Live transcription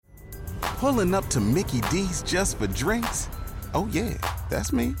Pulling up to Mickey D's just for drinks? Oh yeah,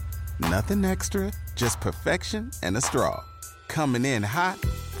 that's me. Nothing extra, just perfection and a straw. Coming in hot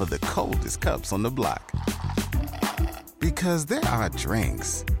for the coldest cups on the block. Because there are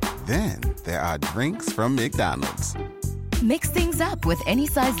drinks. Then there are drinks from McDonald's. Mix things up with any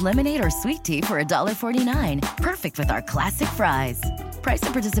size lemonade or sweet tea for $1.49. Perfect with our classic fries. Price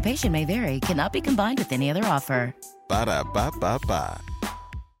and participation may vary. Cannot be combined with any other offer. Ba-da-ba-ba-ba.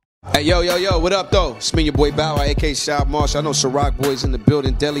 Hey, yo, what up, though? It's me, your boy Bow, a.k.a. Shad Moss. I know Ciroc boys in the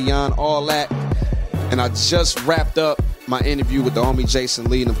building, Deleon, all that. And I just wrapped up my interview with the homie Jason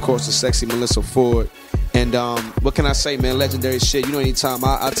Lee and, of course, the sexy Melyssa Ford. And what can I say, man? Legendary shit. You know, anytime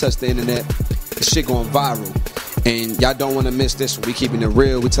I touch the internet, the shit going viral. And y'all don't want to miss this one. We keeping it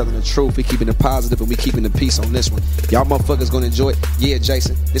real. We telling the truth. We keeping it positive. And we keeping the peace on this one. Y'all motherfuckers going to enjoy it. Yeah,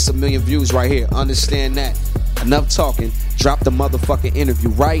 Jason. This 1 million views right here. Understand that. Enough talking. Drop the motherfucking interview,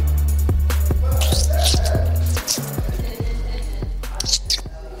 right?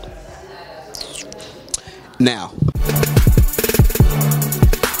 Now.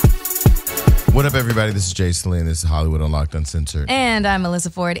 What up, everybody? This is Jason Lee, and this is Hollywood Unlocked Uncensored. And I'm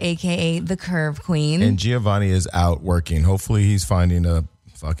Melyssa Ford, a.k.a. the Curve Queen. And Giovanni is out working. Hopefully he's finding a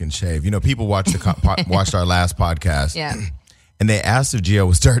fucking shave. You know, people watched watched our last podcast. Yeah. And they asked if Gio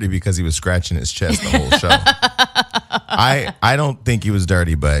was dirty because he was scratching his chest the whole show. I don't think he was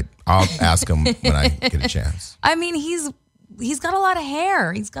dirty, but I'll ask him when I get a chance. I mean, he's got a lot of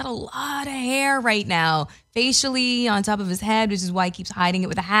hair. He's got a lot of hair right now, facially on top of his head, which is why he keeps hiding it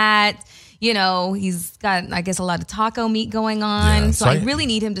with a hat. You know, he's got, I guess, a lot of taco meat going on. Yeah, so I really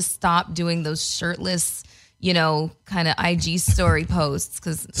need him to stop doing those shirtless, you know, kind of IG story posts.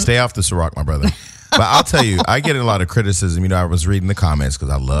 Stay off the Ciroc, my brother. But I'll tell you, I get a lot of criticism. You know, I was reading the comments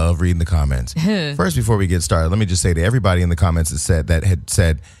because I love reading the comments. First, before we get started, let me just say to everybody in the comments that had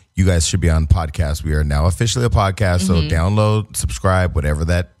said you guys should be on podcast. We are now officially a podcast. So download, subscribe, whatever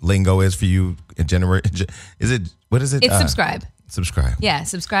that lingo is for you. What is it? It's subscribe. Subscribe. Yeah,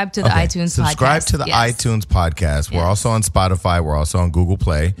 subscribe to the iTunes podcast. Subscribe to the iTunes podcast. We're also on Spotify. We're also on Google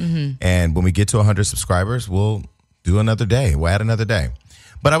Play. And when we get to 100 subscribers, we'll do another day. We'll add another day.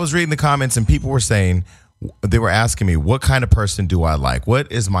 But I was reading the comments and people were saying, they were asking me, what kind of person do I like?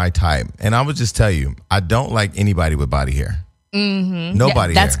 What is my type? And I would just tell you, I don't like anybody with body hair.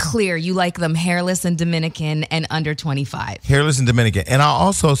 Nobody. That's clear. You like them hairless and Dominican and under 25. Hairless and Dominican. And I'll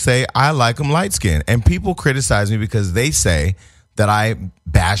also say I like them light skinned. And people criticize me because they say that I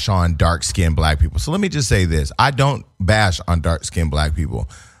bash on dark-skinned black people. So let me just say this. I don't bash on dark-skinned black people.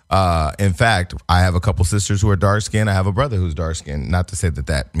 In fact, I have a couple sisters who are dark-skinned. I have a brother who's dark-skinned. Not to say that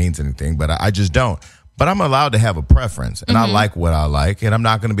that means anything, but I just don't. But I'm allowed to have a preference, and I like what I like, and I'm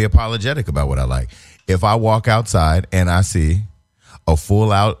not going to be apologetic about what I like. If I walk outside and I see a full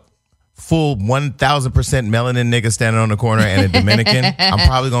 1,000% melanin nigga standing on the corner and a Dominican, I'm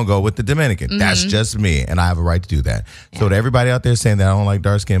probably going to go with the Dominican. That's just me, and I have a right to do that. Yeah. So to everybody out there saying that I don't like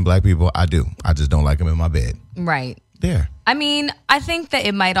dark-skinned black people, I do. I just don't like them in my bed. Right. There. I mean, I think that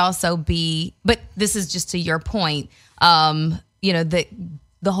it might also be, but this is just to your point, you know,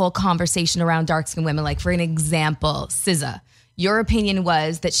 the whole conversation around dark-skinned women. Like, for an example, SZA. Your opinion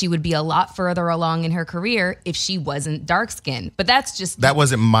was that she would be a lot further along in her career if she wasn't dark-skinned. But that's just... That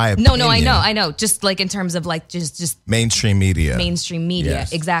wasn't my opinion. No, I know. Just like in terms of like just... Mainstream media.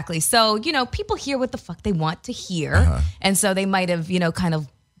 Yes. Exactly. So, you know, people hear what the fuck they want to hear. And so they might have, you know, kind of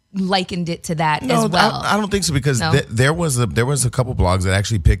likened it to that as well. I don't think so because there was a couple blogs that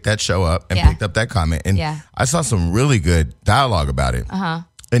actually picked that show up and picked up that comment. And I saw some really good dialogue about it.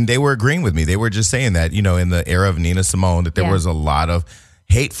 And they were agreeing with me. They were just saying that, you know, in the era of Nina Simone, that there was a lot of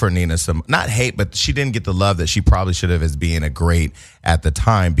hate for Nina Simone. Not hate, but she didn't get the love that she probably should have as being a great at the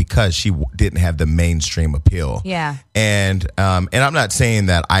time because she didn't have the mainstream appeal. Yeah. And I'm not saying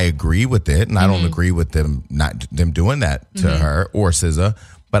that I agree with it, and I don't agree with them doing that to her or SZA.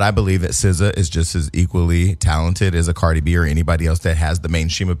 But I believe that SZA is just as equally talented as a Cardi B or anybody else that has the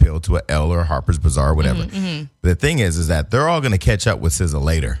mainstream appeal to an Elle or Harper's Bazaar or whatever. The thing is that they're all going to catch up with SZA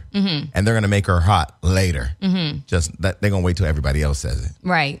later. And they're going to make her hot later. Just that they're going to wait till everybody else says it.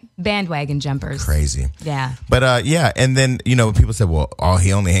 Right. Bandwagon jumpers. Crazy. Yeah. But and then, you know, people said, well,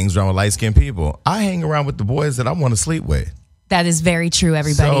 he only hangs around with light-skinned people. I hang around with the boys that I want to sleep with. That is very true,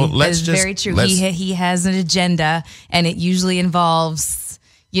 everybody. So that is very true. He has an agenda, and it usually involves...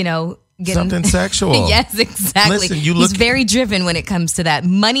 you know, Something sexual. Yes, exactly. Listen, he's very driven when it comes to that.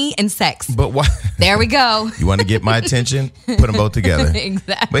 Money and sex. But why? There we go. You want to get my attention? Put them both together.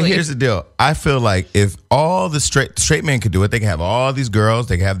 Exactly. But here's the deal. I feel like if all the straight men could do it, they can have all these girls,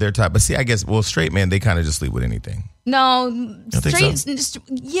 they can have their type. But see, I guess, straight men, they kind of just sleep with anything. No, straight, so?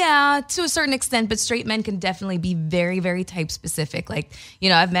 Yeah, to a certain extent, but straight men can definitely be very, very type specific. Like,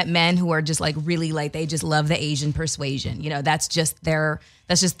 I've met men who are just like really like, they just love the Asian persuasion. That's just their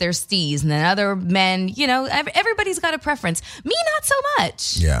steez. And then other men, everybody's got a preference. Me, not so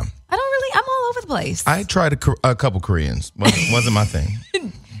much. Yeah. I'm all over the place. I tried a couple Koreans. Wasn't my thing.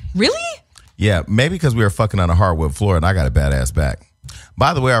 Really? Yeah, maybe because we were fucking on a hardwood floor and I got a badass back.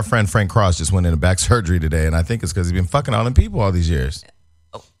 By the way, our friend Frank Cross just went into back surgery today, and I think it's because he's been fucking all them people all these years.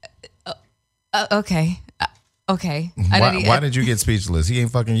 Okay. Okay. Why did you get speechless? He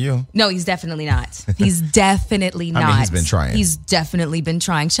ain't fucking you. No, he's definitely not. He's definitely not. I mean, he's been trying. He's definitely been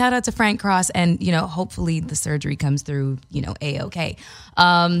trying. Shout out to Frank Cross, and hopefully the surgery comes through, A-okay.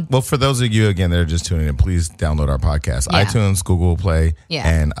 Well, for those of you again that are just tuning in, please download our podcast, Yeah. iTunes, Google Play,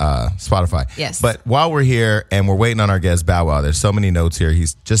 and Spotify. Yes. But while we're here and we're waiting on our guest Bow Wow, there's so many notes here.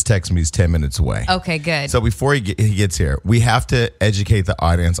 He's just texted me. He's 10 minutes away. Okay, good. So before he gets here, we have to educate the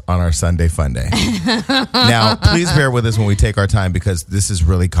audience on our Sunday Fun Day. Now, please bear with us when we take our time because this is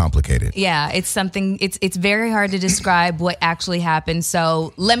really complicated. Yeah, it's something. It's very hard to describe what actually happened.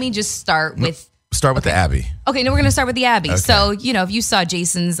 So let me just start with. Start with the Abbey. Okay, no, we're going to start with the Abbey. Okay. So, if you saw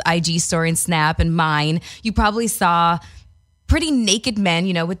Jason's IG story and Snap and mine, you probably saw pretty naked men,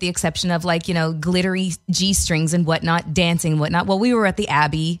 with the exception of glittery G-strings and whatnot, dancing and whatnot. Well, we were at the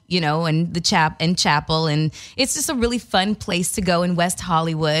Abbey, and the chapel, and it's just a really fun place to go in West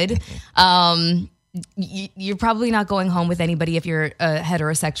Hollywood. You're probably not going home with anybody if you're a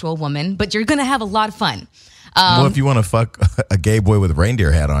heterosexual woman, but you're going to have a lot of fun. Well, if you want to fuck a gay boy with a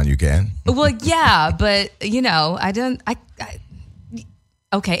reindeer hat on, you can. Well, yeah, but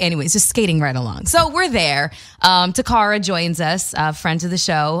okay, anyways, just skating right along. So we're there. Takara joins us, friend of the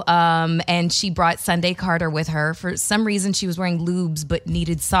show, and she brought Sunday Carter with her. For some reason, she was wearing lubes but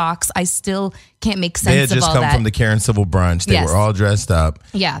needed socks. I still can't make sense of all that. They had just come from the Karen Civil brunch. They were all dressed up.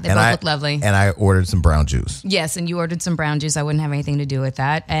 Yeah, they both look lovely. And I ordered some brown juice. Yes, and you ordered some brown juice. I wouldn't have anything to do with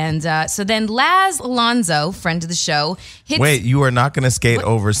that. And so then Laz Alonso, friend of the show, Wait, you are not going to skate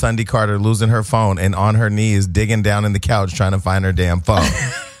over Sunday Carter losing her phone and on her knees digging down in the couch trying to find her damn phone.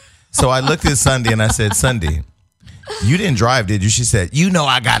 So I looked at Sunday and I said, Sunday, you didn't drive, did you? She said,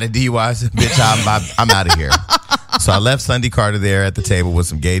 I got a DUI. I said, bitch, I'm out of here. So I left Sunday Carter there at the table with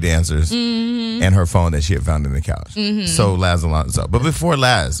some gay dancers and her phone that she had found in the couch. So Laz Alonso. But before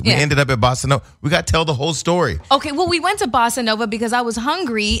Laz, we ended up at Bossa Nova. We got to tell the whole story. Okay, well, we went to Bossa Nova because I was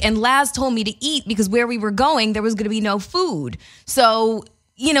hungry and Laz told me to eat because where we were going, there was going to be no food. So,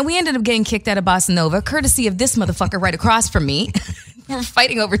 we ended up getting kicked out of Bossa Nova, courtesy of this motherfucker right across from me. We're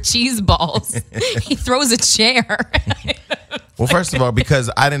fighting over cheese balls. He throws a chair. Well, first of all, because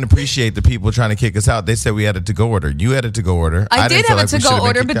I didn't appreciate the people trying to kick us out, they said we had a to-go order. You had a to-go order. I did have a to-go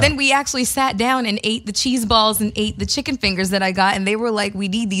order, but out. then we actually sat down and ate the cheese balls and ate the chicken fingers that I got, and they were like, "We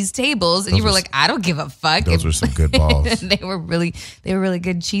need these tables," and you were like, "I don't give a fuck." Those were some good balls. They were really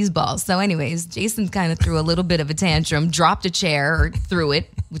good cheese balls. So, anyways, Jason kind of threw a little bit of a tantrum, dropped a chair or threw it,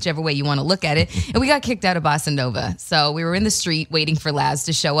 whichever way you want to look at it, and we got kicked out of Bossa Nova. So we were in the street waiting for Laz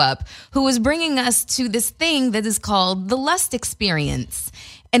to show up, who was bringing us to this thing that is called the Lust Experience.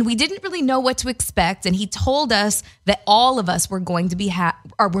 And we didn't really know what to expect. And he told us that all of us were going to be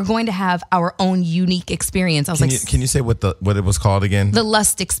we're going to have our own unique experience. I was can you say what it was called again? The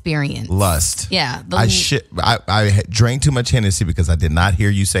Lust Experience. Lust. Yeah. I drank too much Hennessy because I did not hear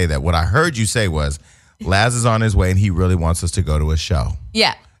you say that. What I heard you say was, Laz is on his way and he really wants us to go to a show.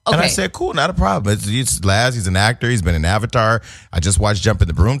 Yeah. Okay. And I said, cool, not a problem. It's Laz. He's an actor. He's been in Avatar. I just watched Jump in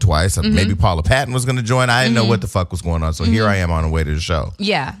the Broom twice. Maybe Paula Patton was going to join. I didn't know what the fuck was going on. So here I am on the way to the show.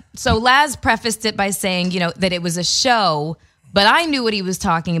 Yeah. So Laz prefaced it by saying, that it was a show, but I knew what he was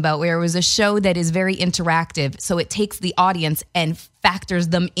talking about, where it was a show that is very interactive. So it takes the audience and factors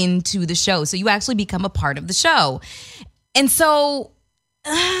them into the show. So you actually become a part of the show. And so,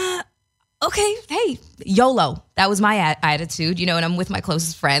 okay, hey, YOLO. That was my attitude, and I'm with my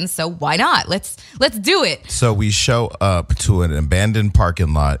closest friends, so why not? Let's do it. So we show up to an abandoned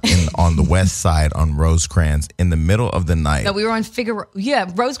parking lot on the west side on Rosecrans in the middle of the night. No, we were on Figueroa. Yeah,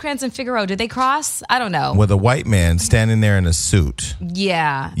 Rosecrans and Figueroa. Did they cross? I don't know. With a white man standing there in a suit.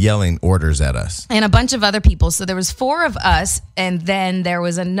 Yeah. Yelling orders at us. And a bunch of other people. So there was 4 of us, and then there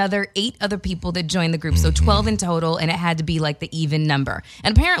was another 8 other people that joined the group. So 12 in total, and it had to be like the even number.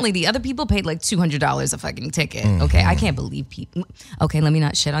 And apparently the other people paid like $200 a fucking ticket. Okay, I can't believe people. Okay, let me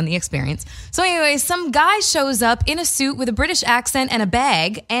not shit on the experience. So anyway, some guy shows up in a suit with a British accent and a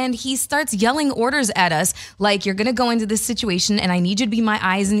bag, and he starts yelling orders at us like, you're going to go into this situation and I need you to be my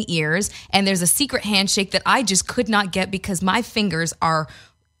eyes and ears. And there's a secret handshake that I just could not get because my fingers are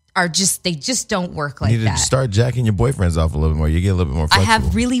just, they just don't work like you need that. to start jacking your boyfriends off a little bit more. You get a little bit more flexible. I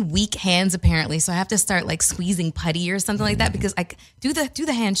have really weak hands apparently, so I have to start like squeezing putty or something like that because I do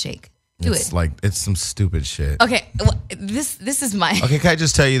the handshake. It's like, it's some stupid shit. Okay, well, this is my... Okay, can I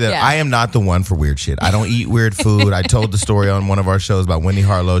just tell you that Yeah. I am not the one for weird shit. I don't eat weird food. I told the story on one of our shows about Wendy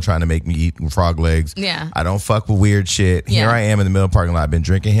Harlow trying to make me eat frog legs. Yeah. I don't fuck with weird shit. Here Yeah. I am in the middle of the parking lot. I've been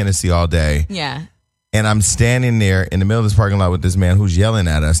drinking Hennessy all day. Yeah. And I'm standing there in the middle of this parking lot with this man who's yelling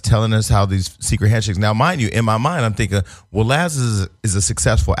at us, telling us how these secret handshakes. Now, mind you, in my mind, I'm thinking, well, Laz is a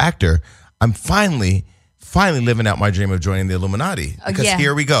successful actor. I'm finally living out my dream of joining the Illuminati. Because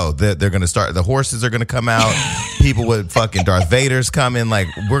here we go. They're going to start. The horses are going to come out. People with fucking Darth Vader's coming. Like,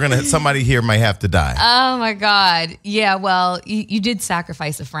 somebody here might have to die. Oh my God. Yeah, well, you did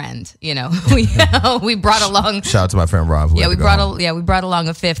sacrifice a friend, you know. We brought along... Shout out to my friend Rob. we brought along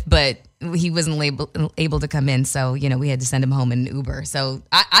a fifth, but he wasn't able to come in, so we had to send him home in an Uber. So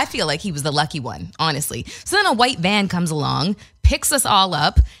I feel like he was the lucky one, honestly. So then a white van comes along, picks us all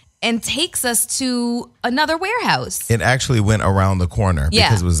up, and takes us to another warehouse. It actually went around the corner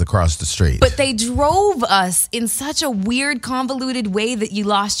because it was across the street. But they drove us in such a weird, convoluted way that you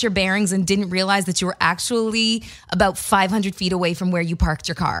lost your bearings and didn't realize that you were actually about 500 feet away from where you parked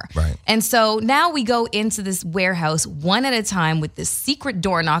your car. Right. And so now we go into this warehouse one at a time with this secret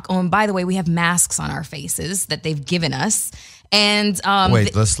door knock. Oh, and by the way, we have masks on our faces that they've given us. And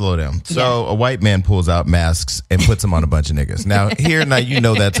wait, let's slow down. So a white man pulls out masks and puts them on a bunch of niggas. Now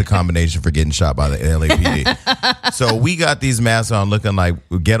that's a combination for getting shot by the LAPD. So we got these masks on looking like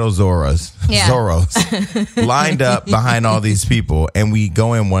ghetto Zorros lined up behind all these people, and we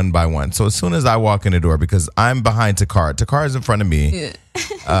go in one by one. So as soon as I walk in the door, because I'm behind Takar is in front of me.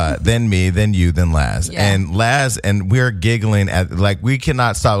 Then me, then you, then Laz. And Laz, and we're giggling at, like, we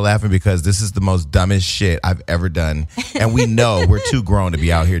cannot stop laughing because this is the most dumbest shit I've ever done. And we know we're too grown to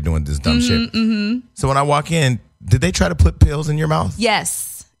be out here doing this dumb shit. Mm-hmm. So when I walk in, did they try to put pills in your mouth? Yes.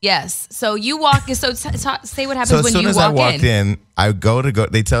 So you walk in. So say what happens so when you walk in. as soon as I walked in, I go.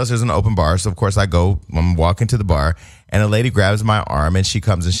 They tell us there's an open bar. So of course I go. I'm walking to the bar, and a lady grabs my arm and she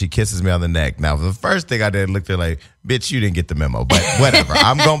comes and she kisses me on the neck. Now the first thing I did, looked at her like, bitch, you didn't get the memo, but whatever.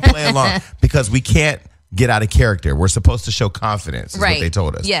 I'm gonna play along because we can't get out of character. We're supposed to show confidence. Is what they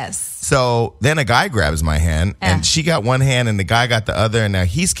told us. Yes. So then a guy grabs my hand, and she got one hand, and the guy got the other, and now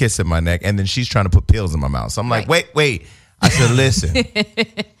he's kissing my neck, and then she's trying to put pills in my mouth. So I'm like, wait. I said, listen,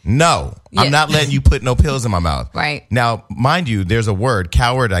 no, I'm not letting you put no pills in my mouth. Right. Now, mind you, there's a word,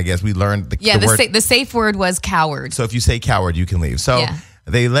 coward, I guess. We learned the word. The safe word was coward. So if you say coward, you can leave. So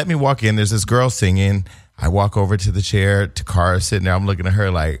they let me walk in. There's this girl singing. I walk over to the chair. Takara's sitting there. I'm looking at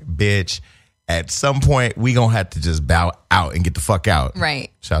her like, bitch, at some point, we going to have to just bow out and get the fuck out. Right.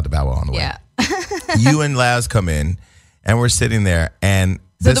 Shout out to Bow Wow on the way. Yeah. You and Laz come in, and we're sitting there, and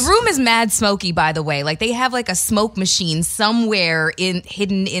so the room is mad smoky, by the way. Like they have like a smoke machine somewhere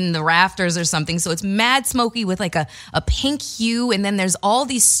hidden in the rafters or something. So it's mad smoky with like a pink hue. And then there's all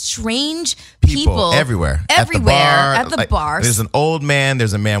these strange people everywhere. At the bar. There's an old man.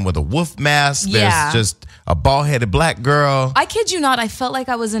 There's a man with a wolf mask. Yeah. There's just a bald-headed black girl. I kid you not. I felt like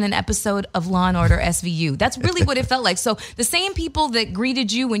I was in an episode of Law and Order SVU. That's really what it felt like. So the same people that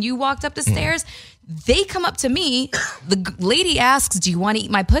greeted you when you walked up the stairs, they come up to me. The lady asks, do you want to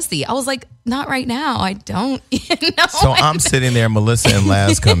eat my pussy? I was like, not right now. I don't. So I'm sitting there. Melyssa and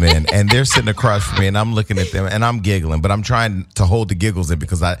Laz come in, and they're sitting across from me, and I'm looking at them, and I'm giggling, but I'm trying to hold the giggles in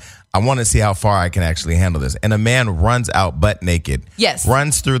because I want to see how far I can actually handle this. And a man runs out butt naked. Yes.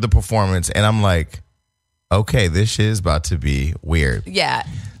 Runs through the performance, and I'm like, okay, this shit is about to be weird. Yeah.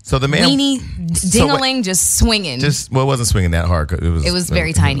 So the man, weenie, ding-a-ling, just swinging. It wasn't swinging that hard. It was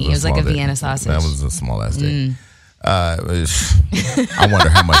very tiny. It was like a Vienna sausage. That was a small ass thing. I wonder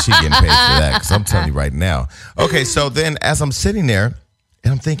how much he's getting paid for that, because I'm telling you right now. Okay, so then as I'm sitting there,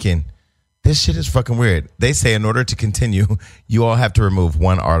 and I'm thinking, this shit is fucking weird. They say in order to continue, you all have to remove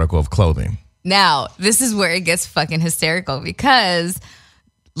one article of clothing. Now, this is where it gets fucking hysterical, because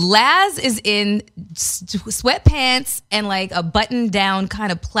Laz is in sweatpants and like a button-down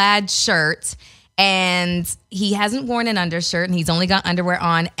kind of plaid shirt, and he hasn't worn an undershirt, and he's only got underwear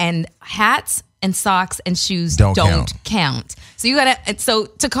on, and hats and socks and shoes don't count. So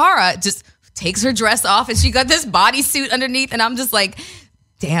Takara just takes her dress off, and she got this bodysuit underneath, and I'm just like,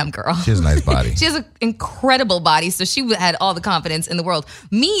 damn, girl. She has a nice body. She has an incredible body, so she had all the confidence in the world.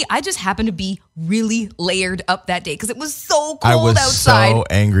 Me, I just happened to be really layered up that day because it was so cold outside. I was so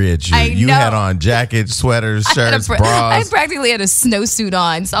angry at you. You had on jackets, sweaters, shirts, bras. I practically had a snowsuit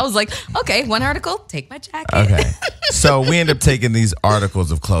on, so I was like, okay, one article, take my jacket. Okay. So we end up taking these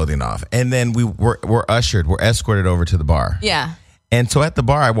articles of clothing off, and then we're escorted over to the bar. Yeah. And so at the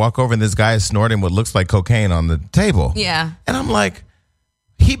bar, I walk over, and this guy is snorting what looks like cocaine on the table. Yeah. And I'm like,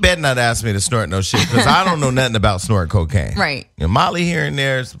 he better not ask me to snort no shit because I don't know nothing about snorting cocaine. Right. You know, Molly here and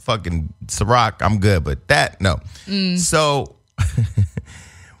there, some fucking Ciroc, I'm good, but that, no. So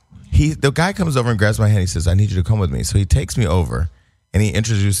the guy comes over and grabs my hand. He says, I need you to come with me. So he takes me over and he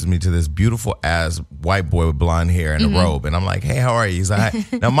introduces me to this beautiful ass white boy with blonde hair and a robe. And I'm like, hey, how are you? He's like,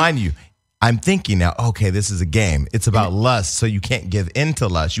 hi. Now, mind you, I'm thinking now, okay, this is a game. It's about lust, so you can't give in to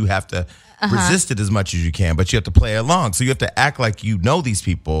lust. You have to resist it as much as you can, but you have to play along. So you have to act like you know these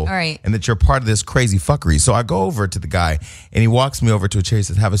people and that you're part of this crazy fuckery. So I go over to the guy, and he walks me over to a chair. He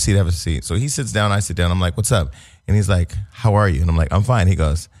says, have a seat, have a seat. So he sits down, I sit down. I'm like, what's up? And he's like, how are you? And I'm like, I'm fine. He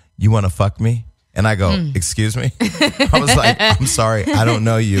goes, you want to fuck me? And I go, excuse me? I was like, I'm sorry, I don't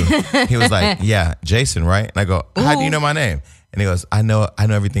know you. He was like, yeah, Jason, right? And I go, how do you know my name? And he goes, I know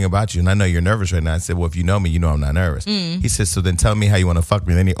everything about you, and I know you're nervous right now. I said, well, if you know me, you know I'm not nervous. He says, so then tell me how you want to fuck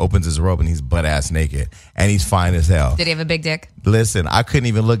me. And then he opens his robe, and he's butt-ass naked, and he's fine as hell. Did he have a big dick? Listen, I couldn't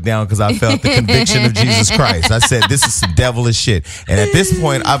even look down because I felt the conviction of Jesus Christ. I said, this is some devilish shit. And at this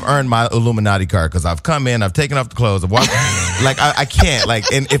point, I've earned my Illuminati card because I've come in, I've taken off the clothes, I've walked, like, I can't. Like,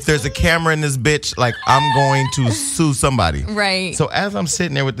 and if there's a camera in this bitch, like, I'm going to sue somebody. Right. So as I'm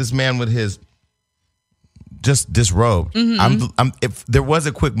sitting there with this man with his just disrobed. If there was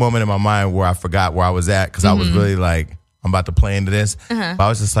a quick moment in my mind where I forgot where I was at because I was really like, I'm about to play into this. But I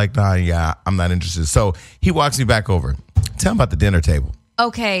was just like, nah, yeah, I'm not interested. So he walks me back over. Tell him about the dinner table.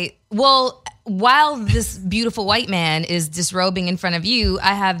 Okay. Well, while this beautiful white man is disrobing in front of you,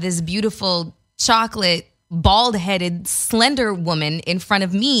 I have this beautiful chocolate, bald-headed, slender woman in front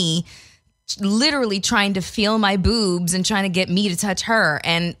of me, literally trying to feel my boobs and trying to get me to touch her.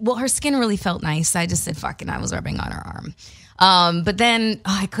 And well, her skin really felt nice. I just said, fuck it. I was rubbing on her arm. But then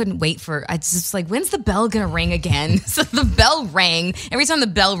I couldn't wait I just like, when's the bell going to ring again? So the bell rang. Every time the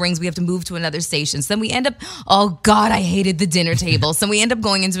bell rings, we have to move to another station. So then we end up, oh God, I hated the dinner table. So we end up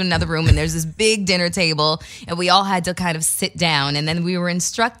going into another room, and there's this big dinner table, and we all had to kind of sit down. And then we were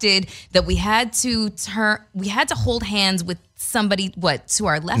instructed that we had to hold hands with somebody, to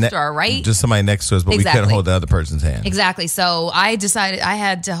our left or our right? Just somebody next to us, but we couldn't hold the other person's hand. Exactly. So I decided I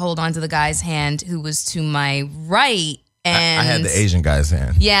had to hold on to the guy's hand who was to my right. And I had the Asian guy's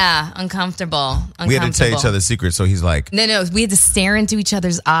hand. Yeah, uncomfortable. We had to tell each other secrets, so he's like... No, we had to stare into each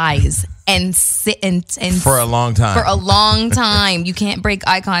other's eyes and sit and for a long time. For a long time. You can't break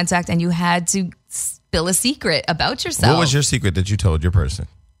eye contact, and you had to spill a secret about yourself. What was your secret that you told your person?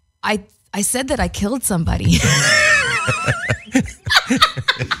 I said that I killed somebody.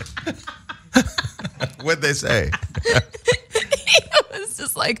 What'd they say? It was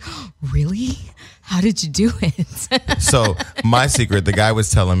just like, really? How did you do it? So my secret, the guy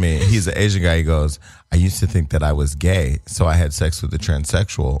was telling me, he's an Asian guy. He goes, I used to think that I was gay, so I had sex with a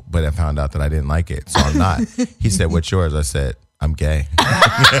transsexual, but I found out that I didn't like it, so I'm not. He said, what's yours? I said, I'm gay.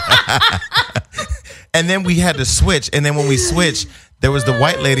 And then we had to switch. And then when we switched, there was the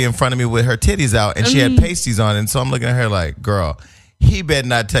white lady in front of me with her titties out, and she had pasties on. And so I'm looking at her like, girl, he better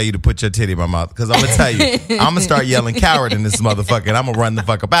not tell you to put your titty in my mouth, because I'm going to tell you, I'm going to start yelling coward in this motherfucker, and I'm going to run the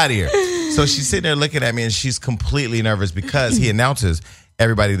fuck up out of here. So she's sitting there looking at me, and she's completely nervous because he announces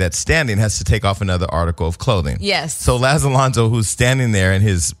everybody that's standing has to take off another article of clothing. Yes. So Laz Alonso, who's standing there, and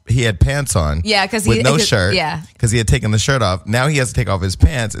he had pants on. Yeah, because with no shirt. Yeah. Because he had taken the shirt off. Now he has to take off his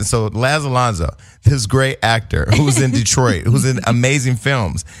pants. And so Laz Alonso, this great actor who's in Detroit, who's in amazing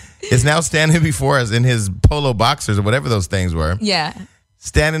films, is now standing before us in his polo boxers or whatever those things were. Yeah.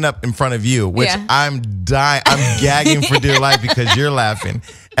 Standing up in front of you, which I'm dying. I'm gagging for dear life because you're laughing.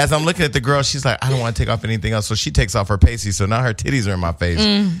 As I'm looking at the girl, she's like, I don't want to take off anything else. So she takes off her pasties. So now her titties are in my face.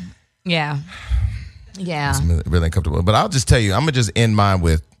 Yeah. Yeah. It's really uncomfortable. But I'll just tell you, I'm going to just end mine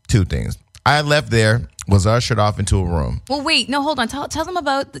with two things. I left there, was ushered off into a room. Well, wait, no, hold on. Tell them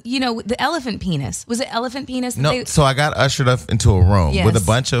about, the elephant penis. Was it elephant penis? No, so I got ushered up into a room with a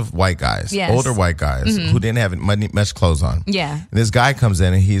bunch of white guys, older white guys who didn't have much clothes on. Yeah. And this guy comes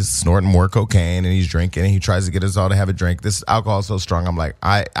in and he's snorting more cocaine and he's drinking and he tries to get us all to have a drink. This alcohol is so strong, I'm like,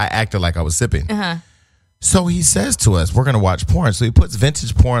 I acted like I was sipping. So he says to us, we're going to watch porn. So he puts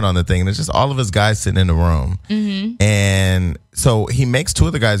vintage porn on the thing. And it's just all of his guys sitting in the room. And so he makes two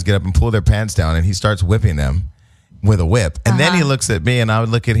of the guys get up and pull their pants down. And he starts whipping them. with a whip. And then he looks at me and I would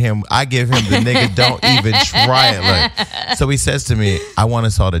look at him. I give him the nigga don't even try it look. So he says to me, I want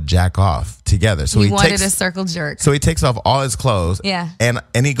us all to jack off together. So he wanted a circle jerk. So he takes off all his clothes. Yeah.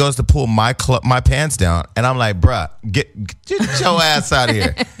 And he goes to pull my pants down. And I'm like, bruh, get your ass out of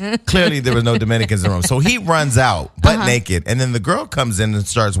here. Clearly there was no Dominicans in the room. So he runs out butt naked. And then the girl comes in and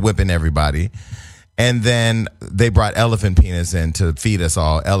starts whipping everybody. And then they brought elephant penis in to feed us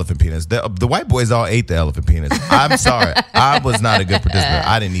all elephant penis. The white boys all ate the elephant penis. I'm sorry. I was not a good participant.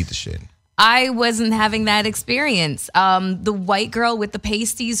 I didn't eat the shit. I wasn't having that experience. The white girl with the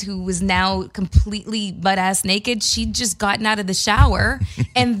pasties who was now completely butt-ass naked, she'd just gotten out of the shower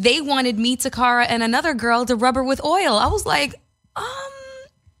and they wanted me, Takara, and another girl to rub her with oil. I was like,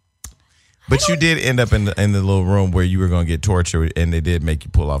 But you did end up in the little room where you were going to get tortured and they did make you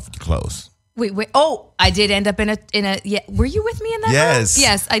pull off your clothes. Wait. Oh, I did end up in a. Yeah, were you with me in that? Yes. room?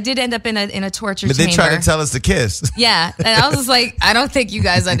 Yes, I did end up in a torture chamber. But they tried to tell us to kiss. Yeah, and I was just like, I don't think you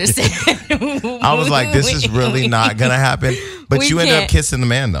guys understand. I was like, this is really not gonna happen. But you ended up kissing the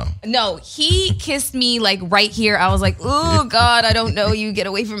man though. No, he kissed me like right here. I was like, oh God, I don't know you. Get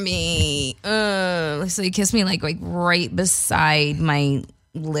away from me. So he kissed me like right beside my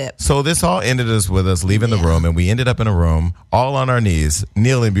lip. So this all ended with us leaving the room, and we ended up in a room all on our knees,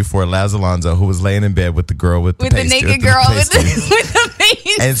 kneeling before Laz Alonso, who was laying in bed with the girl with the naked girl with the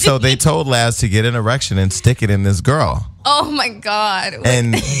pasties. And so they told Laz to get an erection and stick it in this girl. Oh my God!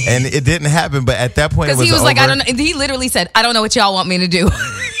 And it didn't happen. But at that point, it was he was over. like, I don't know. He literally said, I don't know what y'all want me to do.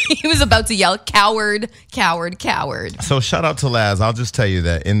 He was about to yell, coward, coward, coward. So shout out to Laz. I'll just tell you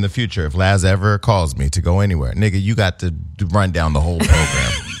that in the future, if Laz ever calls me to go anywhere, nigga, you got to run down the whole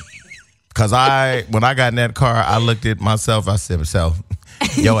program. Because when I got in that car, I looked at myself. I said,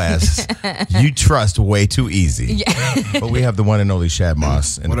 your ass, you trust way too easy. Yeah. But we have the one and only Shad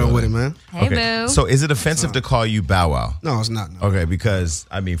Moss. What up with it, man? Hey, boo. So is it offensive to call you Bow Wow? No, it's not. No. Okay, because,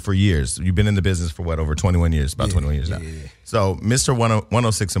 I mean, for years, you've been in the business for what, over 21 years? About 21 years now. Yeah. So Mr.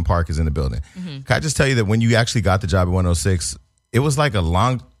 106 and Park is in the building. Mm-hmm. Can I just tell you that when you actually got the job at 106, it was like a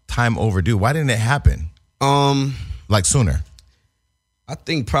long time overdue. Why didn't it happen? Like sooner? I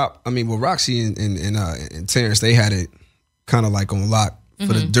think with Roxy and Terrence, they had it kind of like on lock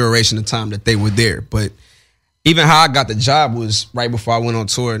for the duration of time that they were there. But even how I got the job was right before I went on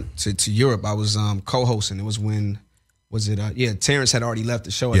tour to Europe. I was co-hosting. It was when, Terrence had already left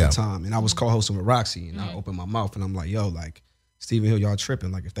the show at the time. And I was co-hosting with Roxy. And I opened my mouth and I'm like, yo, like, Stephen Hill, y'all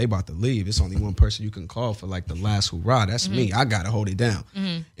tripping. Like, if they about to leave, it's only one person you can call for, like, the last hoorah. That's me. I got to hold it down.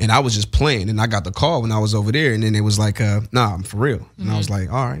 And I was just playing. And I got the call when I was over there. And then it was like, nah, I'm for real. And I was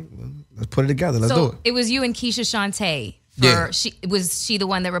like, all right, well, let's put it together. Let's do it. It was you and Keisha Shantae. Was she the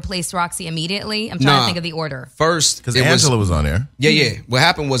one that replaced Roxy immediately? I'm trying to think of the order. First, because Angela was on there. Yeah. What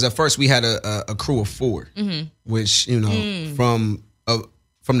happened was at first we had a crew of 4, which,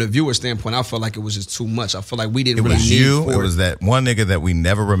 from the viewer standpoint, I felt like it was just too much. I feel like we didn't really need you. 4. It was that one nigga that we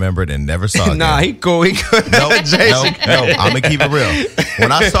never remembered and never saw again. Nah, he cool. He cool. No, I'm going to keep it real.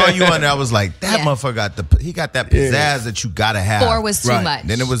 When I saw you on there, I was like, that motherfucker got that pizzazz that you got to have. 4 was too much.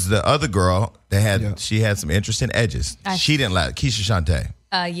 Then it was the other girl that she had some interesting edges. She didn't like Keisha Shantae.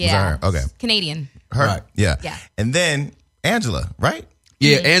 Yeah. Was her? Okay. Canadian. Her. Right. Yeah. And then Angela, right?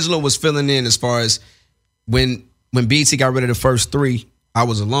 Yeah, Angela was filling in as far as when BT got rid of the first 3, I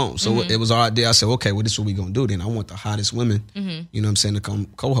was alone. So it was our idea. I said, okay, well, this is what we going to do then. I want the hottest women, you know what I'm saying, to come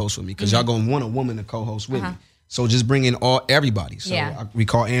co-host with me because y'all going to want a woman to co-host with me. So just bring in everybody. So we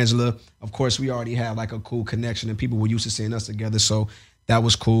call Angela. Of course, we already have like a cool connection and people were used to seeing us together. So that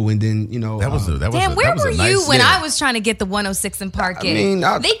was cool. And then, where were you when I was trying to get the 106 and Park in?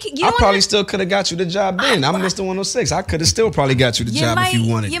 I mean, I probably still could have got you the job then. I'm Mr. 106. I could have still probably got you the job if you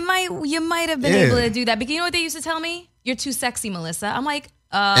wanted. You might have been able to do that. But you know what they used to tell me? You're too sexy, Melyssa. I'm like,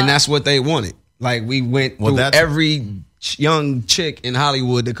 and that's what they wanted. Like we went through every young chick in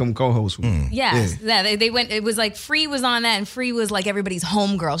Hollywood to come co-host with me. Yes. Yeah. They went, it was like Free was on that and Free was like everybody's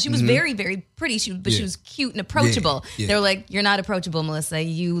homegirl. She was very, very pretty. She was cute and approachable. Yeah. They were like, you're not approachable, Melyssa.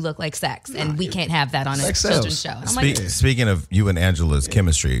 You look like sex. And we can't have that on a children's show. Speaking of you and Angela's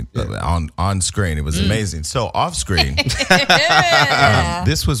chemistry on screen, it was amazing. So off screen,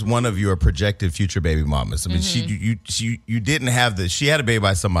 this was one of your projected future baby mamas. I mean, you didn't have she had a baby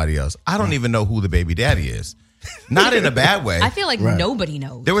by somebody else. I don't even know who the baby daddy is. Not in a bad way. I feel like nobody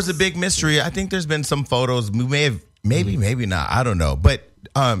knows. There was a big mystery. I think there's been some photos. We may have, maybe not. I don't know. But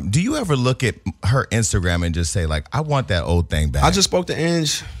do you ever look at her Instagram and just say, like, I want that old thing back? I just spoke to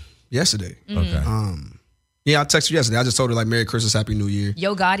Ange yesterday. Okay. I texted her yesterday. I just told her, like, Merry Christmas, Happy New Year.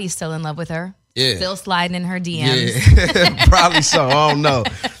 Yo Gotti's still in love with her. Yeah. Still sliding in her DMs. Yeah, probably so. I don't know.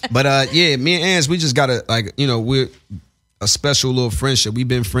 But yeah, me and Ans, we just got we're a special little friendship. We've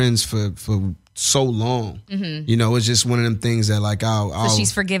been friends for so long. Mm-hmm. It's just one of them things that like So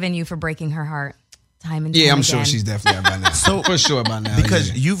she's forgiven you for breaking her heart time and time I'm again. sure she's definitely by now. So for sure by now.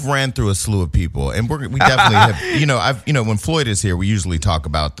 Because you've ran through a slew of people, and we definitely have. When Floyd is here, we usually talk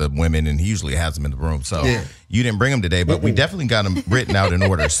about the women, and he usually has them in the room. So you didn't bring them today, but we definitely got them written out in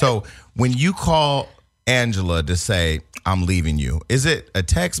order. So when you call Angela to say, I'm leaving you, is it a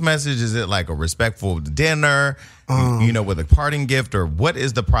text message? Is it like a respectful dinner, with a parting gift, or what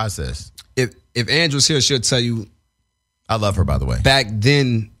is the process? If Angela's here, she'll tell you. I love her, by the way. Back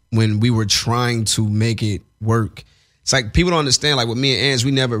then, when we were trying to make it work, it's like people don't understand. Like with me and Ans,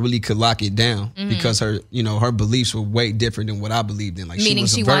 we never really could lock it down because her beliefs were way different than what I believed in. Like meaning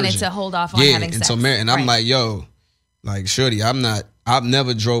she wanted to hold off on having sex. And I'm like, yo, like, shorty, I've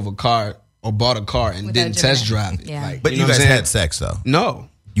never drove a car or bought a car and didn't test drive it. Yeah. Like, but you guys had sex though? No.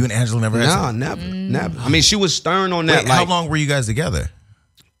 You and Angela never had sex? No, never. I mean, she was stern on that. Wait, how long were you guys together?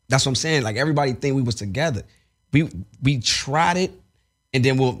 That's what I'm saying. Like everybody think we was together. We tried it and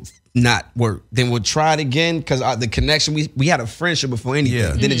then we'll not work. Then we'll try it again because the connection, we had a friendship before anything.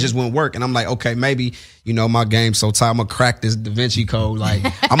 Yeah. Then it just wouldn't work. And I'm like, okay, maybe, my game's so tight. I'm going to crack this Da Vinci Code. Like,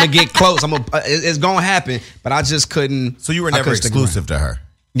 I'm going to get close. It's going to happen. But I just couldn't. So you were never exclusive to her?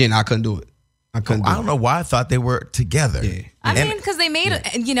 Yeah, no, I couldn't do it. I don't know why I thought they were together. Yeah. I mean, because they made,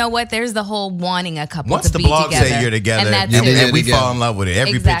 there's the whole wanting a couple once to the be blog together. say you're together, and we fall in love with it.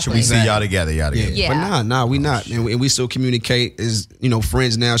 Every picture we see y'all together, Yeah. But we not. And we still communicate as,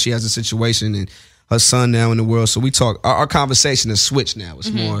 friends now. She has a situation and her son now in the world. So we talk, our conversation has switched now. It's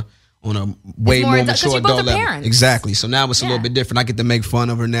more on a way more mature adult level. Parents. Exactly. So now it's a little bit different. I get to make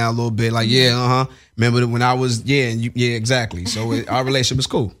fun of her now a little bit. Like, remember when I was, exactly. So our relationship is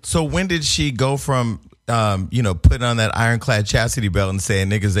cool. So when did she go from, putting on that ironclad chastity belt and saying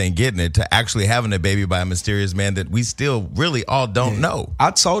niggas ain't getting it to actually having a baby by a mysterious man that we still really all don't know? I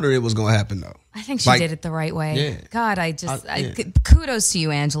told her it was going to happen though. I think she did it the right way. Yeah. God, kudos to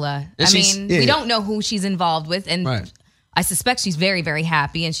you, Angela. We don't know who she's involved with, and I suspect she's very, very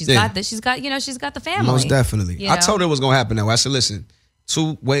happy, and she's got the family. Most definitely. I told her it was going to happen that way. I said, listen,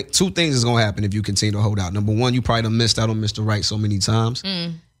 two things is going to happen if you continue to hold out. Number one, you probably done missed out on Mr. Right so many times.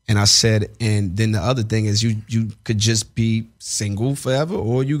 And I said, and then the other thing is you could just be single forever,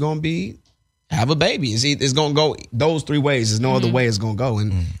 or you going to have a baby. It's going to go those three ways. There's no other way it's going to go.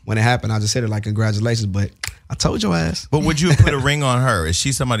 And when it happened, I just said it like, congratulations, but I told your ass. But would you have put a ring on her? Is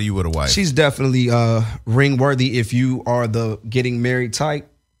she somebody you would have wiped? She's definitely ring worthy if you are the getting married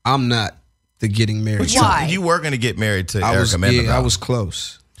type. I'm not the getting married type. Why? You were going to get married to Erica Mena. Yeah, I was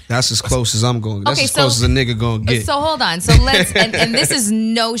close. That's as close as I'm going. That's as close as a nigga going to get. So hold on. So let's and this is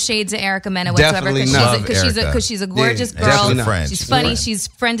no shade to Erica Mena whatsoever because she's a gorgeous girl. She's funny. She's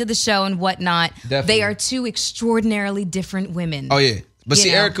friend of the show and whatnot. Definitely. They are two extraordinarily different women. Oh yeah. But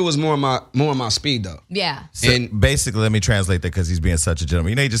see, Erica was more on my speed though. Yeah. So and basically, let me translate that because he's being such a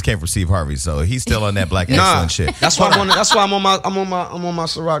gentleman. He just came from Steve Harvey, so he's still on that black excellent shit. That's why I'm on my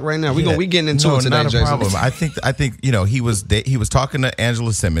Ciroc right now. We getting into it today, not a Jason. problem. I think he was talking to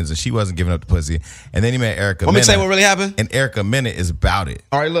Angela Simmons and she wasn't giving up the pussy, and then he met Erica Mena. Let me tell you what really happened. And Erica Mena is about it.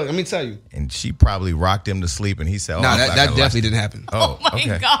 All right, look, let me tell you. And she probably rocked him to sleep, and he said, "Oh, no, that definitely didn't happen." Oh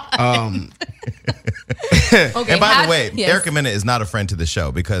my God. Okay, and by the way, Erica Mena is not a friend to the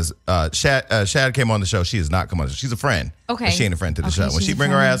show because Shad came on the show. She is not come on the show. She's a friend. Okay. But she ain't a friend to the show. When she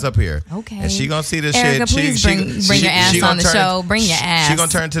bring her ass up here, and she gonna see this Erica, shit. Please bring your ass on the show. Bring your ass. She gonna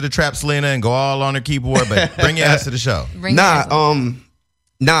turn to the trap Selena and go all on her keyboard, but bring your ass to the show. I'm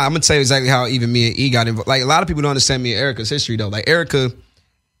gonna tell you exactly how even me and E got involved. Like a lot of people don't understand me and Erica's history though. Like Erica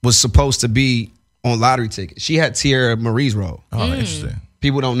was supposed to be on lottery tickets. She had Tierra Marie's role. Oh, interesting.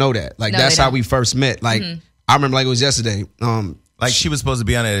 People don't know that. Like that's how we first met. Like I remember like it was yesterday. Like she was supposed to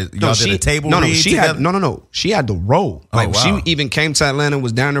be on a did a table read she together? had she had the role. Like she even came to Atlanta,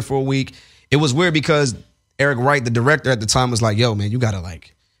 was down there for a week. It was weird because Eric Wright, the director at the time, was like, "Yo, man, you gotta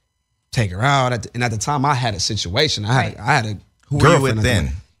like take her out." And at the time, I had a situation. I had a Who were you with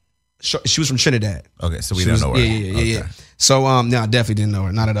then? She was from Trinidad. Okay, so we don't know her. Yeah. So no, I definitely didn't know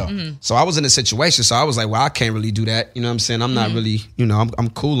her, not at all. So I was in a situation, so I was like, well, I can't really do that. You know what I'm saying? I'm not really, I'm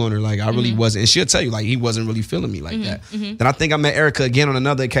cool on her. Like I really wasn't, and she'll tell you like he wasn't really feeling me like that. Then I think I met Erica again on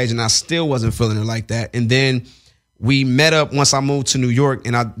another occasion. I still wasn't feeling her like that, and then we met up once I moved to New York,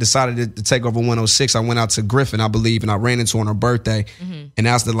 and I decided to take over 106. I went out to Griffin, I believe, and I ran into her on her birthday, and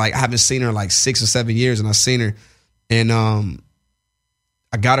that's I haven't seen her in like 6 or 7 years, and I seen her, and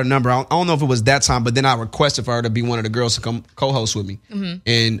I got her number. I don't know if it was that time, but then I requested for her to be one of the girls to come co-host with me.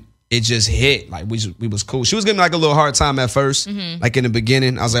 And it just hit. Like we was cool. She was giving me like a little hard time at first. Like in the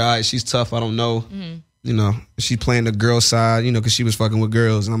beginning, I was like, all right, she's tough. I don't know. You know, she's playing the girl side, you know, because she was fucking with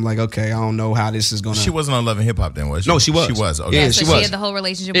girls. And I'm like, okay, I don't know how this is going to... She wasn't on Love and Hip Hop then, was she? No, she was. She was. Okay. Yeah, so she was. She had the whole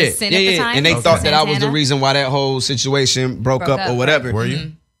relationship with Sin at the time? And they thought that I was the Santana? reason why that whole situation broke up or whatever. Were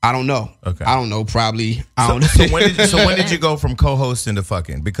you? I don't know. Okay. I don't know, probably. I don't know. So when did you go from co-hosting to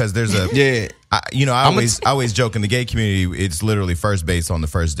fucking? Because there's a... Yeah. I always joke in the gay community, it's literally first base on the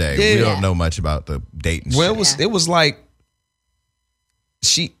first day. Yeah. We don't know much about the date and Well, shit. it was like...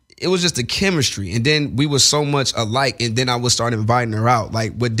 It was just the chemistry. And then we were so much alike. And then I would start inviting her out.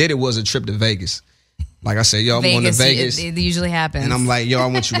 Like, what did it was a trip to Vegas. Like I said, yo, I'm going to Vegas. It usually happens. And I'm like, yo, I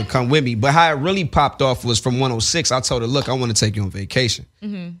want you to come with me. But how it really popped off was from 106. I told her, look, I want to take you on vacation.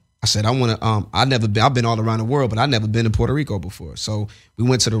 I said, I want to, I've been all around the world, but I've never been to Puerto Rico before. So we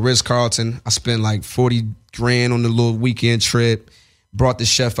went to the Ritz-Carlton. I spent like 40 grand on the little weekend trip. Brought the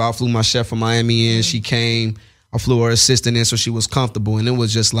chef out, flew my chef from Miami in. She came. I flew her assistant in so she was comfortable. And it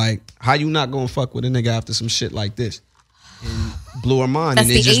was just like, how you not going to fuck with a nigga after some shit like this? And blew her mind. That's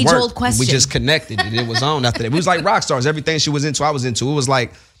and it the just age-old worked. question. We just connected and it was on after that. We was like rock stars. Everything she was into, I was into. It was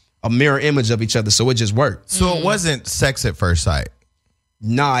like a mirror image of each other. So it just worked. So it wasn't sex at first sight.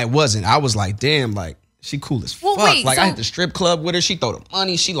 Nah, it wasn't. I was like, damn, like, she cool as fuck. Wait, like so I hit the strip club with her. She throw the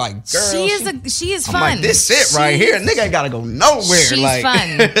money. She like, girl. She is I'm fun. like, this it right here. Nigga ain't gotta go nowhere. She's like,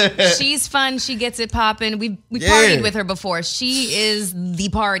 fun. She's fun. She gets it popping. We partied with her before. She is the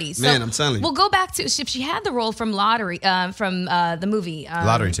party. So Man, I'm telling you. We'll go back to if she had the role from the movie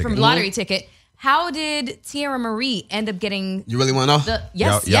Lottery Ticket. From Lottery Ticket. How did Tierra Marie end up getting? You really want to know?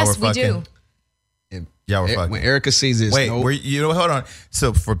 Yes, Y'all yes, were we do. fucking? Y'all were fucking. When Erica sees this, Wait, nope. hold on.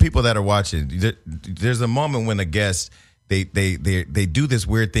 So for people that are watching, there's a moment when a guest they do this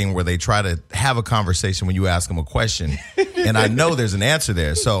weird thing where they try to have a conversation when you ask them a question, and I know there's an answer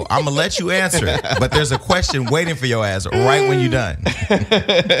there, so I'm gonna let you answer it. But there's a question waiting for your ass right when you're done.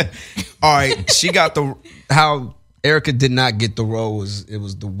 All right, she got how Erica did not get the role it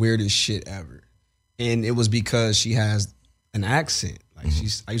was the weirdest shit ever, and it was because she has an accent. Like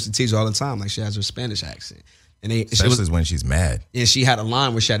I used to tease her all the time. Like she has her Spanish accent, and Especially when she's mad. And she had a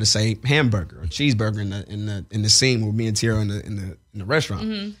line where she had to say hamburger or cheeseburger in the scene with me and Tierra in the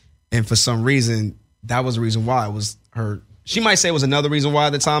restaurant. And for some reason, that was the reason why it was her. She might say it was another reason why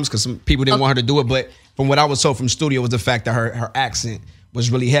at the times because some people didn't want her to do it. But from what I was told from studio was the fact that her accent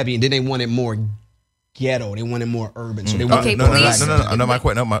was really heavy, and then they wanted more ghetto. They wanted more urban. So they wanted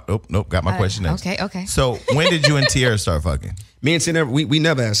No. Got my question next. Okay. So when did you and Tierra start fucking? Me and Tierra, we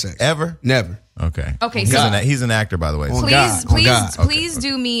never had sex. Ever? Never. Okay. So He's an actor, by the way. On So. God. Please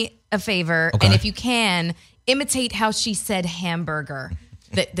do me a favor, and if you can, imitate how she said hamburger.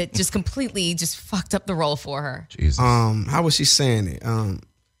 That just completely just fucked up the role for her. Jesus. How was she saying it?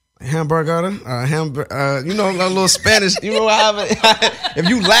 Hamburger, you know, a little Spanish. You know how if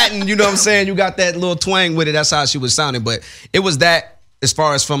you Latin, you know what I'm saying. You got that little twang with it. That's how she was sounding. But it was that as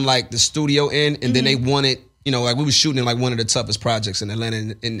far as from like the studio end, and then they wanted. You know, like we was shooting in like one of the toughest projects in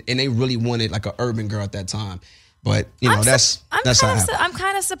Atlanta, and they really wanted like an urban girl at that time. But you know, that's how it happened. I'm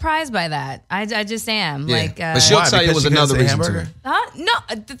kind of surprised by that. I just am. Yeah. Like, but she'll tell you it was another reason hamburger? to. No,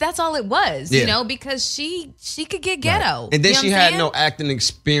 that's all it was. Yeah. You know, because she could get ghetto. And then You know she what I'm had saying? no acting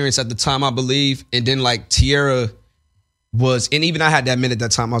experience at the time, I believe. And then like Tierra was, and even I had that minute that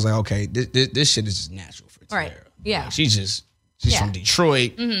time. I was like, okay, this shit is just natural for Tierra. Right. Yeah. Like, she's from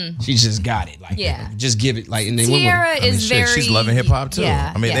Detroit. She just got it. Like, just give it. Like, and they went with Tierra it. is very. She's loving hip hop too.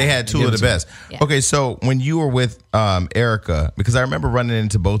 Yeah, I mean, they had two of the best. Yeah. Okay, so when you were with Erica, because I remember running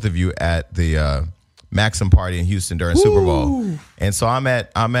into both of you at the Maxim party in Houston during Super Bowl, and so I'm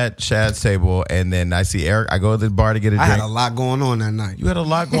at Shad's table, and then I see Eric. I go to the bar to get a drink. I had a lot going on that night. You had a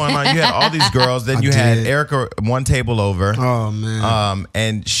lot going on. You had all these girls. Then you had Erica one table over. Oh man.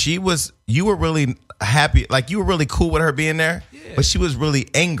 And you were really happy, like you were really cool with her being there, but she was really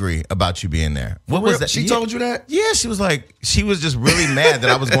angry about you being there. What was that? She told you that? Yeah, she was just really mad that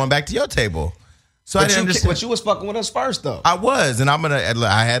I was going back to your table. So I didn't understand. But you was fucking with us first though. I was, and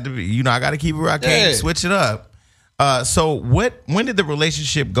I had to be, you know, I got to keep it. I can't switch it up. So when did the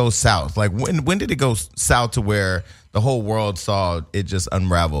relationship go south? Like when did it go south to where the whole world saw it just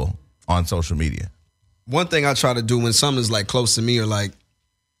unravel on social media? One thing I try to do when something's like close to me or like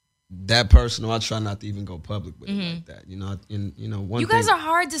that personal, I try not to even go public with it like that. You know, and you know, one You thing, guys are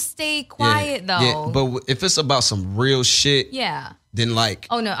hard to stay quiet though. Yeah, but if it's about some real shit, then like,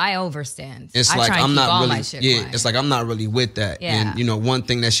 oh no, I overstand. it's I like try and I'm keep not all really, my shit quiet. it's like I'm not really with that. Yeah. And you know, one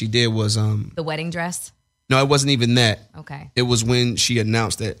thing that she did was the wedding dress. no, it wasn't even that. Okay. It was when she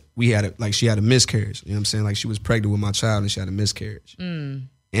announced that she had a miscarriage. You know what I'm saying? Like she was pregnant with my child and she had a miscarriage.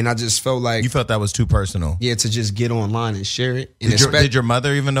 And I just felt like You felt that was too personal. to just get online and share it. And Did your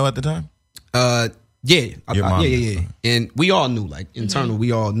mother even know at the time? Yeah. Your mom. Yeah. And we all knew, like internal,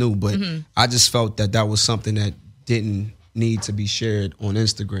 we all knew. But I just felt that was something that didn't need to be shared on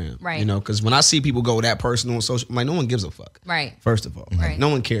Instagram. Right. You know, because when I see people go that personal on social, I'm like, no one gives a fuck. Right. First of all. Like, Right. no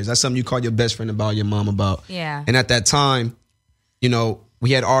one cares. That's something you call your best friend about, your mom about. Yeah. And at that time, you know,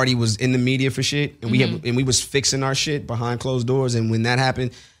 we had already was in the media for shit, and we was fixing our shit behind closed doors. And when that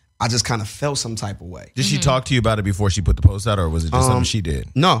happened, I just kind of felt some type of way. Did she talk to you about it before she put the post out, or was it just something she did?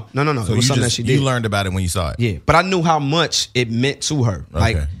 No. So It was something that she did. You learned about it when you saw it. Yeah, but I knew how much it meant to her.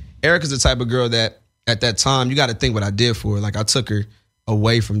 Like, Erica's the type of girl that at that time, you got to think what I did for her. Like, I took her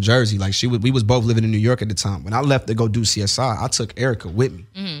away from Jersey. Like, we was both living in New York at the time. When I left to go do CSI, I took Erica with me.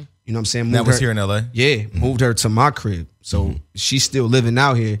 You know what I'm saying? That was here in LA? Yeah, moved her to my crib. So she's still living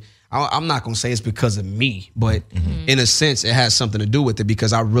out here. I'm not going to say it's because of me, but in a sense, it has something to do with it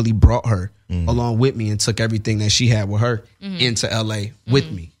because I really brought her along with me and took everything that she had with her into LA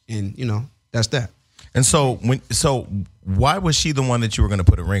with me. And, you know, that's that. And so why was she the one that you were going to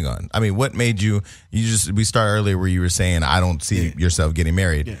put a ring on? I mean, what made we started earlier where you were saying, I don't see yourself getting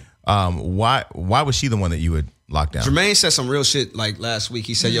married. Yeah. Why was she the one that you would lock down? Jermaine said some real shit like last week.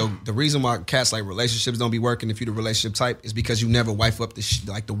 He said, yo, the reason why cats like relationships don't be working if you the relationship type is because you never wife up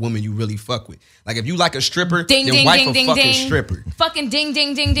the woman you really fuck with. Like if you like a stripper, then wife a fucking stripper. Fucking ding,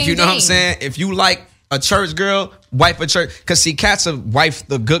 ding, ding, ding, You know what I'm saying? If you like a church girl, wife a church. Because see, cats will wife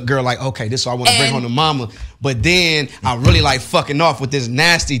the good girl like, okay, this is what I want to bring home to mama. But then I really like fucking off with this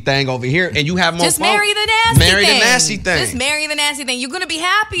nasty thing over here. And you have more Just marry the nasty thing. Marry the nasty thing. Just marry the nasty thing. You're going to be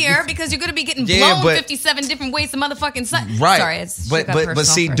happier because you're going to be getting blown 57 different ways to motherfucking son. Right. Sorry, it's but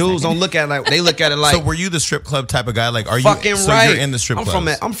see, dudes don't look at it like, they look at it like. So were you the strip club type of guy? Like, are you fucking so right? You're in the strip club.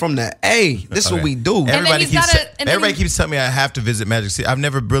 I'm from the A. This is what we do. Everybody keeps telling me I have to visit Magic City. I've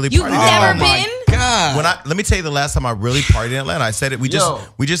never really partied. You've never been? Oh my God. Let me tell you the last time I really partied in Atlanta. I said it. We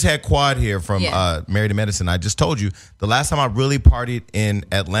just had Quad here from Married to Medicine. I just told you the last time I really partied in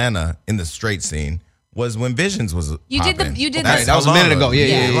Atlanta in the straight scene was when Visions was popping. That was a minute ago.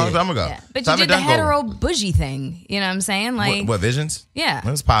 Yeah. A long time ago. Yeah. But you did the hetero bougie thing. You know what I'm saying? Like what Visions? Yeah. It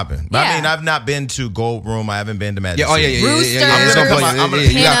was popping. But I mean, I've not been to Gold Room. I haven't been to Magic City. Rooster. You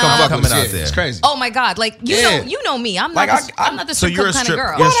gotta come out there. It's crazy. Oh my God. Like you know me. I'm not the strip club kind of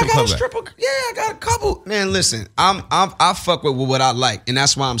girl. You're a strip club guy. I got a couple. Man, listen. I fuck with what I like, and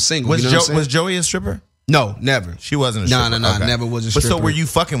that's why I'm single. Was Joey a stripper? No, never. She wasn't a stripper. No, never was a stripper. But so were you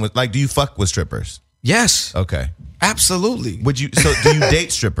fucking with, like, do you fuck with strippers? Yes. Okay. Absolutely. Do you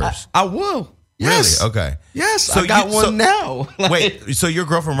date strippers? I will. Yes. Really? Okay. Yes, so I got one now. Wait, so your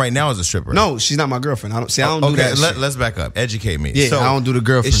girlfriend right now is a stripper? No, she's not my girlfriend. I don't do that shit. Let's back up. Educate me. Yeah, I don't do the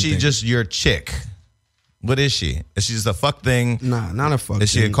girlfriend Is she thing. just your chick? What is she? Is she just a fuck thing? Nah, not a fuck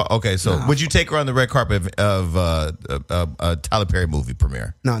is thing. Okay, so would you take her on the red carpet of a Tyler Perry movie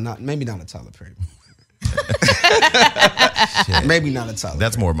premiere? No, maybe not a Tyler Perry movie. Maybe not a Tyler.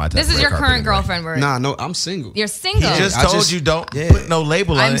 That's more of my type. This is your current girlfriend, right? Nah, no, I'm single. You're single. He just told you don't put no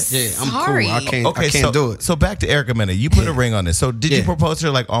label on it. Yeah, I'm sorry. cool. I can't do it. So back to Erica Mena. You put a ring on this. So did you propose to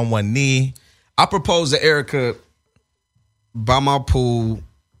her like on one knee? I proposed to Erica by my pool,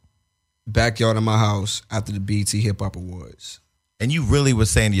 backyard of my house after the BET Hip Hop Awards. And you really was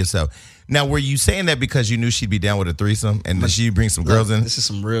saying to yourself, now were you saying that because you knew she'd be down with a threesome and that she'd bring some girls in? This is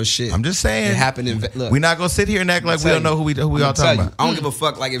some real shit. I'm just saying. It happened in we're not gonna sit here and act like we don't know who we all talking about. I don't give a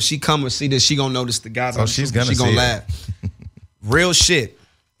fuck. Like if she come and see this, she gonna notice the guys. Oh, she's gonna laugh. Real shit.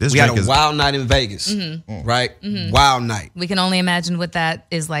 We had a wild night in Vegas, right? Wild night. We can only imagine what that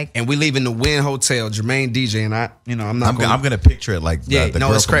is like. And we leave in the Wynn Hotel. Jermaine DJ and I'm not. I'm gonna picture it like the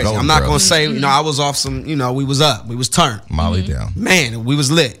girl it's crazy. I'm not gonna say I was off some. We was up. We was turned. Molly down. Man, we was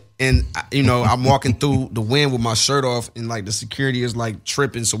lit. And I'm walking through the Wynn with my shirt off, and like the security is like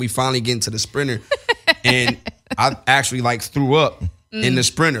tripping. So we finally get into the Sprinter, and I actually like threw up in the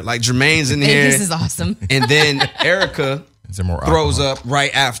Sprinter. Like Jermaine's in here. This is awesome. And then Erica throws up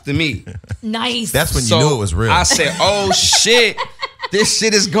right after me. Nice. That's when you knew it was real. I said, "Oh shit, this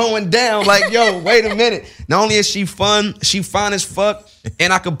shit is going down." Like, yo, wait a minute. Not only is she fun as fuck,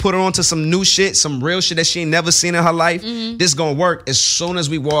 and I could put her onto some new shit, some real shit that she ain't never seen in her life. This gonna work. As soon as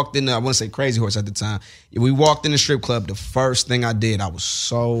we walked in, I want to say Crazy Horse at the time. We walked in the strip club. The first thing I did, I was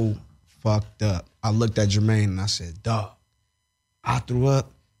so fucked up. I looked at Jermaine and I said, "Dog, I threw up."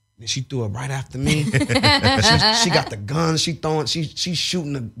 And she threw up right after me. she got the gun. She's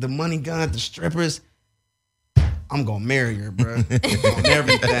shooting the money gun at the strippers. I'm gonna marry her, bro. On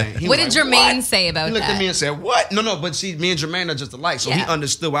everything. He What was did like, Jermaine "What?" say about He looked that? at me and said, "What?" No, but see, me and Jermaine are just alike, so he Yeah.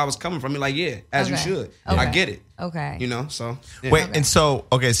 understood where I was coming from. He like, yeah, as you Okay. should. Okay. I get it. Okay. You know, so yeah. Wait, and so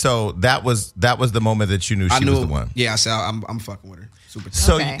that was the moment that you knew she was the one. Yeah, I said I'm fucking with her. Super.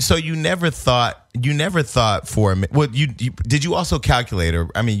 So Okay. so you never thought for a minute. Well, you did you also calculate, or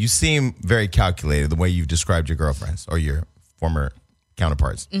I mean, you seem very calculated the way you've described your girlfriends or your former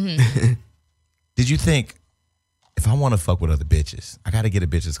counterparts. Mm-hmm. Did you think, if I want to fuck with other bitches, I got to get a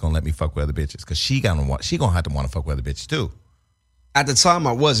bitch that's gonna let me fuck with other bitches, because she gonna have to want to fuck with other bitches too. At the time,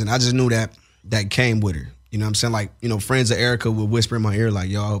 I wasn't. I just knew that came with her. You know what I'm saying? Like, you know, friends of Erica would whisper in my ear, like,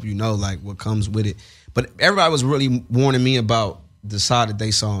 yo, I hope you know, like, what comes with it. But everybody was really warning me about the side that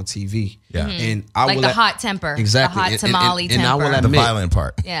they saw on TV. Yeah. And I Like will the hot temper. Exactly. The hot tamale temper. And I will The admit, violent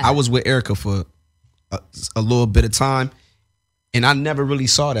part. Yeah. I was with Erica for a little bit of time, and I never really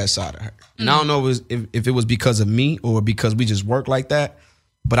saw that side of her. And I don't know if it was because of me or because we just work like that,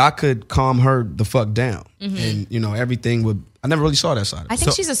 but I could calm her the fuck down. And, you know, everything would... I never really saw that side of her. I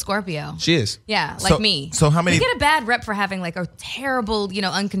think she's a Scorpio. She is. Yeah, like me. So how many? You get a bad rep for having like a terrible,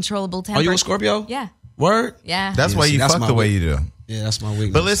 uncontrollable temper. Are you a Scorpio? Yeah. Word? Yeah. That's Yeah, why see, you that's fuck my the way weak- you do. Yeah, that's my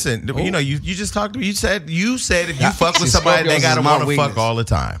weakness. But listen, you know, you just talked to me. You said if you fuck with See, somebody, they Scorpios gotta is my want to fuck weakness. all the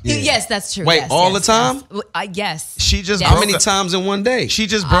time. Yes, that's true. Wait, Yes, all yes, the time? Yes. Yes. She just Yes. How broke many up- times in one day? She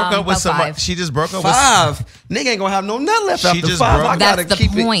just broke up with about somebody. 5. She just broke up 5. Nigga ain't gonna have no nut left She after just 5. broke- I gotta That's the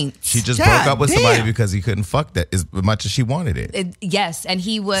keep point. with. She just God broke up with somebody damn. because he couldn't fuck that as much as she wanted it. Yes, and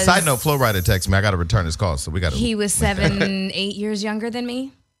he was. Side note: Flo Rida texted me. I got to return his call, so we got to. He was 7, 8 years younger than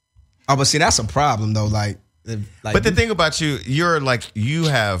me. Oh, but see, that's a problem though. Like But the thing about you're like,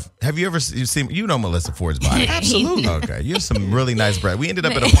 have you ever seen, Melyssa Ford's body? Absolutely. Okay. You have some really nice breasts. We ended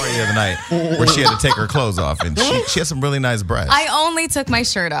up at a party the other night where she had to take her clothes off, and she has some really nice breasts. I only took my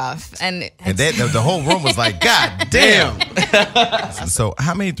shirt off, and The whole room was like, God damn. So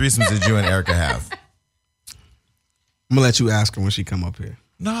how many threesomes did you and Erica have? I'm gonna let you ask her when she come up here.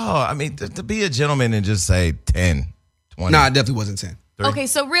 No, I mean, to be a gentleman and just say 10, 20. Nah, it definitely wasn't 10. Okay,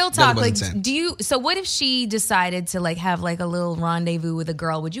 so real talk, like, wasn't 10. so what if she decided to like have like a little rendezvous with a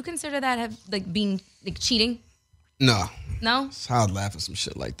girl? Would you consider that being like cheating? No. No? I'd laugh at some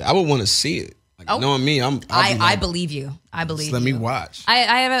shit like that. I would want to see it. Like, Oh. knowing me, I believe you. I believe just let you. me watch. I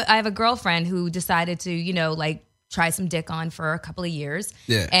have a girlfriend who decided to, like try some dick on for a couple of years.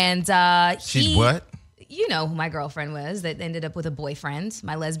 Yeah. And She's what? You know who my girlfriend was that ended up with a boyfriend.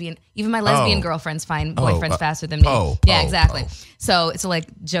 My lesbian girlfriends find boyfriends faster than me. Yeah, exactly. So it's a like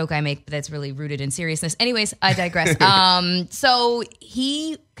joke I make, but that's really rooted in seriousness. Anyways, I digress. So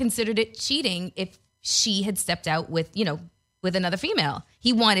he considered it cheating if she had stepped out with another female.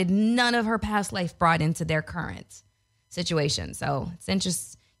 He wanted none of her past life brought into their current situation. So it's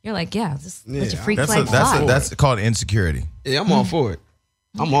interesting. You're like, just let your freak flag fly. That's called insecurity. Yeah, I'm all for it.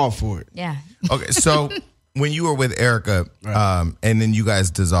 I'm all for it. Yeah. Okay, so when you were with Erica, and then you guys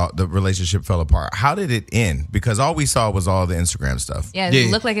dissolved, the relationship fell apart. How did it end? Because all we saw was all the Instagram stuff. Yeah,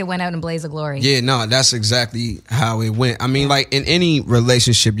 it looked like it went out in blaze of glory. Yeah, no, that's exactly how it went. I mean, like in any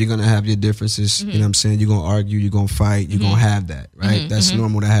relationship, you're gonna have your differences. You know what I'm saying? You're gonna argue, you're gonna fight, you're gonna have that, right? That's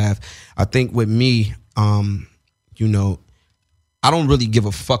normal to have. I think with me, I don't really give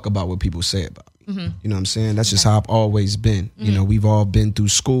a fuck about what people say about me. You know what I'm saying? That's just how I've always been. You know, we've all been through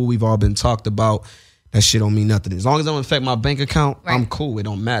school. We've all been talked about. That shit don't mean nothing. As long as it don't affect my bank account, I'm cool. It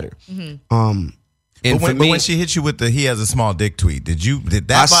don't matter. And But when she hit you with the "he has a small dick" tweet, did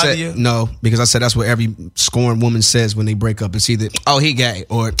that bother you? No, because I said that's what every scorned woman says when they break up. It's either, oh, he gay,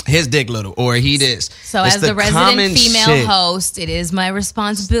 or his dick little, or he this. So It's as the resident common female shit. host, it is my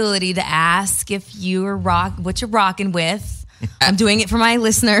responsibility to ask if you are what you're rocking with. I'm doing it for my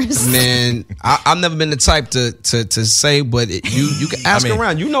listeners. Man, I've never been the type to say, but you can ask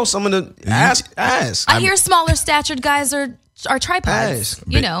around. You know some of the ask. I hear smaller statured guys are tripods. Ask.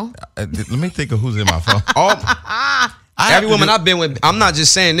 Let me think of who's in my phone. Every woman I've been with, I'm not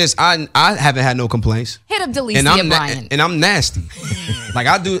just saying this. I haven't had no complaints. Hit up Delicia Bryant. And I'm nasty. Like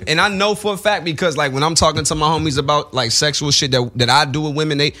I do, and I know for a fact because like when I'm talking to my homies about like sexual shit that I do with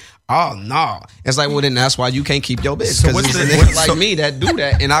women, they no. It's like, well then that's why you can't keep your bitch. So Because what's it's the- niggas like me that do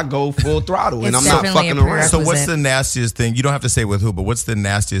that and I go full throttle and It's I'm not definitely fucking a around. So what's Requisite. the nastiest thing? You don't have to say with who, but what's the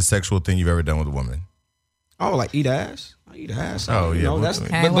nastiest sexual thing you've ever done with a woman? Oh, like eat ass. I eat ass. Oh, yeah. That's,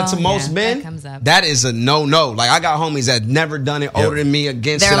 Okay, but to most men, that comes up. that is a no. Like, I got homies that never done it, older than me,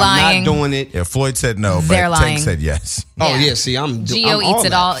 against They're it. lying. I'm not doing it. Yeah, Floyd said no, but They're lying. Tank said yes. Oh, yeah, see, I'm Gio all eats it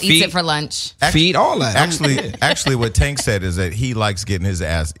that. all, eats it for lunch. Feed all that. Actually, what Tank said is that he likes getting his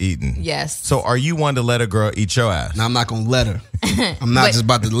ass eaten. Yes. So are you one to let a girl eat your ass? Now, I'm not going to let her. I'm not just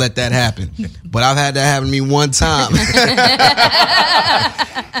about to let that happen. But I've had that happen to me one time.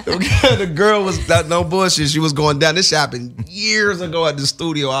 The girl was, no bullshit, she was going down. This happened years ago at the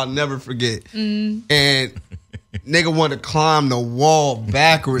studio. I'll never forget. And nigga wanted to climb the wall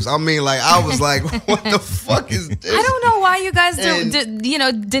backwards. I mean, like, I was like, what the fuck is this? I don't know why you guys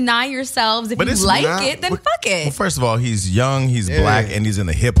deny yourselves. If But you it's like not- it, then fuck it. Well, first of all, he's young, he's black, and he's in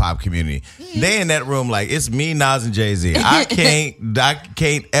the hip hop community. They in that room like it's me, Nas, and Jay-Z. I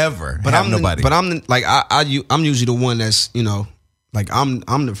can't ever have nobody. I'm usually the one that's, like I'm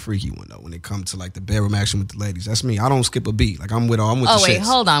the freaky one though when it comes to like the bedroom action with the ladies. That's me. I don't skip a beat. Like I'm with the wait, shits.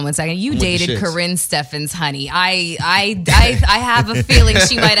 hold on one second. You I'm with the dated shits. Corinne Steffens, honey. I have a feeling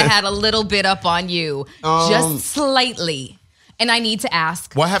she might have had a little bit up on you, just slightly. And I need to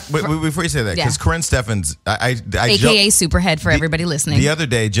ask. What happened? Wait, before you say that, because Corinne Steffens, I AKA Superhead for everybody listening. The other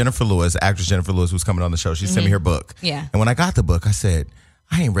day, Jennifer Lewis, actress Jennifer Lewis, was coming on the show. She sent me her book. Yeah. And when I got the book, I said,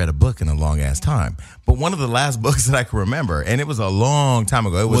 I ain't read a book in a long ass time. But one of the last books that I can remember, and it was a long time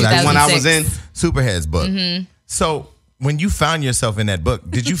ago, it was actually when I was in Superhead's book. So when you found yourself in that book,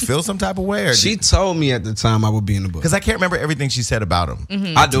 did you feel some type of way? Or She told me at the time I would be in the book. because I can't remember everything she said about him.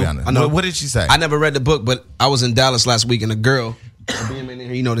 I do. I know. What did she say? I never read the book, but I was in Dallas last week, and a girl,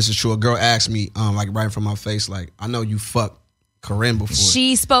 this is true. A girl asked me, like right in front of my face, like, I know you fucked Corinne before.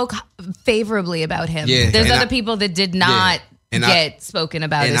 She spoke favorably about him. Yeah, There's and other people that did not get spoken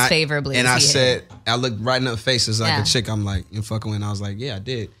about as favorably. And as I he said, I looked right in her face as like Yeah. a chick. I'm like, you fucking with? And I was like, yeah, I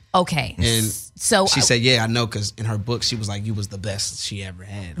did. Okay. And so she said, yeah, I know, because in her book, she was like, you was the best she ever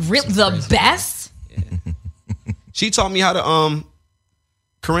had. the best? She taught me how to,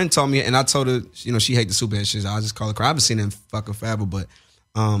 Corinne taught me, and I told her, she hate the superhead shit. I just call her Corinne. I haven't seen her in fucking forever, but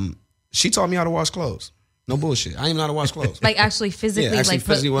she taught me how to wash clothes. No bullshit. I ain't even know how to wash clothes. Like actually physically, Yeah, actually like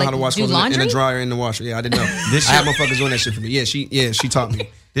physically learn how to wash do clothes laundry? in the dryer, in the washer. Yeah, I didn't know. I had motherfuckers doing that shit for me. Yeah, she taught me.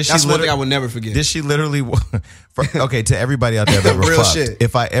 That's one thing I would never forget. Did she literally? Okay, to everybody out there that ever Real fucked, shit.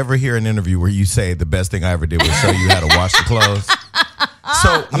 if I ever hear an interview where you say the best thing I ever did was show you how to wash the clothes.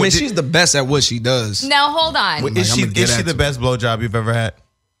 So I mean, she's the best at what she does. Now hold on. Is I'm gonna get she at the it. best blowjob you've ever had?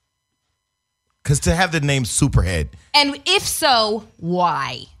 Because to have the name Superhead, And if so,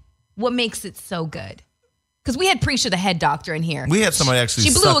 why? What makes it so good? Because we had Prisha, the head doctor, in here. we had somebody actually. She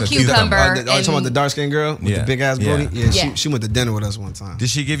blew suck a cucumber. You talking about the dark skinned girl with the big ass booty? Yeah, Yeah. She went to dinner with us one time. Did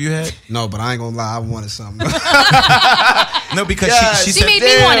she give you head? No, but I ain't gonna lie, I wanted something. No, because Yeah, she She said. made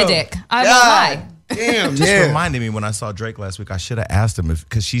me want a dick. I won't lie. Damn, Just yeah. reminded me when I saw Drake last week. I should have asked him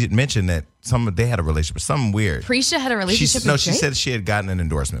because she had mentioned that they had a relationship, something weird. Prisha had a relationship with she Drake? said she had gotten an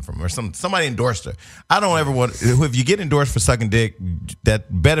endorsement from him, or somebody endorsed her. I don't ever want. If you get endorsed for sucking dick, that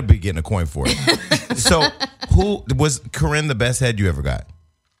better be getting a coin for it. So, who was Corinne the best head you ever got?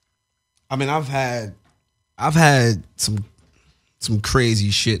 I mean, I've had some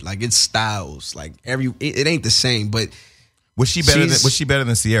crazy shit. Like, it's styles. Like it ain't the same, but Was she better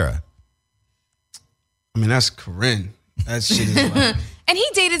than Sierra? I mean, that's Corinne. That shit is like, And he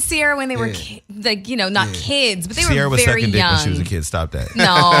dated Sierra when they were not kids, but they Sierra were was very sucking dick young. when she was a kid. Stop that. No,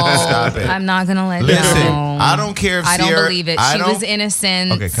 Stop it. I'm not gonna let Listen, no. I don't care if I Sierra. don't believe it. I She don't- was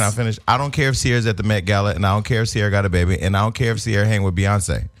innocent. Okay, can I finish? I don't care if Sierra's at the Met Gala, and I don't care if Sierra got a baby, and I don't care if Sierra hang with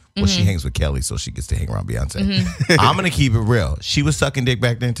Beyonce. Well, she hangs with Kelly, so she gets to hang around Beyonce. I'm gonna keep it real. She was sucking dick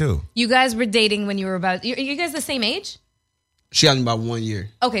back then too. You guys were dating when you were about. You guys the same age? she had me about 1 year.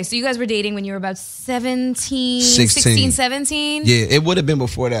 Okay, so you guys were dating when you were about 17, 16. 16, 17? Yeah, it would have been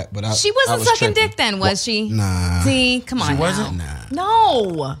before that, but She I wasn't was sucking tripping. dick then, was she? Nah. See, come on. She wasn't? now.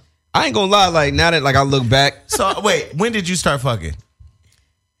 No. I ain't gonna lie. Like, now that I look back, So wait, when did you start fucking?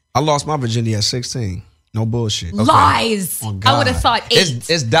 I lost my virginity at 16. No bullshit. Lies. Oh, God. I would have thought 8.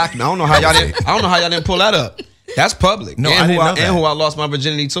 It's documented. I don't know how y'all didn't pull that up. That's public. No, and I didn't know and that. who I lost my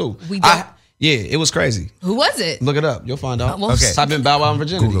virginity to. Yeah, it was crazy. Who was it? Look it up. You'll find out. well, Okay. Type in Bow Wow and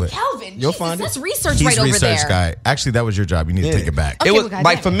virginity. Google it. Calvin. You'll Jesus, find it. That's research He's right over research there. guy. Actually, that was your job. You need to take it back. Okay, It was well, guys,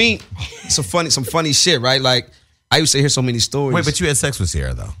 like yeah. for me, some funny shit, right? Like, I used to hear so many stories. Wait, but you had sex with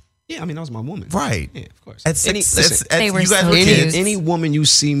Sierra though, yeah, I mean, that was my woman, right? Yeah, of course. At six, Listen, They were you guys so were cute. kids, any woman you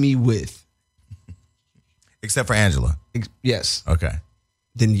see me with, except for Angela. yes, Okay.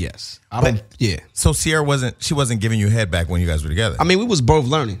 then yes. I don't. Yeah. So Sierra wasn't giving you head back when you guys were together. I mean, we was both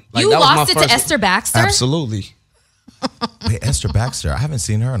learning. Like, You that was my lost it to first- Esther Baxter? Absolutely. Wait, Esther Baxter. I haven't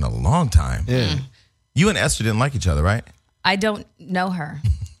seen her in a long time. Yeah. You and Esther didn't like each other, right? I don't know her.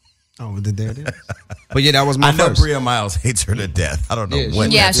 Oh, there it is. But yeah, that was my I know first. Bria Miles hates her to death. I don't know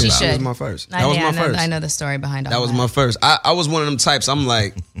what. Yeah, that's she about. should. That was my first. That was my first. I know the story behind all That was my first. I was one of them types. I'm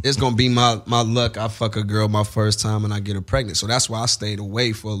like, it's gonna be my luck. I fuck a girl my first time and I get her pregnant. So that's why I stayed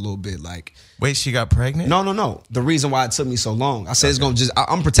away for a little bit. Like, Wait, she got pregnant? no. The reason why it took me so long, I said it's gonna just.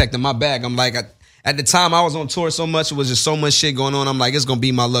 I'm protecting my bag. I'm like, at the time I was on tour so much, it was just so much shit going on. I'm like, it's gonna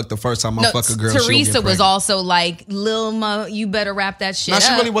be my luck the first time I fuck a girl. Teresa was also like, Lil Mo, you better wrap that shit up.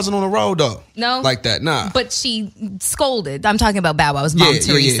 She really wasn't on the road though. No, like that. Nah, but she scolded. I'm talking about Bow Wow's mom,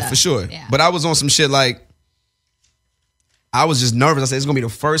 Teresa. Yeah, for sure. Yeah. But I was on some shit like, I was just nervous. I said, it's gonna be the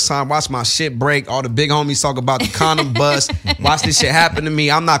first time. Watch my shit break. All the big homies talk about the condom bust. Watch this shit happen to me.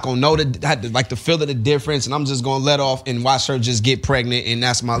 I'm not gonna know the feel of the difference, and I'm just gonna let off and watch her just get pregnant, and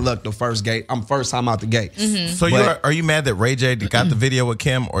that's my luck. The first gate. I'm first time out the gate. Mm-hmm. So are you mad that Ray J got the video with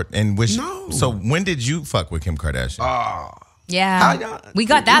Kim No. So when did you fuck with Kim Kardashian? Yeah, we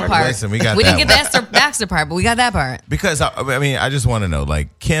got that part. Listen, we didn't get the Esther Baxter part, but we got that part. Because I just want to know,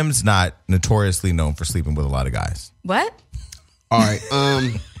 like, Kim's not notoriously known for sleeping with a lot of guys. What? All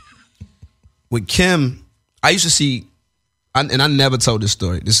right. With Kim, I used to see, and I never told this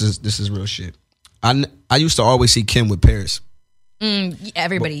story. This is real shit. I used to always see Kim with Paris.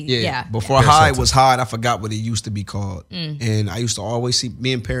 Everybody, yeah. Before High was High, I forgot what it used to be called. And I used to always see,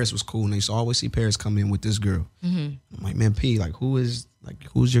 me and Paris was cool, and I used to always see Paris come in with this girl. I'm like, man, P, like, who's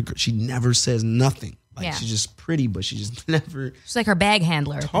your girl? She never says nothing. Like, she's just pretty, but she just never She's like her bag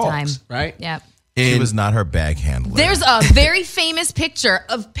handler at the time. Right? Yeah. She was not her bag handler. There's a very famous picture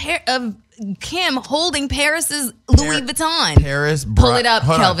of Kim holding Paris's Louis Vuitton. Paris Pull it up,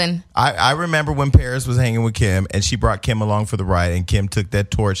 Kelvin. I remember when Paris was hanging with Kim, and she brought Kim along for the ride, and Kim took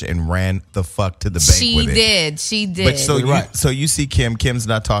that torch and ran the fuck to the bank with it. She did. But so you see Kim's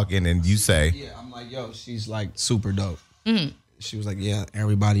not talking, and you say, yeah, I'm like, yo, she's like super dope. She was like, yeah,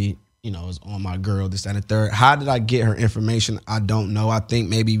 everybody, is on my girl, this, that, and the third. How did I get her information? I don't know. I think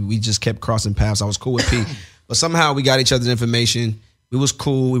maybe we just kept crossing paths. I was cool with P, but somehow we got each other's information. We was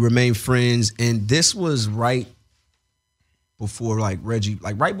cool. We remained friends, and this was right before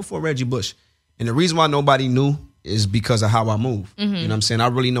right before Reggie Bush. And the reason why nobody knew is because of how I move. You know what I'm saying? I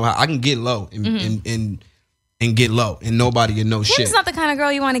really know how I can get low and get low, and nobody can know shit. Kim's not the kind of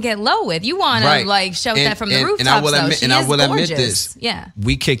girl you want to get low with. You want to show that from the rooftops. And I will admit gorgeous. this. Yeah,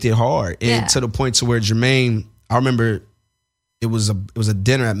 we kicked it hard, and to the point to where Jermaine, I remember. It was a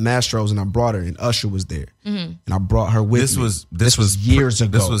dinner at Mastro's, and I brought her, and Usher was there, and I brought her with me. This was years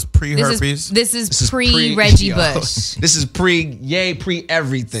ago. This was pre-herpes. This is pre Reggie Bush. This is pre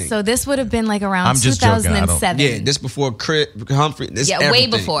everything. So this would have been like around I'm just joking, 2007. Yeah, this before Humphrey. This everything. Way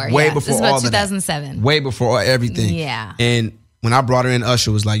before. Way yeah. before this is about all 2007. of that. Way before everything. Yeah. And when I brought her in,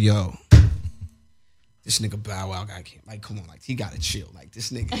 Usher was like, "Yo, this nigga Bow Wow guy can't, like, come on, like, he gotta chill. Like,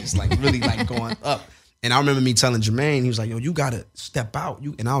 this nigga is like really like going up." And I remember me telling Jermaine, he was like, "Yo, you gotta step out."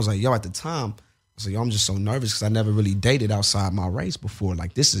 And I was like, "Yo," at the time, I was like, "Yo, I'm just so nervous because I never really dated outside my race before.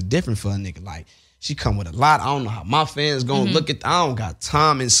 Like, this is different for a nigga. Like, she come with a lot. I don't know how my fans gonna look at. I don't got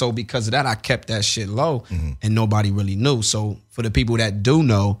time." And so because of that, I kept that shit low, and nobody really knew. So for the people that do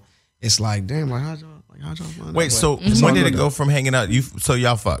know, it's like, damn, like how'd y'all find Wait, out? so when did it go from hanging out? So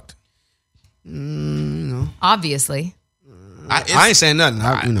y'all fucked? Obviously. I ain't saying nothing.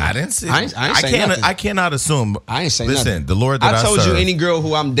 I didn't say. I cannot assume. I ain't saying Listen, nothing. the Lord that I told serve. you any girl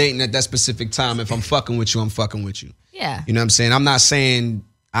who I'm dating at that specific time, if I'm fucking with you, I'm fucking with you. Yeah. You know what I'm saying? I'm not saying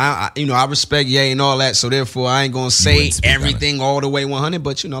I respect Ye and all that, so therefore I ain't gonna say everything all the way 100.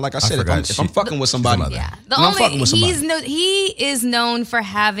 But like I said, if I'm fucking with somebody, yeah. He is known for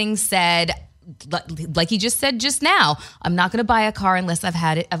having said, like he just said just now, I'm not gonna buy a car unless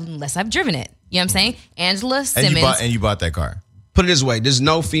I've driven it. You know what I'm saying? Angela Simmons. And you bought that car. Put it this way: there's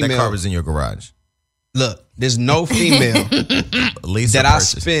no female. That car was in your garage. Look, there's no female that I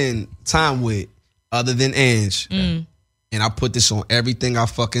spend time with other than Ange. And I put this on everything I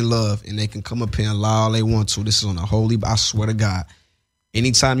fucking love, and they can come up here and lie all they want to. This is on the holy. I swear to God,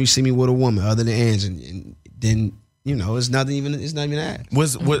 anytime you see me with a woman other than Ange, and then it's not even that.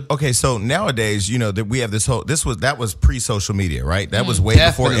 Okay? So nowadays, that we have this whole. That was pre-social media, right? That was way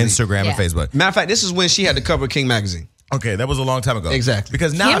before Instagram and Facebook. Matter of fact, this is when she had the cover of King magazine. Okay, that was a long time ago. Exactly.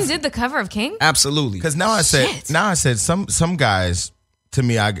 Because now Kim did the cover of King? Absolutely. Because now I said some guys, to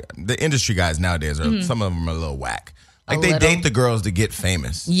me, the industry guys nowadays are some of them are a little whack. Like they date the girls to get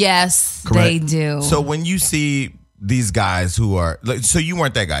famous. Yes, correct. They do. So when you see these guys who are like, so you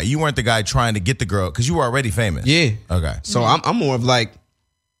weren't that guy. You weren't the guy trying to get the girl because you were already famous. Yeah. Okay. So I'm more of like,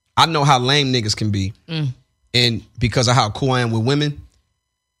 I know how lame niggas can be, and because of how cool I am with women,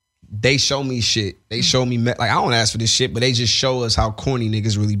 they show me shit. They show me, like, I don't ask for this shit, but they just show us how corny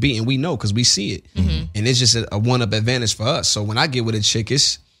niggas really be. And we know because we see it. And it's just a one-up advantage for us. So when I get with a chick,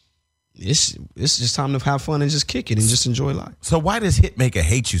 it's just time to have fun and just kick it and just enjoy life. So why does Hitmaka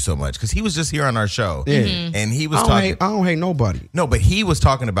hate you so much? Because he was just here on our show. Yeah. And he was talking. I don't hate nobody. No, but he was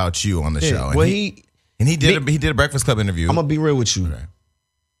talking about you on the show. And well, he did a Breakfast Club interview. I'm going to be real with you.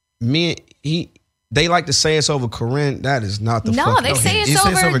 Okay. They like to say it's over Corinne. That is not the fuck. No, they say it's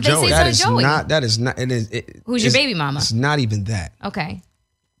over Joey. They say it's over Joey. That is not. Who's your baby mama? It's not even that. Okay.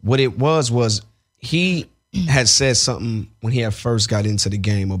 What it was he had said something when he had first got into the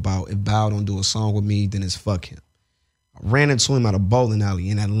game about if Bow don't do a song with me, then it's fuck him. I ran into him at a bowling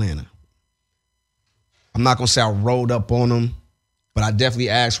alley in Atlanta. I'm not going to say I rolled up on him, but I definitely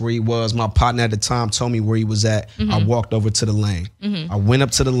asked where he was. My partner at the time told me where he was at. I walked over to the lane. I went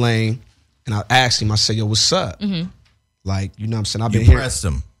up to the lane. And I asked him, I said, yo, what's up? Like, you know what I'm saying? I've been here. You pressed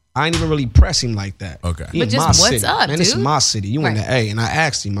him. I ain't even really press him like that. Okay. He but just my what's city. up, Man, dude? it's my city. You in the A. And I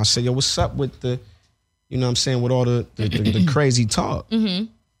asked him, I said, yo, what's up with the, you know what I'm saying, with all the crazy talk?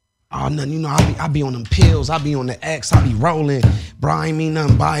 Oh, nothing, you know, I be on them pills. I be on the X. I be rolling. Bro, I ain't mean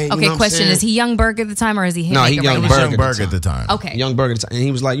nothing by it. Okay, you know question, is he Young Berg at the time or is he Hitmaka? No, he Young Berg at the time. Okay. Young Berg at the time. And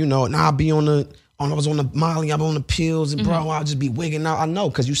he was like, you know, I be on the, I was on the Molly, I'm on the pills, and bro, I'll just be wigging out. I know,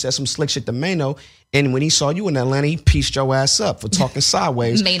 because you said some slick shit to Meno, and when he saw you in Atlanta, he pieced your ass up for talking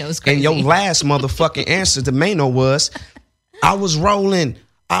sideways. Meno's crazy. And your last motherfucking answer to Meno was, I was rolling,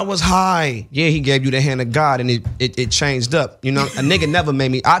 I was high. Yeah, he gave you the hand of God, and it changed up. You know, a nigga never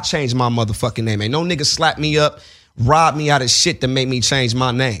made me, I changed my motherfucking name. Ain't no nigga slapped me up, robbed me out of shit to make me change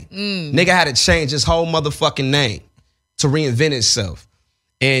my name. Nigga had to change his whole motherfucking name to reinvent itself.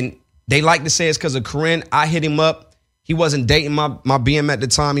 And they like to say it's because of Corinne. I hit him up. He wasn't dating my BM at the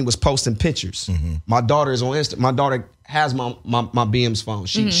time. He was posting pictures. My daughter is on Insta. My daughter has my BM's phone.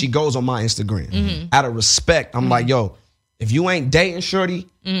 She goes on my Instagram. Out of respect, I'm like, yo, if you ain't dating shorty,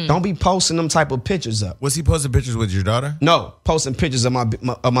 don't be posting them type of pictures up. Was he posting pictures with your daughter? No, posting pictures of my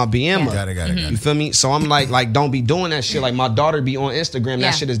BM. Got it. You feel me? So I'm like, don't be doing that shit. Like my daughter be on Instagram.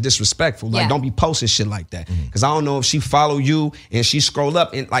 That shit is disrespectful. Like don't be posting shit like that. Because I don't know if she follow you and she scroll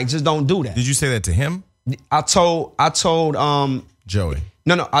up and like just don't do that. Did you say that to him? I told Joey.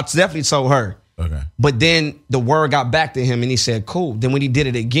 No, I definitely told her. Okay. But then the word got back to him and he said, cool. Then when he did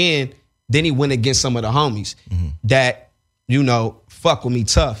it again, then he went against some of the homies that, you know, fuck with me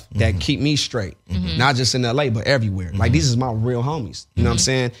tough, that keep me straight. Not just in LA, but everywhere. Like, these is my real homies. You know what I'm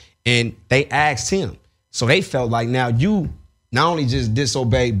saying? And they asked him. So they felt like now you not only just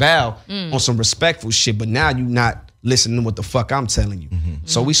disobeyed Bow on some respectful shit, but now you not listening to what the fuck I'm telling you.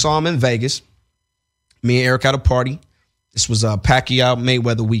 So we saw him in Vegas. Me and Eric had a party. This was a Pacquiao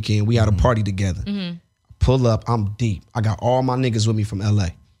Mayweather weekend. We had a party together. Pull up, I'm deep. I got all my niggas with me from LA.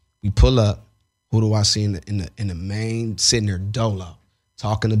 We pull up. Who do I see in the main sitting there dolo,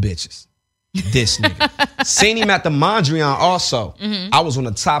 talking to bitches? This nigga. Seen him at the Mondrian also. I was on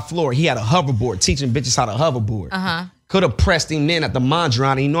the top floor. He had a hoverboard, teaching bitches how to hoverboard. Could have pressed him in at the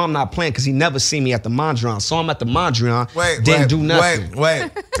Mondrian. And you know I'm not playing because he never seen me at the Mondrian. Saw him at the Mondrian. Didn't do nothing.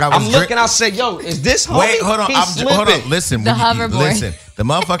 Wait. I'm looking. I said, yo, is this homie? Wait, hold on. Hold on. Listen. The hoverboard. Listen. The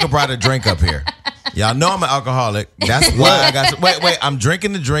motherfucker brought a drink up here. Y'all know I'm an alcoholic. That's why I got. Wait. I'm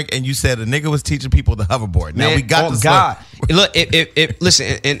drinking the drink, and you said a nigga was teaching people the hoverboard. Now we got this. God, look.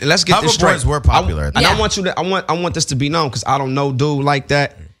 Listen, and let's get this straight. Hoverboards were popular. I want you to. I want this to be known because I don't know dude like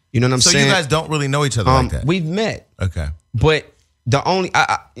that. You know what I'm saying? So you guys don't really know each other like that. We've met. Okay. But the only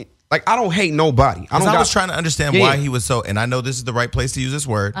I don't hate nobody. I was trying to understand why he was so, and I know this is the right place to use this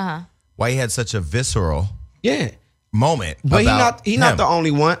word. Why he had such a visceral moment. But he not the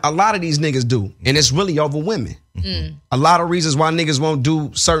only one. A lot of these niggas do, and it's really over women. A lot of reasons why niggas won't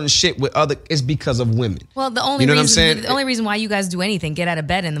do certain shit with other is because of women. Well, the only reason, the only reason why you guys do anything, get out of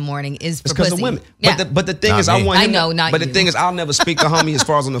bed in the morning, is because of women. Yeah. But the thing is, I know, not But you. the thing is, I'll never speak to homie as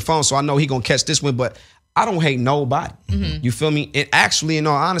far as on the phone, so I know he gonna catch this one. But I don't hate nobody. You feel me? And actually, in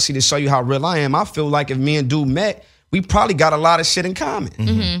all honesty, to show you how real I am, I feel like if me and dude met, we probably got a lot of shit in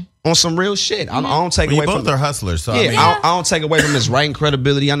common. On some real shit. I don't take away from. Both are hustlers, so I don't take away from his writing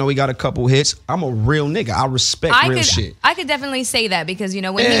credibility. I know he got a couple hits. I'm a real nigga. I respect real shit. I could definitely say that because you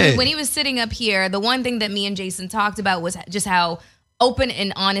know when he was sitting up here, the one thing that me and Jason talked about was just how open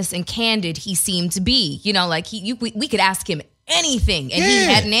and honest and candid he seemed to be. You know, like we could ask him anything and he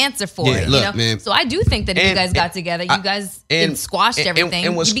had an answer for it. Look, you know? man. So I do think that if you guys got together, you guys squashed everything,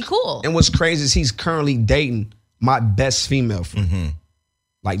 you'd be cool. And what's crazy is he's currently dating my best female friend.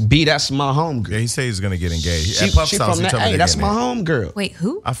 Like B, that's my homegirl. Yeah, he said he's gonna get engaged. She, At Puff she Songs, from he that. told me Hey, they're that's getting my it. homegirl. Wait,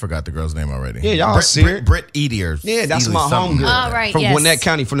 who? I forgot the girl's name already. Yeah, y'all see her. Britt Edie or Yeah, that's Ely my something. homegirl. Oh, right, From yes. Gwinnett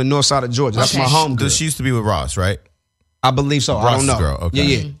County, from the north side of Georgia. That's Okay. my homegirl. She used to be with Ross, right? I believe so. I Ross's don't know. girl, okay.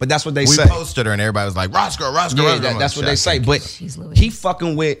 Yeah. But that's what they We say. posted her and everybody was like, Ross girl, Ross girl. Yeah, Ross girl. that's what they say. But Louise. he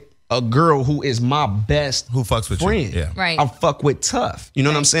fucking with a girl who is my best Who fucks with friend. you? Yeah. Right. I fuck with Tough. You know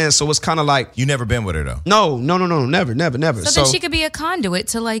what I'm saying? So it's kind of like, You never been with her though. no, never. So then she could be a conduit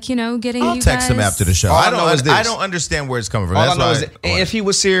to getting I'll you text him guys- after the show. All I I know is this. don't understand where it's coming from. All That's I know why is that if he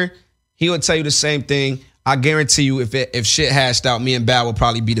was here, he would tell you the same thing. I guarantee you, if shit hashed out, me and Bad would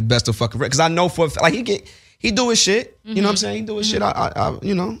probably be the best of fucking because I know for like he do his shit. You know what I'm saying? He do his shit. I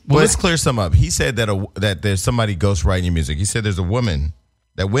you know. Well, let's clear some up. He said that there's somebody ghostwriting your music. He said there's a woman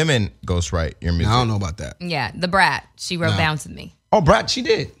that women ghostwrite your music. I don't know about that. Yeah, the brat. She wrote Bounce with me. Oh, Brad, she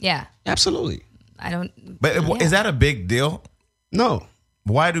did. Yeah. Absolutely. I don't. But is that a big deal? No.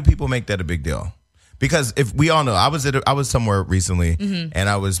 Why do people make that a big deal? Because if we all know, I was somewhere recently and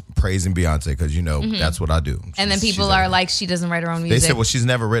I was praising Beyonce because that's what I do. And then people are like, she doesn't write her own They music. said, well, she's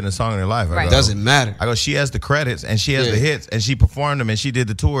never written a song in her life. I Right. go, Doesn't matter. I go, she has the credits and she has Yeah. the hits and she performed them and she did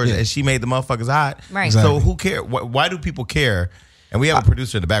the tours and she made the motherfuckers hot. Right. So Exactly. who cares? Why do people care? And we have a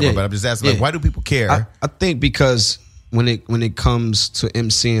producer in the background, but I'm just asking, why do people care? I think because when it comes to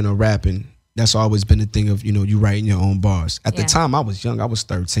MCing or rapping, that's always been the thing of you writing your own bars. At the time, I was young. I was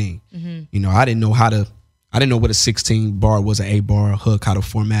 13. I didn't know what a 16 bar was, an 8 bar, a hook, how to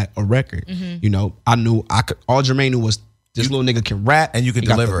format a record. I knew all Jermaine knew was this little nigga can rap and you could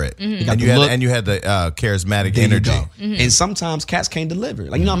got deliver the- it. he got And the you, look. had the charismatic There you energy. go. And sometimes cats can't deliver.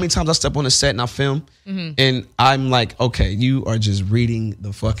 Like, you know how many times I step on a set and I film and I'm like, okay, you are just reading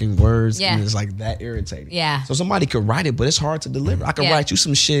the fucking words Yeah. and it's like that irritating. Yeah. So somebody could write it, but it's hard to deliver. I could Yeah. write you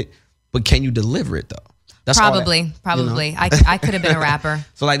some shit, but can you deliver it though? That's all that, Probably. you know? I could have been a rapper.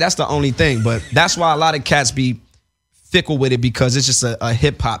 So like that's the only thing. But that's why a lot of cats be fickle with it because it's just a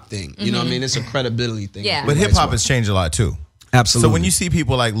hip hop thing. You know what I mean? It's a credibility thing. Yeah. But hip hop has changed a lot too. Absolutely. So when you see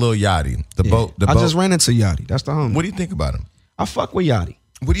people like Lil Yachty, I just ran into Yachty. That's the homie. what do you think about him? I fuck with Yachty.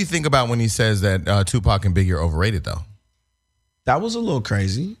 What do you think about when he says that Tupac and Biggie are overrated though? That was a little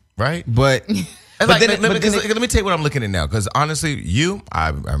crazy. Right? But Let me tell you what I'm looking at now. Because honestly, I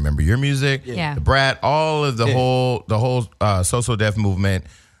remember your music, Yeah. the Brat, all of the whole social deaf movement.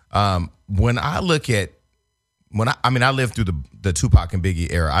 When I look at I lived through the Tupac and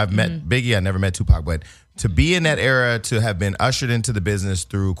Biggie era. I've met Biggie. I never met Tupac, but to be in that era, to have been ushered into the business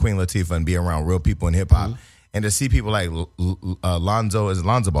through Queen Latifah and be around real people in hip hop, and to see people like Lonzo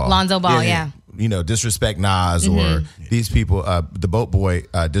Ball, Lonzo Ball, yeah. disrespect Nas or these people, the Boat Boy,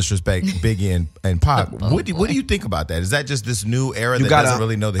 disrespect Biggie and Pac. What do you think about that? Is that just this new era that doesn't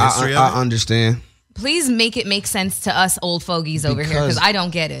really know the history of it? I understand. Please make it make sense to us old fogies over here because I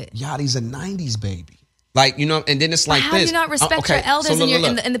don't get it. Yachty's a 90s baby. Like, and then it's like How this. do you not respect Okay, your elders so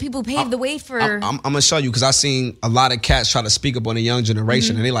look. and the people who paved the way for... I'm going to show you because I seen a lot of cats try to speak up on the young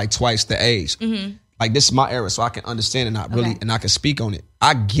generation and they like twice the age. Like, this is my era, so I can understand it, and I can speak on it.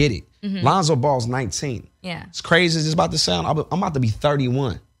 I get it. Lonzo Ball's 19. Yeah. It's crazy as it's about to sound. I'm about to be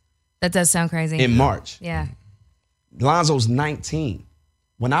 31 That does sound crazy. in March. Yeah. Lonzo's 19.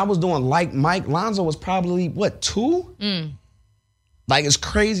 When I was doing Like Mike, Lonzo was probably, 2? Like, as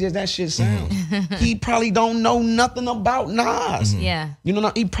crazy as that shit sounds, he probably don't know nothing about Nas. Yeah.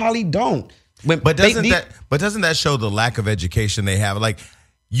 He probably don't. But doesn't that show the lack of education they have? Like,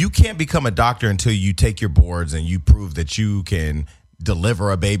 you can't become a doctor until you take your boards and you prove that you can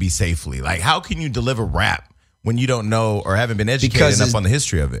deliver a baby safely. Like, how can you deliver rap when you don't know or haven't been educated enough on the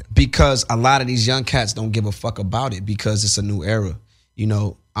history of it? Because a lot of these young cats don't give a fuck about it because it's a new era.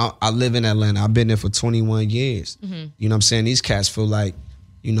 I live in Atlanta. I've been there for 21 years. You know what I'm saying? These cats feel like,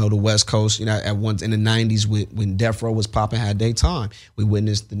 the West Coast, at once in the 90s when Death Row was popping, had their time. We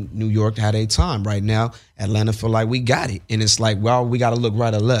witnessed the New York had their time. Right now, Atlanta feel like we got it. And it's like, well, we got to look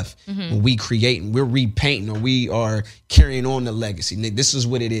right or left. When we creating, we're repainting, or we are carrying on the legacy. This is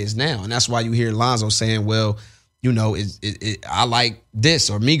what it is now. And that's why you hear Lonzo saying, well, I like this,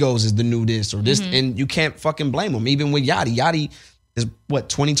 or Migos is the new this, or this. And you can't fucking blame them. Even with Yachty. Yachty is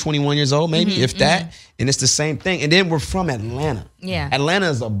 20, 21 years old, maybe, if that. And it's the same thing. And then we're from Atlanta. Yeah. Atlanta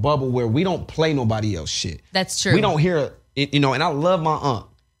is a bubble where we don't play nobody else shit. That's true. We don't hear it, and I love my aunt.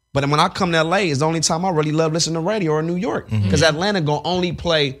 But when I come to LA, it's the only time I really love listening to radio or New York. Because Atlanta gonna only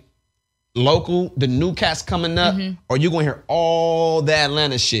play local, the new cats coming up, or you're gonna hear all the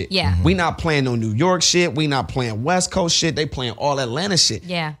Atlanta shit. Yeah. We not playing no New York shit. We not playing West Coast shit. They playing all Atlanta shit.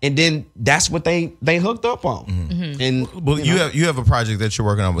 Yeah. And then that's what they hooked up on. And Well, you have a project that you're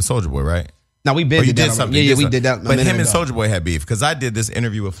working on with Soulja Boy, right? No, we been you did did that. something. Yeah, we did that. But him and Soulja Boy had beef because I did this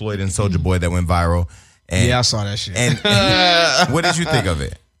interview with Floyd and Soulja Boy that went viral. And, Yeah, I saw that shit. And what did you think of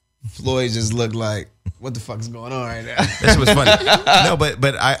it? Floyd just looked like, what the fuck is going on right now? That shit was funny. No,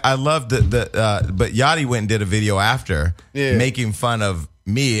 but I love but Yachty went and did a video after making fun of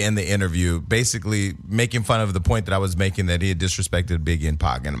me in the interview, basically making fun of the point that I was making that he had disrespected Biggie and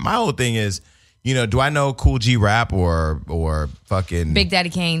Pac. And my whole thing is, do I know Cool G rap or fucking Big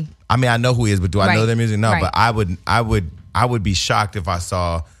Daddy Kane? I mean, I know who he is, but do I know their music? No, Right. but I would be shocked if I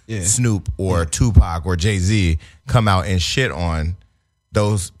saw Snoop or Tupac or Jay-Z come out and shit on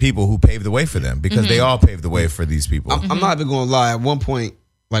those people who paved the way for them, because they all paved the way for these people. I'm not even gonna lie. At one point,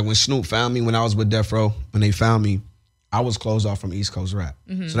 like when Snoop found me, when I was with Death Row, when they found me, I was closed off from East Coast rap.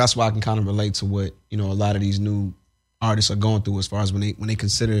 So that's why I can kind of relate to what a lot of these new artists are going through as far as when they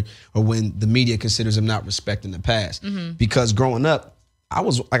consider, or when the media considers them not respecting the past. Because growing up, I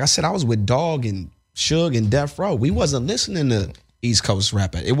was, like I said, I was with Dog and Suge and Death Row. We wasn't listening to East Coast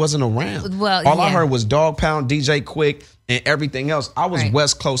rap. It wasn't around. Well, all I heard was Dog Pound, DJ Quick, and everything else. I was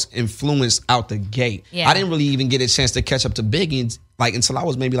West Coast influenced out the gate. I didn't really even get a chance to catch up to Biggie until I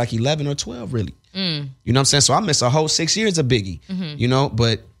was maybe like 11 or 12, really. You know what I'm saying? So I missed a whole 6 years of Biggie.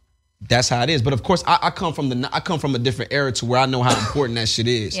 But that's how it is. But of course, I come from a different era to where I know how important that shit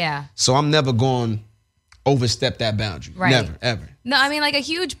is. Yeah. So I'm never going to overstep that boundary. Right. Never, ever. No, I mean, like a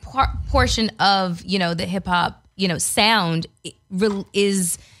huge portion of, the hip hop, sound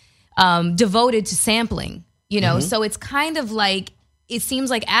is devoted to sampling, so it's kind of like, it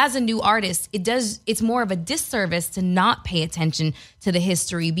seems like as a new artist, it's more of a disservice to not pay attention to the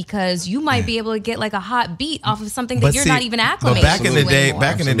history, because you might be able to get like a hot beat off of something that you're not even acclimated But back in the day,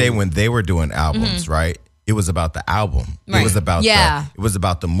 anymore. when they were doing albums, right? It was about the album. Right. It was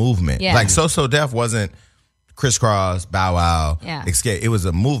about the movement. Yeah. Like So Def wasn't Crisscross, Bow Wow, Yeah. Escape. It was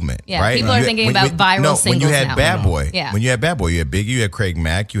a movement, Yeah, right? people are thinking about viral singles when you had now. Bad Boy, Yeah. when you had Bad Boy, you had Biggie, you had Craig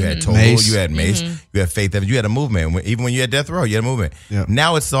Mack, you had Total, Mace. you had Mace, you had Faith Evans, you had a movement. Even when you had Death Row, you had a movement. Yeah.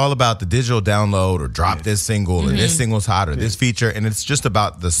 Now it's all about the digital download, or drop this single, or this single's hot, or this feature, and it's just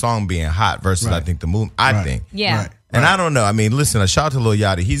about the song being hot versus I think the movement. I think. Yeah. Right. And I don't know. I mean, listen, a shout out to Lil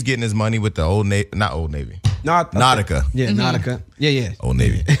Yachty. He's getting his money with the not Old Navy. Nautica. Yeah, Nautica. Yeah. Old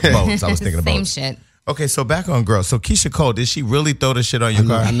Navy. Boats. I was thinking about Same shit. Okay, so back on girls. So Keisha Cole, did she really throw the shit on your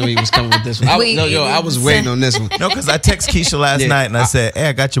car? I knew he was coming with this one. I was waiting on this one. No, because I text Keisha last night and I said, hey,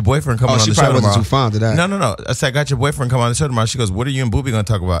 I got your boyfriend coming on the show she probably tomorrow. wasn't too fond of that. No. I said, I got your boyfriend coming on the show tomorrow. She goes, what are you and Boobie going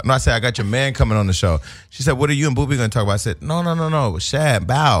to talk about? No, I said, I got your man coming on the show. She said, what are you and Boobie going to talk about? I said, no. Shad,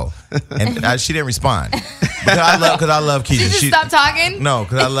 bow. And she didn't respond. Because I love Keisha. Did you just stop talking? No,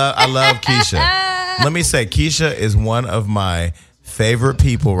 because I love Keisha. Let me say, Keisha is one of my favorite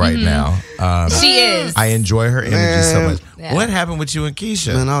people right now. She is. I enjoy her energy so much. Yeah. What happened with you and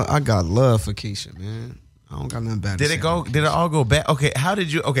Keisha? Man, I got love for Keisha, man. I don't got nothing bad to say. Did it all go bad? Okay, how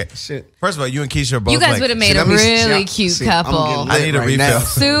did you? Okay, Shit. First of all, you and Keisha are both. You guys like, would have made a really cute couple. I need a refill.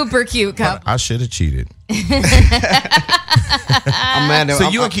 Super cute couple. I should have cheated. I'm mad. So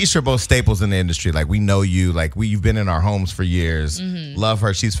you and Keisha are both staples in the industry. Like, we know you. Like, you've been in our homes for years. Love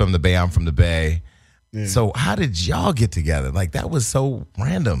her. She's from the Bay. I'm from the Bay. Yeah. So how did y'all get together? Like, that was so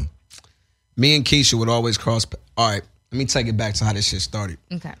random. Me and Keisha would always cross. All right, let me take it back to how this shit started.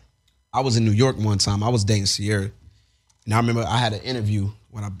 Okay. I was in New York one time. I was dating Sierra. And I remember I had an interview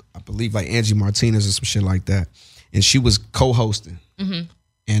with, I believe, like Angie Martinez or some shit like that. And she was co-hosting.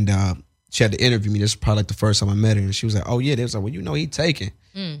 And she had to interview me. This was probably like the first time I met her. And she was like, oh, yeah. They was like, well, he taken.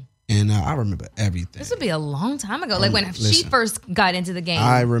 And I remember everything. This would be a long time ago. Like when she first got into the game.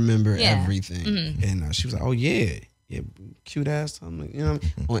 I remember everything. And she was like, oh, yeah, cute ass. I'm like,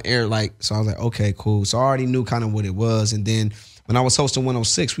 on air. Like, so I was like, okay, cool. So I already knew kind of what it was. And then when I was hosting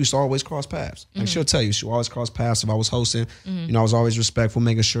 106, we used to always cross paths. Like she'll tell you, she always cross paths if I was hosting. I was always respectful,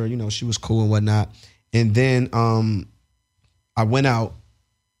 making sure, she was cool and whatnot. And then I went out.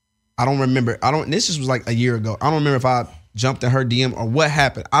 I don't remember. This was like a year ago. I don't remember if I jumped in her DM or what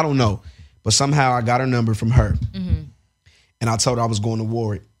happened. I don't know. But somehow I got her number from her. And I told her I was going to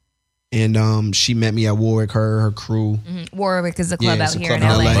Warwick. And she met me at Warwick, her crew. Warwick is a club out here in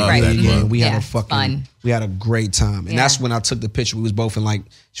LA. LA. Right. Yeah. We had we had a great time. And that's when I took the picture. We was both in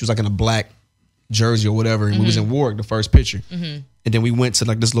she was like in a black jersey or whatever. And we was in Warwick, the first picture. And then we went to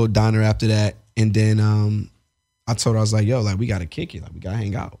like this little diner after that. And then I told her, I was like, yo, like we got to kick it. Like we got to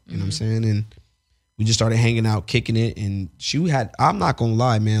hang out. You know what I'm saying? And we just started hanging out, kicking it. And I'm not going to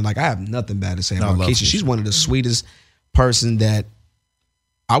lie, man. Like I have nothing bad to say about Keisha. She's one of the sweetest person that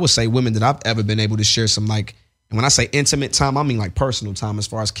I would say women that I've ever been able to share some like And when I say intimate time, I mean like personal time, as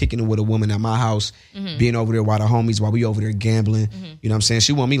far as kicking it with a woman at my house, being over there while the homies, while we over there gambling. You know what I'm saying?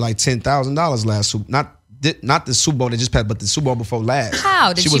 She won me like $10,000 last Super, not the Super Bowl that just passed, but the Super Bowl before last.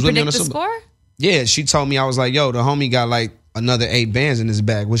 How? Did she was with me on predict the score? Yeah, she told me, I was like, yo, the homie got like another 8 bands in his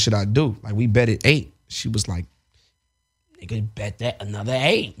bag. What should I do? Like, we betted 8. She was like, nigga, bet that another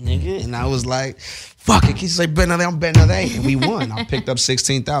 8, nigga. And I was like, fuck it. She's like, bet another 8. I'm betting another 8. And we won. I picked up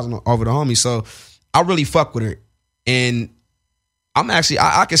 $16,000 over the homie. So I really fuck with her. And I'm actually,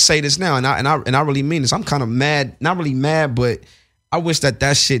 I can say this now, and I really mean this. I'm kind of mad, not really mad, but I wish that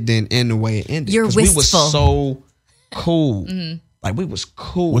shit didn't end the way it ended. You're wistful. We was so cool. Like, we was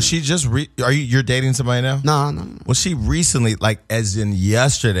cool. Was she just you're dating somebody now? Nah. Well, she recently, like as in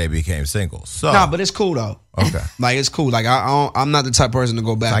yesterday, became single. So Nah, but it's cool though. Okay. Like, it's cool. Like, I'm not the type of person to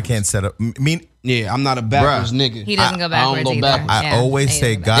go back. I can't set up. Yeah, I'm not a backwards nigga. He doesn't go backwards I don't go either. backwards. I always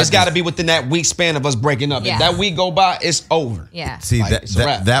say God. It's got to be within that week span of us breaking up. Yeah. If that week go by, it's over. Yeah. See, Like, it's a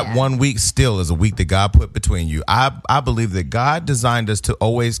wrap. that 1 week still is a week that God put between you. I believe that God designed us to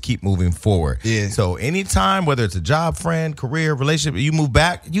always keep moving forward. Yeah. So anytime, whether it's a job, friend, career, relationship, you move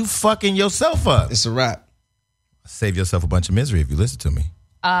back, you fucking yourself up. It's a wrap. Save yourself a bunch of misery if you listen to me.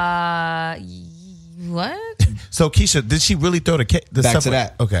 What? So Keisha, did she really throw the Back stuff to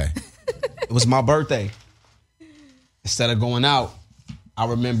that. Okay. It was my birthday. Instead of going out, I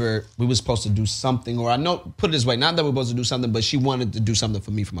remember we were supposed to do something, or put it this way, not that we were supposed to do something, but she wanted to do something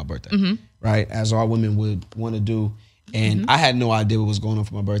for me for my birthday, right? As all women would want to do. And I had no idea what was going on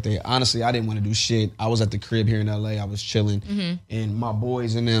for my birthday. Honestly, I didn't want to do shit. I was at the crib here in LA. I was chilling. And my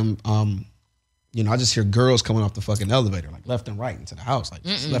boys and them, I just hear girls coming off the fucking elevator, like left and right into the house, like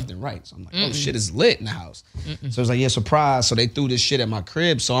just left and right. So I'm like, oh, shit is lit in the house. So it was like, yeah, surprise. So they threw this shit at my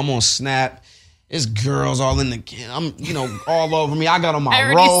crib. So I'm on Snap. It's girls all in the, I'm, all over me. I got on my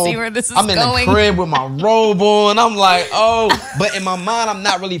robe. I already see where this is I'm in going. the crib with my robe on. I'm like, oh. But in my mind, I'm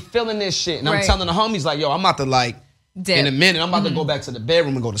not really feeling this shit. And I'm Right. telling the homies, like, yo, I'm about to Dip. in a minute, I'm about to go back to the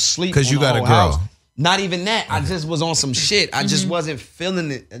bedroom and go to sleep. 'Cause you on the got a whole girl. house. Not even that. I just was on some shit. I just wasn't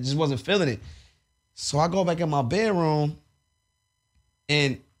feeling it. So I go back in my bedroom,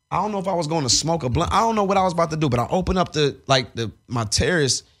 and I don't know if I was going to smoke a blunt. I don't know what I was about to do, but I open up my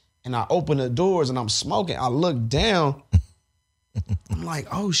terrace, and I open the doors, and I'm smoking. I look down. I'm like,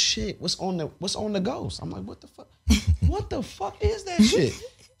 oh shit, what's on the ghost? I'm like, what the fuck? What the fuck is that shit?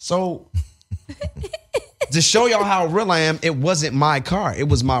 So to show y'all how real I am, it wasn't my car. It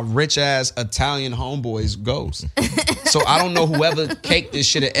was my rich ass Italian homeboy's ghost. So I don't know whoever caked this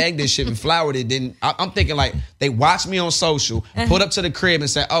shit or egged this shit and floured it. I'm thinking like they watched me on social, put up to the crib and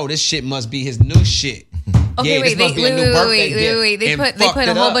said, oh, this shit must be his new shit. Okay, Yeah, wait. this must be a new birthday gift. They And put fucked a it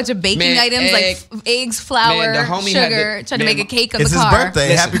whole up. bunch of baking Man, items like eggs, flour, Man, the homie had sugar, the- trying to man, make a cake on It's the his car. birthday.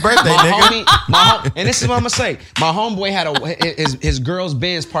 Listen, Happy birthday, nigga. And this is what I'm gonna say. My homeboy had his girl's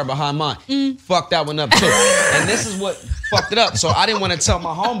Benz part behind mine. Fucked that one up too. And this is what fucked it up. So I didn't want to tell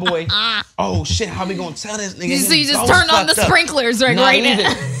my homeboy, oh shit, how we gonna tell this nigga? So you his just ghost turned on the fucked up? sprinklers right Not now. even.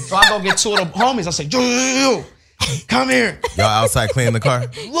 So I go get two of the homies. I say, yo, come here. Y'all outside cleaning the car?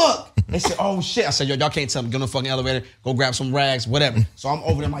 Look. They said, oh shit. I said, yo, y'all can't tell me. Go in the fucking elevator. Go grab some rags, whatever. So I'm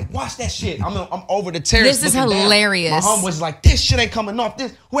over there. I'm like, watch that shit. I'm over the terrace. This is looking down. hilarious. My homeboy's like, this shit ain't coming off.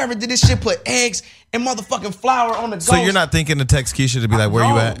 Whoever did this shit put eggs and motherfucking flour on the ghost. So you're not thinking to text Keisha to be like, where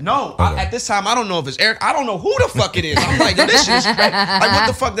no, you at? No. Okay. At this time, I don't know if it's Eric. I don't know who the fuck it is. I'm like, yo, this shit is straight. Like, what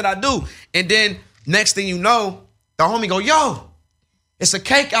the fuck did I do? And then next thing you know, the homie go, yo, it's a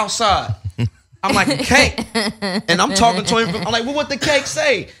cake outside. I'm like, a cake? And I'm talking to him. I'm like, well, what the cake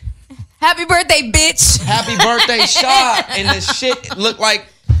say? Happy birthday, bitch. Happy birthday, Shad. And the shit looked like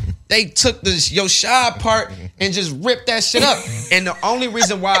they took your Shad part and just ripped that shit up. And the only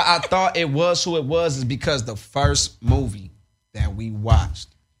reason why I thought it was who it was is because the first movie that we watched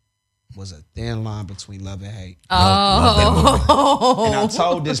was a thin line between love and hate. Oh. And I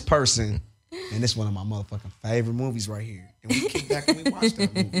told this person, and this is one of my motherfucking favorite movies right here. And we came back and we watched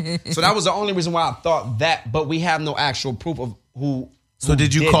that movie. So that was the only reason why I thought that, but we have no actual proof of who. So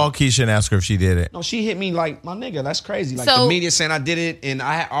did you call Keisha and ask her if she did it? No, she hit me like, my nigga, that's crazy. Like So- the media saying I did it, and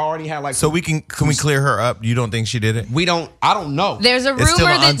I already had like. So can we clear her up? You don't think she did it? I don't know. There's a It's still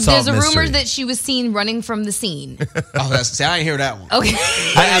rumor an that unsolved mystery. she was seen running from the scene. See, I didn't hear that one. Okay.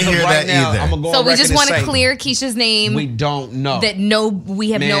 I didn't hear right that now, either. I'm gonna go So on we record just and want to say, clear Keisha's name. We don't know.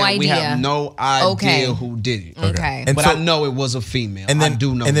 We have no Man, idea. We have no idea Okay. who did it. Okay. And But so- I know it was a female. And then I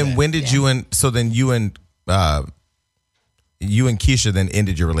do know. And then that. when did you and you and Keisha then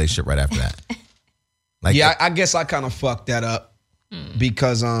ended your relationship right after that? Like, Yeah, I guess I kind of fucked that up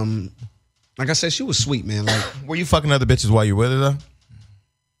because, like I said, she was sweet, man. Like, were you fucking other bitches while you were with her though?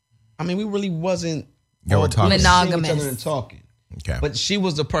 I mean, we really wasn't Y'all were talking. Monogamous. Seeing each other and talking. Okay. But she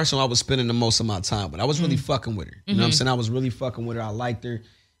was the person I was spending the most of my time with. I was really fucking with her. You know what I'm saying? I was really fucking with her. I liked her.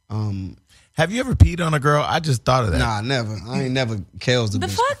 Have you ever peed on a girl? I just thought of that. Nah, never. I ain't never Kale's the The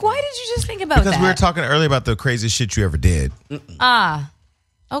bitch. fuck? Why did you just think about Because that? we were talking earlier about the craziest shit you ever did.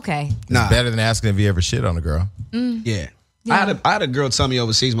 Okay. Nah. It's better than asking if you ever shit on a girl. Yeah. I had a girl tell me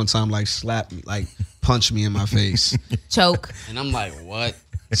overseas one time, like, slap me, like, punch me in my face. Choke. And I'm like, what?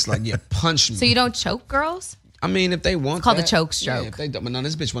 It's like, yeah, punch me. So you don't choke girls? I mean, if they want It's called that, a choke stroke. Yeah, if they don't, but no,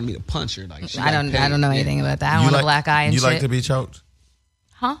 this bitch wanted me to punch her. Like, I don't know anything about that. I don't want a black eye and you shit. like to be choked?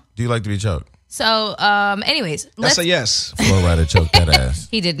 Huh? Do you like to be choked? So, anyways, That's a yes. Flow Rider choked that ass.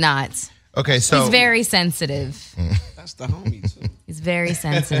 He did not. Okay, so He's very sensitive. That's the homie, too. He's very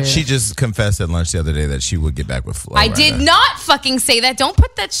sensitive. she just confessed at lunch the other day that she would get back with Flow I Rider. did not fucking say that. Don't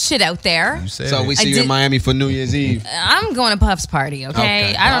put that shit out there. You said So it. we see you did- in Miami for New Year's Eve. I'm going to Puff's party,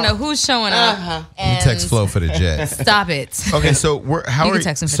 okay? I don't know who's showing up. You And text Flo for the jet. Stop it. Okay, so how You are can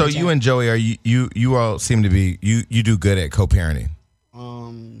text him for so the you jet. and Joey are you all seem to be you do good at co-parenting.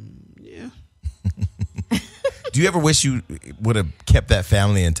 Yeah. Do you ever wish you would have kept that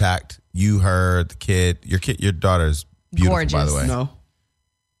family intact? You, her, the kid, your daughter's beautiful, by the Gorgeous. way.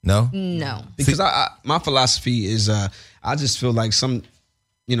 No. No? Because my philosophy is I just feel like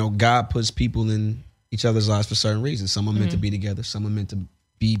God puts people in each other's lives for certain reasons. Some are meant to be together. Some are meant to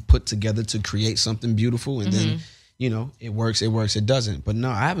be put together to create something beautiful. And then, it works, it doesn't. But no,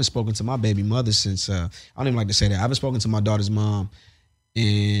 I haven't spoken to my baby mother since, I don't even like to say that. I haven't spoken to my daughter's mom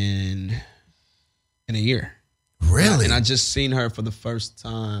in a year. Really? And I just seen her for the first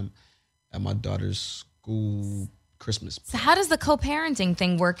time at my daughter's school Christmas. So how does the co-parenting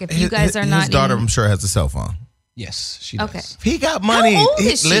thing work if you guys are not His daughter, in... I'm sure, has a cell phone. Yes, she does. Okay. He got money. How old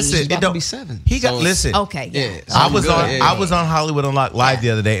is she? Listen, She's about it to don't be 7. He got So- listen. Okay, yeah. So I I'm was good. on Yeah, I was on Hollywood Unlocked live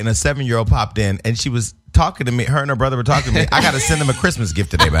the other day, and a 7-year-old popped in, and she was talking to me. Her and her brother were talking to me. I got to send them a Christmas gift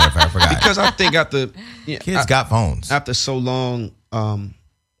today, matter of fact, I forgot. Because I think Kids got phones. after so long,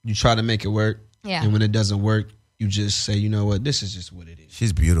 you try to make it work. Yeah. And when it doesn't work, you just say, you know what, this is just what it is.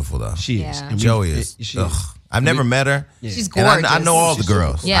 She's beautiful though. She is. Yeah. And Joey is. she Ugh. is. I've never met her. She's And gorgeous. I know all the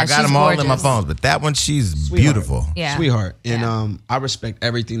girls. Yeah, I got she's them all in my gorgeous. phones, but that one, she's Sweetheart. beautiful. Yeah. Sweetheart. And Yeah. I respect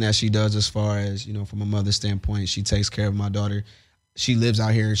everything that she does as far as, from a mother's standpoint. She takes care of my daughter. She lives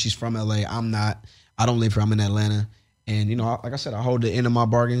out here. She's from LA. I'm not. I don't live here. I'm in Atlanta. And, like I said, I hold the end of my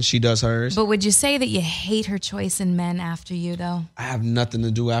bargain. She does hers. But would you say that you hate her choice in men after you, though? I have nothing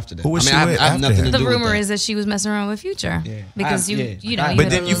to do after that. Who was I she have with nothing after to him? The do with rumor that. is that she was messing around with Future. Yeah. Because Yeah. you know. But you But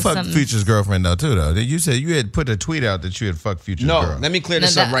had then a you little fucked something. Future's girlfriend though too though. You said you had put a tweet out that you had fucked Future's No, girl. let me clear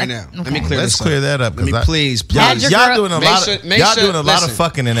this No, up right now. okay. Let me clear Let's this clear up. that up. Let me 'cause please. Had your Y'all girl- doing a Make lot. sure- Of, make y'all sure- doing a lot of listen.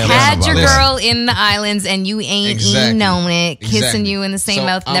 fucking in Atlanta. Had your by the way. girl in the islands and you ain't Exactly. known it, kissing Exactly. you in the same So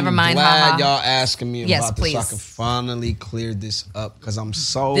mouth. Never mind. I'm glad haha. y'all asking me Yes, about this so I please. can finally clear this up because I'm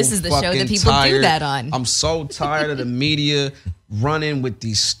so This is the show that fucking people do tired. that on. I'm so tired of the media running with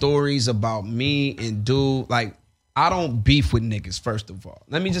these stories about me and dude. Like, I don't beef with niggas, first of all.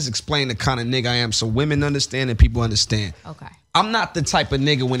 Let me just explain the kind of nigga I am so women understand and people understand. Okay. I'm not the type of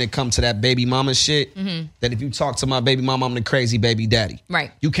nigga when it comes to that baby mama shit that if you talk to my baby mama, I'm the crazy baby daddy.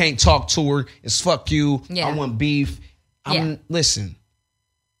 Right. You can't talk to her. It's fuck you. Yeah. I want beef. Yeah. Listen,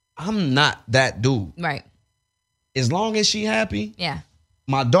 I'm not that dude. Right. As long as she happy, Yeah.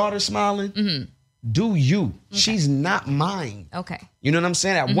 my daughter smiling, do you. She's not mine. Okay. You know what I'm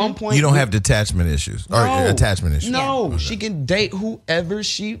saying? At one point, You don't have detachment issues or attachment issues. No, she can date whoever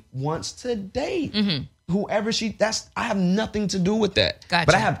she wants to date. Whoever I have nothing to do with that. Gotcha.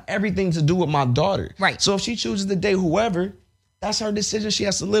 But I have everything to do with my daughter. Right. So if she chooses to date whoever, that's her decision. She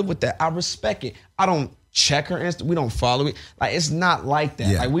has to live with that. I respect it. I don't check her Insta. We don't follow it. Like, it's not like that.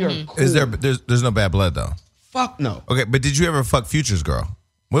 Yeah. Like, we are cool. Is there's no bad blood though? Fuck no. Okay, but did you ever fuck Future's girl?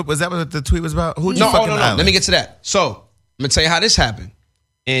 What was that? What the tweet was about? Who'd you No, fuck oh, in no, the no. island? Let me get to that. So, I'm going to tell you how this happened.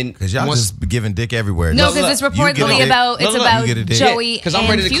 And Because y'all once- just giving dick everywhere. No, look, because it's you get a reportedly dick. about Look, it's look, about you get a dick. Joey because I'm and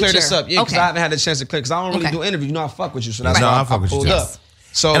ready to clear Future. this up. Yeah, because Okay. I haven't had a chance to clear. Because I don't really Okay. do interviews. You know, I fuck with you, so that's No, why I fuck with you. pulled Yes. up.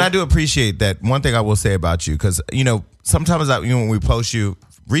 So, And I do appreciate that. One thing I will say about you, because sometimes when we post you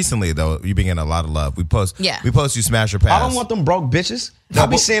recently though, you been getting a lot of love. We post you smash or pass. I don't want them broke bitches. They'll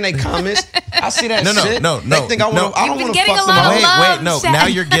be seeing their comments. I see that shit. No. They think I want. No. I don't You've been want to getting fuck a them. lot of Wait, love. Wait, no. Shad. Now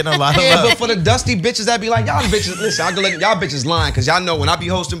you're getting a lot of Yeah, love. but for the dusty bitches that be like, y'all bitches, listen, I can let y'all bitches lying because y'all know when I be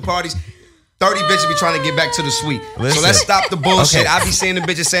hosting parties, 30 bitches be trying to get back to the suite. Listen. So let's stop the bullshit. Okay. I be seeing the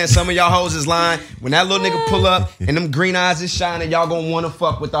bitches saying some of y'all hoes is lying. When that little nigga pull up and them green eyes is shining, y'all gonna want to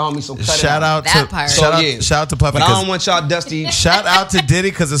fuck with the homie. So cut Shout it out That to part. shout out to Puffy. But I don't want y'all dusty. Shout out to Diddy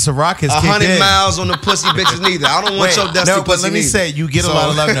because the Ciroc has kicked 100 in. miles on the pussy bitches neither. I don't want Wait, your dusty no, pussy but let me neither. say, you get a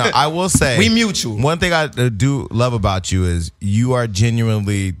lot of love now. I will say, We mutual. One thing I do love about you is you are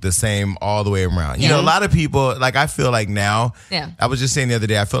genuinely the same all the way around. You know, a lot of people, like I feel like now, I was just saying the other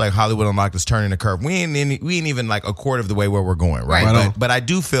day, I feel like Hollywood Unlocked is turning the curve. We ain't even like a quarter of the way where we're going, right? But I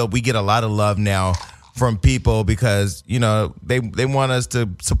do feel we get a lot of love now from people because, you know, they want us to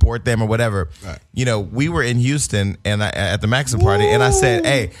support them or whatever. Right. You know, we were in Houston and at the Maxim party, and I said,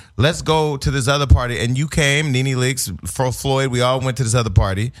 hey, let's go to this other party. And you came, Nene Leakes, Floyd, we all went to this other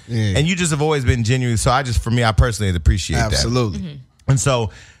party. Yeah. And you just have always been genuine. So I personally appreciate that. Absolutely. Mm-hmm. And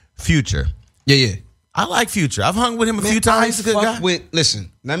so, Future. Yeah. I like Future. I've hung with him a few times. He's a good guy. Listen,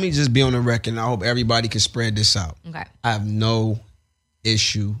 let me just be on the record, and I hope everybody can spread this out. Okay. I have no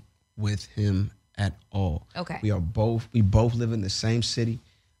issue with him at all. Okay. We both live in the same city.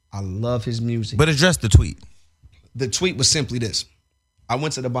 I love his music. But address the tweet. The tweet was simply this. I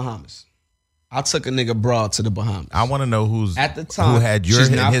went to the Bahamas. I took a nigga broad to the Bahamas. I want to know who's at the time who had yours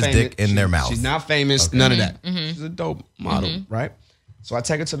and his dick in their mouth. She's not famous, okay. None of that. Mm-hmm. She's a dope model, right? So I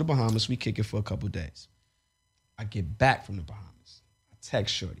take her to the Bahamas. We kick it for a couple of days. I get back from the Bahamas. I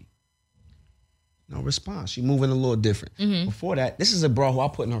text shorty. No response. She moving a little different. Mm-hmm. Before that, this is a bro who I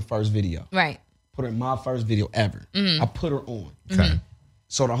put in her first video. Right. Put her in my first video ever. I put her on. Okay.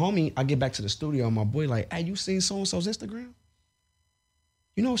 So the homie, I get back to the studio and my boy like, hey, you seen so-and-so's Instagram?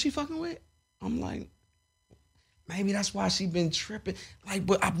 You know what she fucking with? I'm like, maybe that's why she been tripping. Like,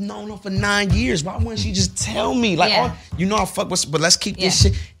 but I've known her for 9 years. Why wouldn't she just tell me? Like, oh, you know I fuck with, but let's keep this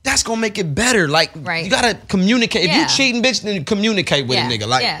shit. That's gonna make it better. Like, you gotta communicate. If you cheating, bitch, then communicate with a nigga.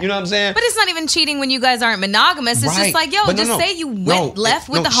 Like, you know what I'm saying? But it's not even cheating when you guys aren't monogamous. It's just like, yo, say you went left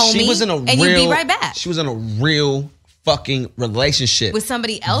with the homie and you be right back. She was in a real fucking relationship with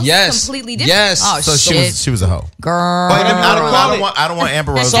somebody else, completely different. Yes. Oh, so shit. she was a hoe. Girl. I don't want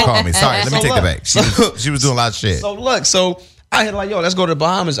Amber Rose to call me. Sorry, let me take that back. She was doing a lot of shit. So look, I had like, yo, let's go to the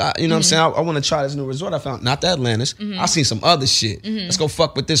Bahamas. You know what I'm saying? I want to try this new resort I found. Not the Atlantis. I seen some other shit. Let's go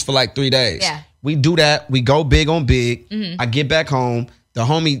fuck with this for like 3 days. Yeah. We do that. We go big on big. I get back home. The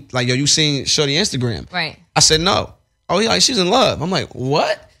homie, like, yo, you seen Shorty Instagram? Right. I said, no. Oh, yeah, like, she's in love. I'm like,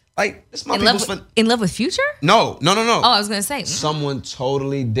 what? Like, this my people's in love with Future? No. Oh, I was gonna say someone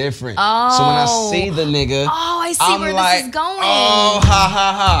totally different. Oh, so when I see the nigga, I see where this is going. Oh,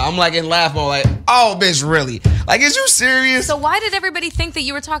 ha. I'm like in laugh mode, like, oh, bitch, really? Like, is you serious? So why did everybody think that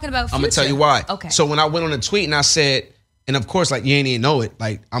you were talking about Future? I'm gonna tell you why. Okay. So when I went on a tweet and I said, and of course, like, you ain't even know it.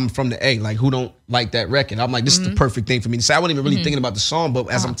 Like, I'm from the A. Like, who don't like that record? I'm like, this is the perfect thing for me to say. I wasn't even really thinking about the song, but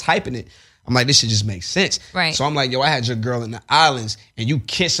as I'm typing it, I'm like, this shit just makes sense. Right. So I'm like, yo, I had your girl in the islands and you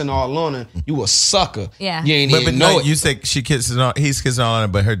kissing all on her. You a sucker. Yeah. You ain't even know it. You said he's kissing all on her,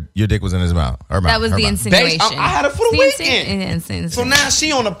 but your dick was in his mouth. That was the insinuation. I had her for the weekend. So now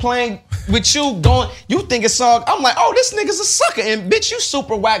she on a plane with you going, you think it's all, I'm like, oh, this nigga's a sucker. And bitch, you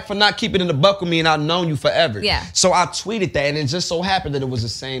super whack for not keeping it in the buck with me and I've known you forever. Yeah. So I tweeted that and it just so happened that it was the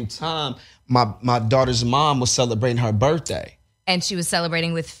same time my daughter's mom was celebrating her birthday. And she was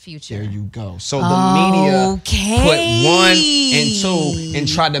celebrating with Future. There you go. So the media put 1 and 2 and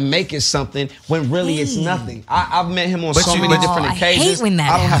tried to make it something when really it's nothing. I've met him on so many different occasions. I hate when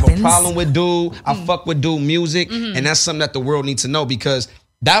that I don't happens. have a problem with dude. I fuck with dude music. And that's something that the world needs to know because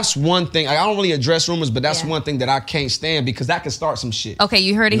that's one thing. I don't really address rumors, but that's one thing that I can't stand because that can start some shit. Okay,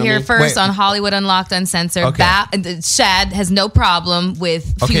 you heard it here first on Hollywood Unlocked Uncensored. Okay. Shad has no problem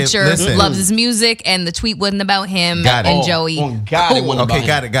with Future, loves his music, and the tweet wasn't about him and Joey. Got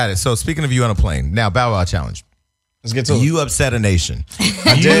it. Got it. So speaking of you on a plane, now Bow Wow Challenge. Let's get to it. You upset a nation.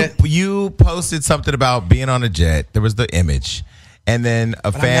 I did. You posted something about being on a jet. There was the image. And then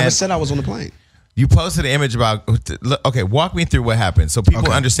a fan. I never said I was on the plane. You posted an image about, okay, walk me through what happened so people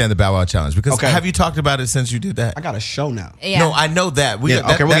understand the Bow Wow Challenge. Because have you talked about it since you did that? I got a show now. Yeah. No, I know that. We'll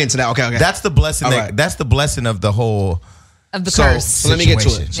get into that. Okay. That's the blessing. That's the blessing of the whole of the curse. So let me get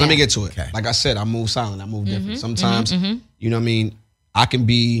to it. Let me get to it. Okay. Like I said, I move silent. I move different. Sometimes, you know what I mean? I can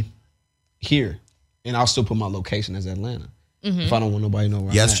be here and I'll still put my location as Atlanta. If I don't want nobody to know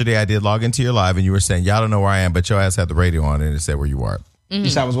where Yesterday, I did log into your live and you were saying, y'all don't know where I am, but your ass had the radio on and it said where you are. You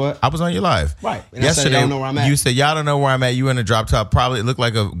said I was what? I was on your live. Right. And yesterday, I said, y'all know where I'm at. You said, y'all don't know where I'm at. You in a drop top. Probably it looked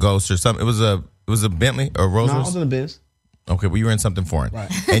like a ghost or something. It was a Bentley or Rolls Royce? No, I was in the Benz. Okay, well, you were in something foreign.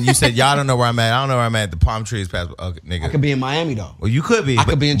 Right. And you said, y'all don't know where I'm at. I don't know where I'm at. The palm trees past. Okay, nigga. I could be in Miami though. Well, you could be. I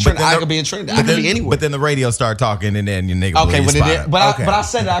could be in Trinidad. I could be in Trinidad. I could be anywhere. But then the radio started talking, and then your nigga blew your spot up. But I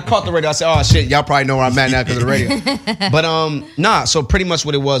said that. I caught the radio. I said, oh shit, y'all probably know where I'm at now because of the radio. But nah. So pretty much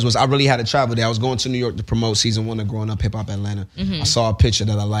what it was I really had to travel there. I was going to New York to promote season 1 of Growing Up Hip Hop Atlanta. I saw a picture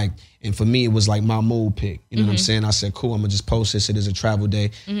that I liked, and for me it was like my mood pick. You know what I'm saying? I said, cool. I'm gonna just post this. It is a travel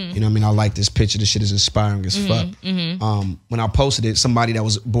day. You know what I mean? I like this picture. This shit is inspiring as fuck. When I posted it, somebody that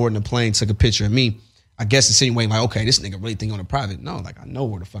was boarding the plane took a picture of me. I guess insinuating like, okay, this nigga really think on the private. No, like I know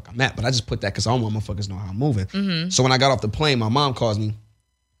where the fuck I'm at, but I just put that because I don't want motherfuckers know how I'm moving. So when I got off the plane, my mom calls me.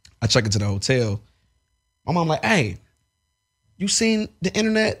 I check into the hotel. My mom like, hey, you seen the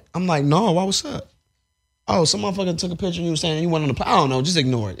internet? I'm like, no, why, what's up? Oh, some motherfucker took a picture of you saying you went on the plane. I don't know, just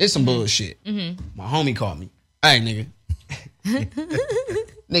ignore it. It's some bullshit. My homie called me. Hey, nigga.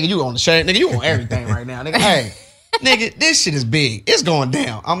 Nigga, you on the shade. Nigga, you on everything right now. Nigga, hey. Nigga, this shit is big. It's going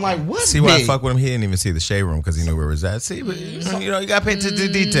down. I'm like, what's See big? why I fuck with him? He didn't even see the shade room because he knew where it was at. See, but you know, you gotta pay attention to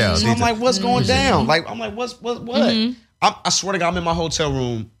the details. So I'm like, what's going down? Like, I'm like, what? I swear to God, I'm in my hotel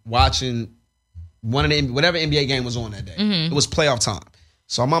room watching one of the whatever NBA game was on that day. It was playoff time.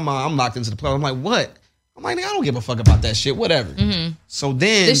 So I'm locked into the playoff. I'm like, what? I'm like, nigga, I don't give a fuck about that shit. Whatever. So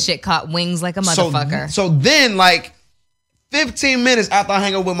then This shit caught wings like a motherfucker. So then, like, 15 minutes after I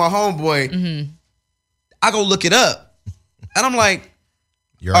hang out with my homeboy, I go look it up. And I'm like,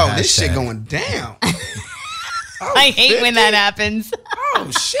 this shit going down. I hate when that happens. Oh,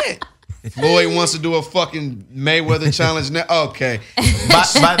 shit. Floyd wants to do a fucking Mayweather challenge now. Okay.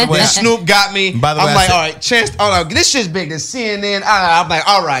 By the way, Then Snoop got me. By the way, I'm like, all right, Chance. Oh, no, this shit's big. The CNN. I'm like,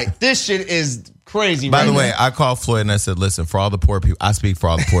 all right, this shit is crazy. By the now. way, I called Floyd and I said, listen, for all the poor people, I speak for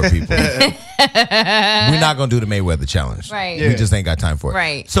all the poor people. We're not going to do the Mayweather challenge. Right. We just ain't got time for it.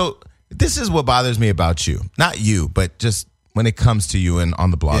 Right. So this is what bothers me about you. Not you, but just when it comes to you and on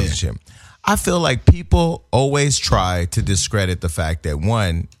the blogs and shit. I feel like people always try to discredit the fact that,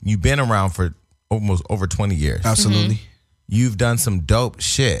 one, you've been around for almost over 20 years. Absolutely. You've done some dope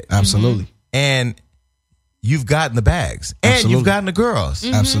shit. Absolutely. And you've gotten the bags. And Absolutely. you've gotten the girls.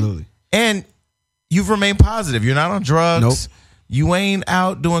 Absolutely. And you've remained positive. You're not on drugs. Nope. You ain't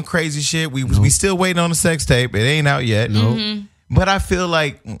out doing crazy shit. We still waiting on the sex tape. It ain't out yet. Nope. But I feel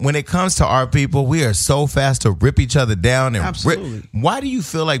like when it comes to our people, we are so fast to rip each other down. And Absolutely. Why do you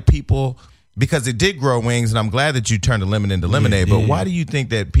feel like people, because it did grow wings, and I'm glad that you turned the lemon into lemonade, but why do you think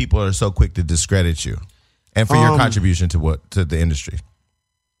that people are so quick to discredit you and for your contribution to the industry?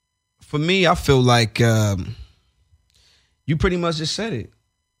 For me, I feel like you pretty much just said it.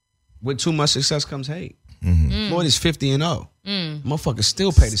 With too much success comes hate. Floyd is 50-0. Motherfuckers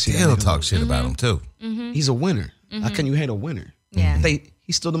still pay to see that Still nigga talk lose. shit about him too. He's a winner. How can you hate a winner? Yeah.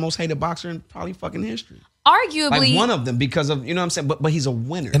 He's still the most hated boxer in probably fucking history. Arguably, Like one of them because of, you know what I'm saying? But he's a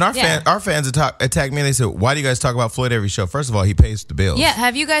winner. And our fans attacked me and they said, why do you guys talk about Floyd every show? First of all, he pays the bills. yeah.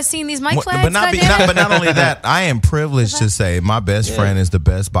 Have you guys seen these mic flags? But not only that, I am privileged to say my best friend is the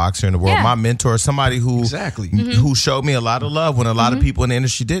best boxer in the world. Yeah. My mentor, somebody who Exactly. who showed me a lot of love when a lot of people in the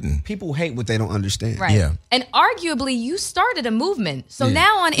industry didn't. People hate what they don't understand. Right. Yeah. And arguably, you started a movement. So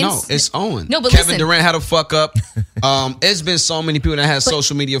now on No, it's on. No, but Kevin listen. Durant had a fuck up. It's been so many people that had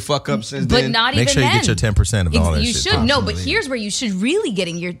social media fuck ups since But then. not Make even sure you then. get your 10% of all that You shit. should. No, but here's where you should really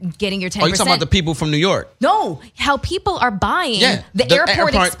getting your 10%. Oh, you talking about the people from New York? No, how people are buying the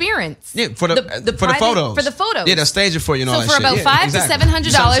airport experience. Yeah, for the private- photos. For the photos. Yeah, they'll stage it for you and all So that for shit. about Yeah, $500 exactly. to $700,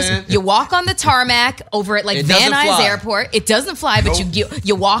 You know what I'm saying? you walk on the tarmac over at like It Van doesn't Nuys fly. Airport. It doesn't fly, but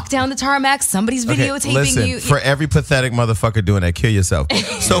you walk down the tarmac. Somebody's videotaping listen, you. for every pathetic motherfucker doing that, kill yourself.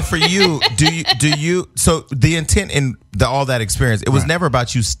 So for you, do you? So the intent in all that experience, it was never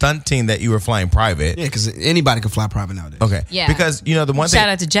about you stunting that you were flying private. Yeah, because anybody can fly private nowadays. Okay. Yeah. Because the one thing. Shout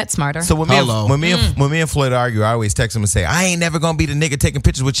out to JetSmarter. So when me and Floyd argue, I always text him and say, I ain't never gonna be the nigga taking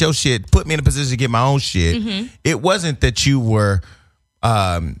pictures with your shit. Put me in a position to get my own shit. It wasn't that you were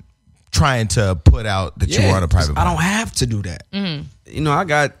trying to put out that you were on a private I plane. don't have to do that. You know,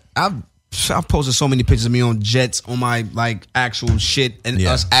 I've posted so many pictures of me on jets on my like actual shit and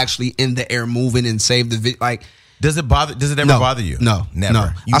us actually in the air moving and save the video. Like, Does it ever bother you? No, Never. No.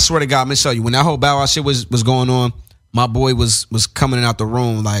 I swear to God, I'm gonna show you. When that whole Bow Wow shit was going on, my boy was coming out the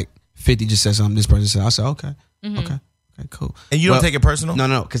room like 50 just said something. This person said. I said, okay, cool. And you don't take it personal?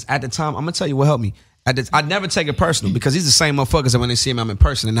 No. Because at the time, I'm gonna tell you what helped me. I'd never take it personal because these the same motherfuckers that when they see me, I'm in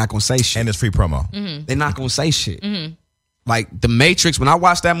person, they're not gonna say shit. And it's free promo. They're not gonna say shit. Like The Matrix, when I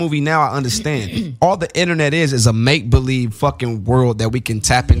watch that movie now, I understand. All the internet is a make-believe fucking world that we can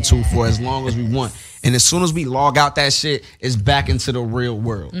tap into for as long as we want. And as soon as we log out that shit, it's back into the real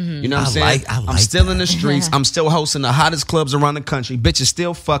world. You know what I'm saying? I I'm still in the streets. I'm still hosting the hottest clubs around the country. Bitches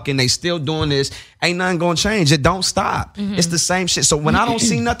still fucking. They still doing this. Ain't nothing gonna change. It don't stop. It's the same shit. So when I don't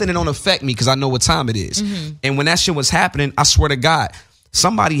see nothing, it don't affect me because I know what time it is. And when that shit was happening, I swear to God,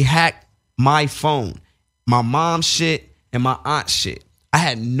 somebody hacked my phone, my mom's shit and my aunt's shit. I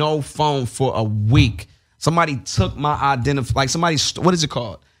had no phone for a week. Somebody took my identity, like somebody, what is it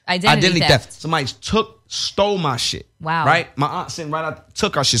called? Identity theft. Somebody stole my shit. Wow. Right? My aunt sitting right out,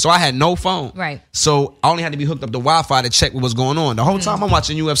 took our shit. So I had no phone. Right. So I only had to be hooked up to Wi-Fi to check what was going on. The whole time I'm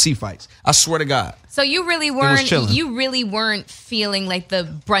watching UFC fights. I swear to God. So you really weren't feeling like the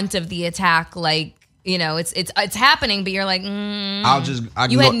brunt of the attack, like, you know, it's happening, but you're like,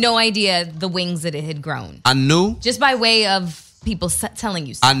 you had no idea the wings that it had grown. I knew. Just by way of people telling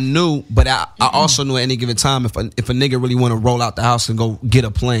you something. I knew, but I also knew at any given time if a nigga really want to roll out the house and go get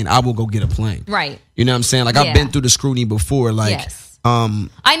a plane, I will go get a plane. Right. You know what I'm saying? Like, I've been through the scrutiny before. Like, yes.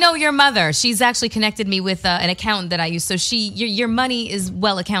 I know your mother. She's actually connected me with an accountant that I use. So your money is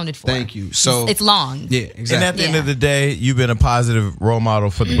well accounted for. Thank you. So it's long. Yeah, exactly. And at the end of the day, you've been a positive role model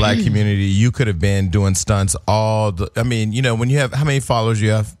for the black community. You could have been doing stunts when you have, how many followers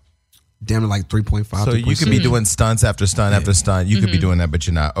you have? Damn, like 3.5. So you could be doing stunts after stunt after stunt. You could be doing that, but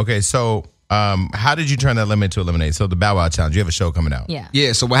you're not. Okay, so how did you turn that limit to eliminate? So the Bow Wow Challenge, you have a show coming out. Yeah.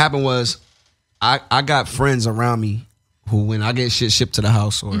 Yeah, so what happened was I got friends around me who, when I get shit shipped to the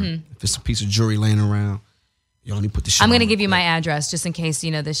house or if it's a piece of jewelry laying around, you only put the shit I'm going to on give you real my quick. address just in case,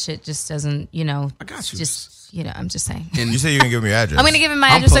 this shit just doesn't, I got you. I'm just saying. And you say you're going to give me your address. I'm going to give him my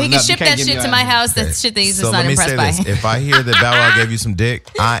I'm address so he pulling can up. You ship can't that give me shit to your my address. house. That's shit that he's just So not let me impressed say by. this. If I hear that Bow Wow gave you some dick,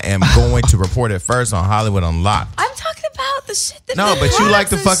 I am going to report it first on Hollywood Unlocked. I'm talking about the shit that No, the but you like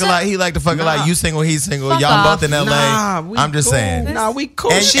to products fuck a lot. He like to fuck a lot. You single, he's single. Fuck Y'all off. both in LA. Nah, we I'm just cool. saying. Nah, we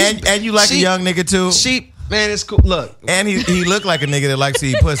cool. And you like a young nigga too. Man, it's cool. Look. And he looked like a nigga that likes to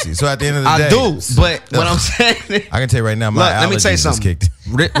eat pussy. So at the end of the day, I do, but what I'm saying, I can tell you right now, my look, let me tell you allergies is something.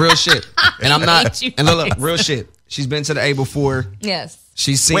 kicked. Real shit. And I'm not. hate you And look, guys. real shit. She's been to the A before. Yes.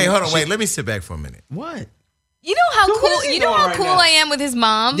 She's seen. Wait, hold on. Wait, let me sit back for a minute. What? You know how Dude, what cool is he doing right now? I am with his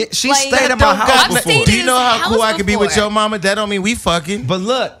mom. Yeah, she stayed at my house I've before. stayed Do at you know his how cool house I could be with before. your mama? That don't mean we fucking. But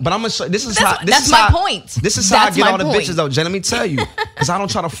look, but I'm gonna show. This is That's my point. This is how I That's get my all the point. bitches though, Jen. Let me tell you, because I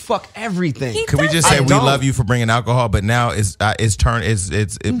don't try to fuck everything. He Could we just does. say I we don't. love you for bringing alcohol, but now it's we're starting Jason,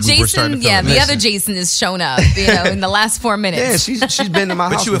 to feel the it. other Jason has shown up, in the last 4 minutes. Yeah, she's been to my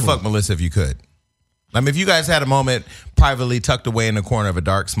house. But you would before. fuck Melyssa if you could. I mean, if you guys had a moment privately tucked away in the corner of a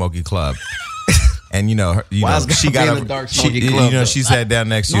dark, smoky club, and she got in up, a dark, smoky she, club, though? she sat down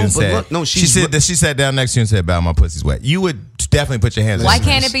next to you No, and but said, look, no, she sat down next to you and said, "Bow, my pussy's wet." You would definitely put your hands. Why on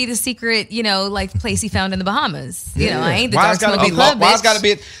can't this. it be the secret, place he found in the Bahamas? I ain't the Why dark it's gotta smoky be club, Why it's bitch. gotta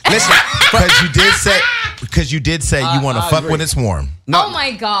be? Listen, Because you did say you want to I fuck agree. when it's warm. Oh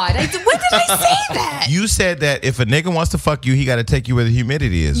my God. When did I say that? You said that if a nigga wants to fuck you, he got to take you where the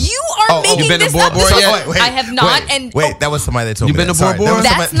humidity is. You are making you been to this Bora up. Bora So- yet? I have not. Wait, that was somebody that told You me been that. to Bora Sorry, Bora?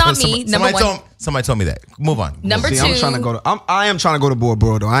 that was That's not me. Number one. Somebody told me that. Move on. Number See, two. I'm trying to go to. I am trying to go to Bora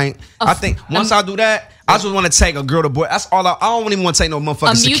Bora though. I think once I do that, I just want to take a girl to Bora. That's all. I don't even want to take no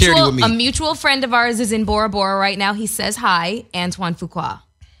motherfucking security with me. A mutual friend of ours is in Bora Bora right now. He says hi, Antoine Fuqua.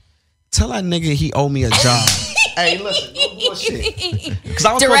 Tell that nigga he owe me a job. Hey, listen, no bullshit. 'Cause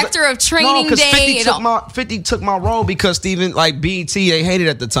I was Director of Training no, Day. 50 took my role because Steven, BET, they hated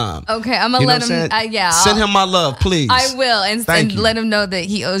at the time. Okay, I'm gonna You know let what I'm him. saying? Yeah, Send him my love, please. I will, and Thank you. let him know that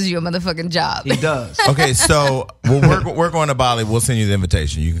he owes you a motherfucking job. He does. Okay, so we're going to Bali. We'll send you the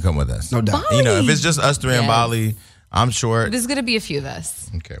invitation. You can come with us. No doubt. Bali. If it's just us three in Yes. Bali, I'm sure. There's gonna be a few of us.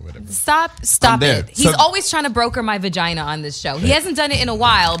 Okay, whatever. Stop I'm there. it. He's So- always trying to broker my vagina on this show. He hasn't done it in a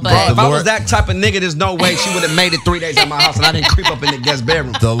while, but If I was Lord- that type of nigga, there's no way she would have made it 3 days at my house and I didn't creep up in the guest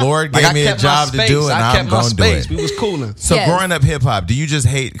bedroom. The Lord Like, gave I me a kept my job to space. do, and I I'm kept my going to do space. it. We was cooling. So Yes. growing up hip hop, do you just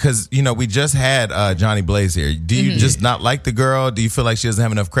hate because we just had Johnny Blaze here? Do you just not like the girl? Do you feel like she doesn't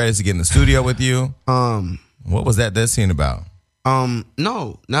have enough credits to get in the studio with you? What was that scene about?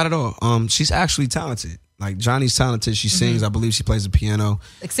 No, not at all. She's actually talented. Like Johnny's talented. She sings. I believe she plays the piano.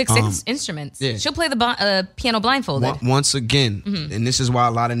 like six instruments. yeah. She'll play the piano blindfolded. Once again, and this is why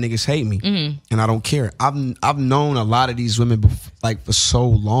a lot of niggas hate me, and I don't care. I've known a lot of these women for so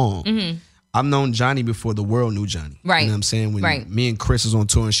long. I've known Johnny before the world knew Johnny. Right. You know what I'm saying? When Right. me and Chris was on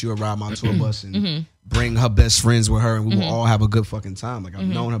tour and she would ride my tour bus and bring her best friends with her and we would all have a good fucking time. Like I've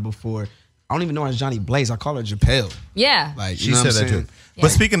known her before. I don't even know her as Johnny Blaze. I call her Japelle. Yeah. Like She you know said what I'm that saying? too.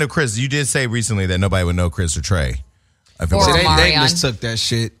 But speaking of Chris, you did say recently that nobody would know Chris or Trey. If it Or wasn't- They Omarion. mistook that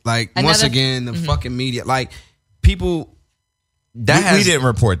shit. Like once Another- again, the fucking media. Like people, We didn't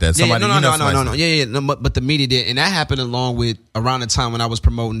report that. Somebody, no. Yeah. No, but the media did. And that happened along with around the time when I was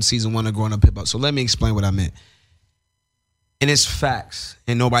promoting season 1 of Growing Up Hip Hop. So let me explain what I meant. And it's facts.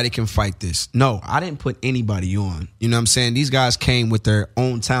 And nobody can fight this. No, I didn't put anybody on. You know what I'm saying? These guys came with their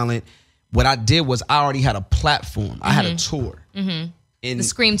own talent. What I did was I already had a platform. I had a tour. And the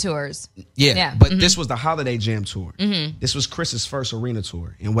Scream tours. Yeah. But this was the Holiday Jam tour. This was Chris's first arena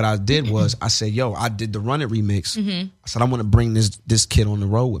tour. And what I did was I said, I did the Run It remix. I said, I want to bring this kid on the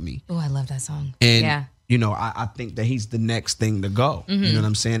road with me. Oh, I love that song. And, I think that he's the next thing to go. You know what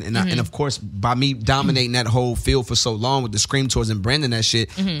I'm saying? And and of course, by me dominating that whole field for so long with the Scream tours and branding that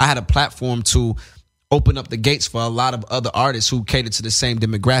shit, I had a platform to open up the gates for a lot of other artists who catered to the same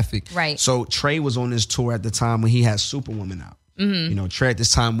demographic. Right. So Trey was on this tour at the time when he had Superwoman out. Trey at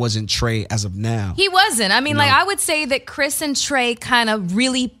this time wasn't Trey as of now. He wasn't. I mean, I would say that Chris and Trey kind of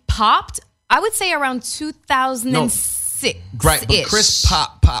really popped. I would say around 2006. Right, but Chris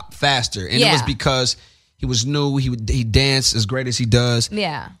popped faster. And it was because he was new. He danced as great as he does.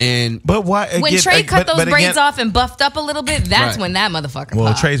 Yeah. But why? When Trey cut those braids off and buffed up a little bit, that's when that motherfucker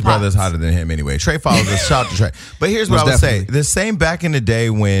popped. Trey's brother's hotter than him anyway. Trey follows us. Shout out to Trey. But here's what I would say. The same back in the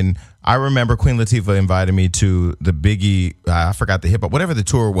day when I remember Queen Latifah invited me to the Biggie, I forgot the hip hop, whatever the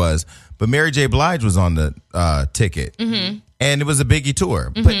tour was, but Mary J. Blige was on the ticket. And it was a Biggie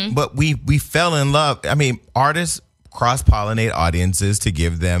tour. But we fell in love. I mean, artists cross-pollinate audiences to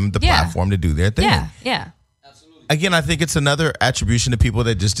give them the platform to do their thing. Yeah. Again, I think it's another attribution to people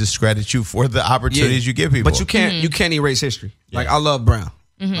that just discredit you for the opportunities you give people. But you can't erase history. Like, I love Brown.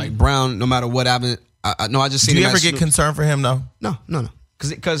 Like, Brown, no matter what happened, I just seen him. Do you ever get concerned for him, though? No.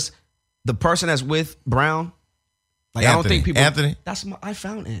 Because the person that's with Brown, like, Anthony. I don't think people. Anthony? I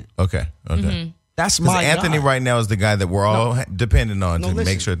found Ant. Okay. That's my Anthony guy. right now is the guy that we're all dependent on to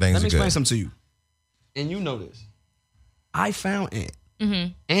make sure things are good. Let me explain something to you. And you know this. I found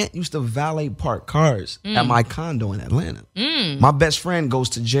Ant. Ant used to valet park cars at my condo in Atlanta. My best friend goes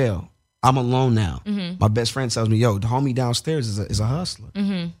to jail. I'm alone now. My best friend tells me, the homie downstairs is a hustler.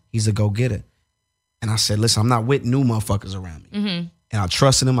 He's a go-getter. And I said, listen, I'm not with new motherfuckers around me. And I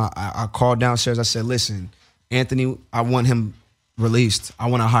trusted him. I called downstairs. I said, listen, Anthony, I want him released. I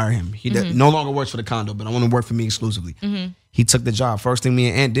want to hire him. He no longer works for the condo, but I want him to work for me exclusively. He took the job. First thing me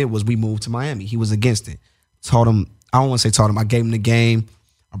and Ant did was we moved to Miami. He was against it. Told him, I don't want to say taught him. I gave him the game.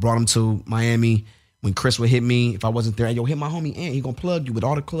 I brought him to Miami. When Chris would hit me, if I wasn't there, hit my homie Ant. He gonna plug you with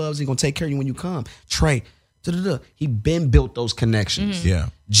all the clubs. He gonna take care of you when you come. Trey, he been built those connections. Yeah.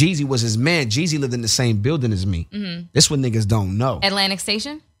 Jeezy was his man. Jeezy lived in the same building as me. This what niggas don't know. Atlantic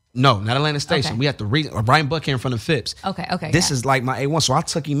Station? No, not Atlantic Station. Okay. We have to read. Brian Buck here in front of Phipps. Okay. This is like my A1. So I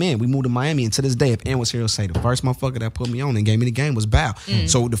took him in. We moved to Miami. And to this day, if Ant was here, he'll say the first motherfucker that put me on and gave me the game was Bow.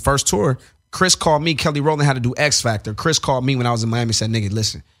 So the first tour, Chris called me. Kelly Rowland had to do X Factor. Chris called me when I was in Miami and said, nigga,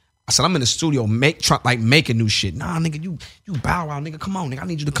 listen. I said, I'm in the studio making new shit. Nah, nigga, you Bow Wow, nigga. Come on, nigga. I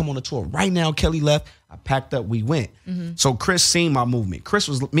need you to come on the tour. Right now, Kelly left. I packed up. We went. So Chris seen my movement.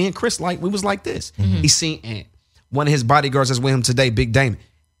 Me and Chris, we was like this. He seen Ant. One of his bodyguards that's with him today, Big Damon.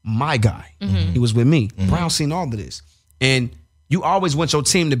 My guy. He was with me. Brown seen all of this. And you always want your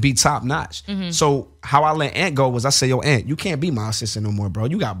team to be top notch. So how I let Ant go was I say, Ant, you can't be my assistant no more, bro.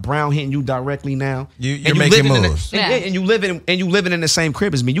 You got Brown hitting you directly now. You're making moves. And you living in the same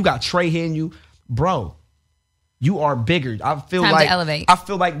crib as me. You got Trey hitting you, bro. You are bigger. I feel time like to elevate. I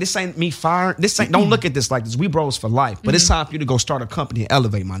feel like this ain't me firing. Don't look at this like this. We bros for life. But it's time for you to go start a company and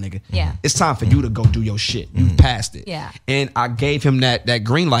elevate, my nigga. Yeah. It's time for you to go do your shit. You passed it. Yeah. And I gave him that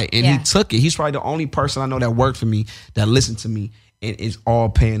green light and he took it. He's probably the only person I know that worked for me, that listened to me, and it's all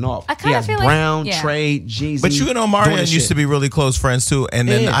paying off. I kind of feel Brown, like Trey, Jeezy. But you and Omarion used to be really close friends too, and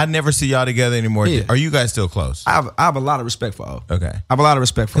then I never see y'all together anymore. Yeah. Are you guys still close? I have a lot of respect for O. Okay. I have a lot of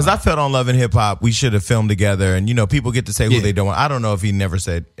respect for Because I felt on Love and Hip Hop, we should have filmed together, and people get to say who they don't want. I don't know if he never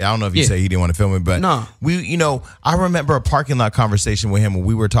said. I don't know if he said he didn't want to film it, but no. I remember a parking lot conversation with him when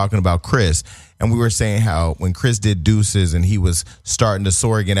we were talking about Chris. And we were saying how when Chris did Deuces and he was starting to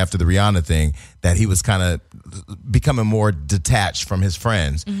soar again after the Rihanna thing, that he was kind of becoming more detached from his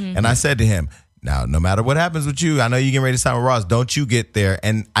friends. And I said to him, now, no matter what happens with you, I know you're getting ready to sign with Ross, don't you get there.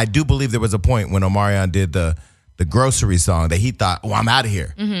 And I do believe there was a point when Omarion did the grocery song that he thought, I'm out of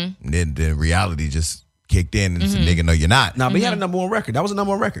here. And then the reality just kicked in and said, nigga, no, you're not. Nah, but he had a number one record. That was a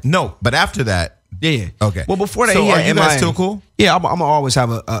number one record. No, but after that. Yeah. Okay. Well, before that, so are you guys MIA. still cool? Yeah, I'm gonna always have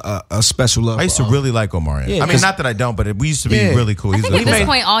a special love. I used to really like Omarion. Yeah, I mean, not that I don't, but we used to be really cool. I think at this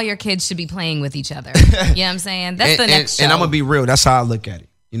point, all your kids should be playing with each other. You know what I'm saying? That's the next show. And I'm gonna be real. That's how I look at it.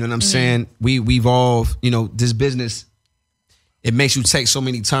 You know what I'm saying? We've all, this business, it makes you take so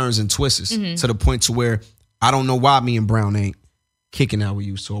many turns and twists to the point to where I don't know why me and Brown ain't kicking how we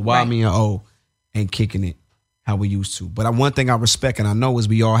used to, or why me and O ain't kicking it how we used to. But one thing I respect and I know is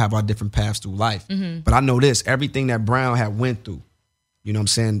we all have our different paths through life. But I know this, everything that Brown had went through, you know what I'm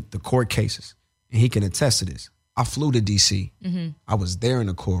saying, the court cases, and he can attest to this. I flew to D.C. I was there in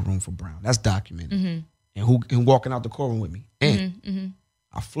the courtroom for Brown. That's documented. And who walking out the courtroom with me. And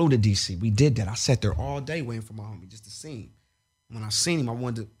I flew to D.C. We did that. I sat there all day waiting for my homie just to see him. When I seen him, I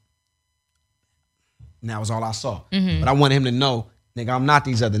wanted to, and that was all I saw. But I wanted him to know, nigga, I'm not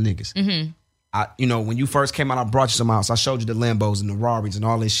these other niggas. When you first came out, I brought you some house. I showed you the Lambos and the Raris and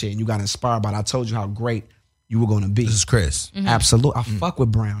all this shit, and you got inspired by it. I told you how great you were going to be. This is Chris. Absolutely. I fuck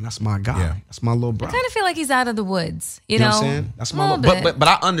with Brown. That's my guy. Yeah. That's my little brother. I kind of feel like he's out of the woods. You know know what I'm saying? That's my little bit. But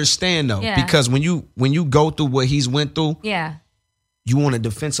I understand though, because when you go through what he's went through, you want a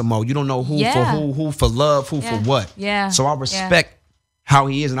defensive mode. You don't know who for who for love, who for what. Yeah. So I respect how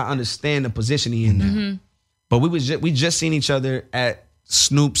he is, and I understand the position he in now. But we just seen each other at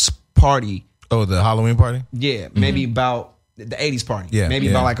Snoop's party. Oh, the Halloween party? Yeah, maybe about the 80s party. Yeah, maybe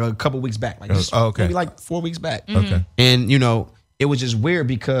about like a couple weeks back. Like maybe like 4 weeks back. Okay. And it was just weird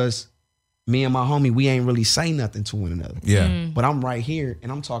because me and my homie, we ain't really say nothing to one another. Yeah. But I'm right here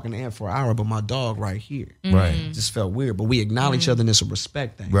and I'm talking to him for an hour, but my dog right here. Right. It just felt weird. But we acknowledge each other and it's a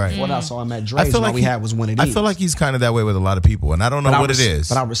respect thing. Right. Before that, I saw him at Dre's, all we had was one of these. I feel like he's kind of that way with a lot of people, and I don't know what it is.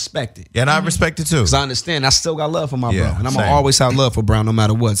 But I respect it. Yeah, and I respect it too. Because I understand I still got love for my bro. And I'm same. going to always have love for Brown no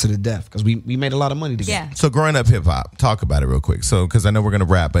matter what, to the death. Because we made a lot of money together. Yeah. So growing up hip hop, talk about it real quick. So because I know we're gonna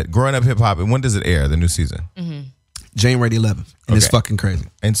wrap, but growing up hip hop, and when does it air? The new season? January the 11th. And it's fucking crazy.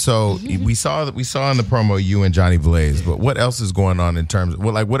 And so we saw in the promo you and Johnny Blaze, but what else is going on in terms of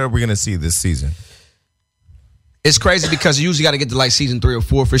what are we gonna see this season? It's crazy because you usually got to get to like season 3 or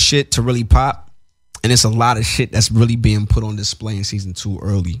 4 for shit to really pop. And it's a lot of shit that's really being put on display in season 2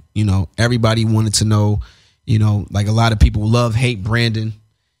 early. Everybody wanted to know, like a lot of people hate Brandon.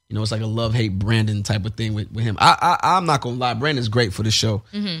 It's like a love-hate Brandon type of thing with him. I'm not going to lie. Brandon's great for the show.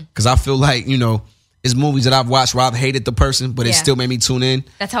 Because I feel like, it's movies that I've watched where I've hated the person, but it still made me tune in.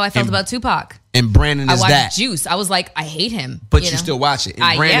 That's how I felt about Tupac. And Brandon is I watched that. Juice. I was like, I hate him. But you still watch it.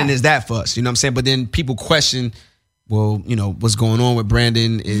 And Brandon is that for us. You know what I'm saying? But then people question, well, what's going on with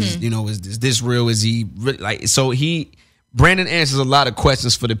Brandon? Is is this real? Is he really like? So Brandon answers a lot of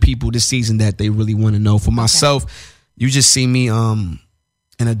questions for the people this season that they really want to know. For myself, you just see me in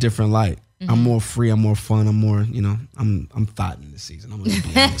a different light. I'm more free. I'm more fun. I'm more, I'm thotting this season. I'm gonna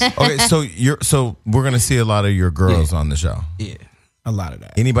be honest. Okay, so we're gonna see a lot of your girls on the show. Yeah, a lot of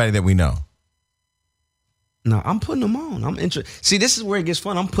that. Anybody that we know? No, I'm putting them on. I'm interested. See, this is where it gets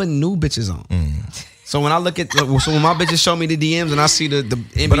fun. I'm putting new bitches on. So when I look at, when my bitches show me the DMs and I see the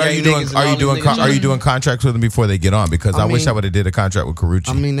NBA but are you doing contracts with them before they get on? Because I wish I would have did a contract with Carucci.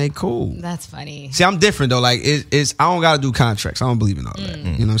 I mean, they cool. That's funny. See, I'm different though. Like it's I don't gotta do contracts. I don't believe in all that. You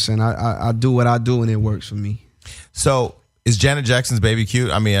know what I'm saying? I do what I do and it works for me. So is Janet Jackson's baby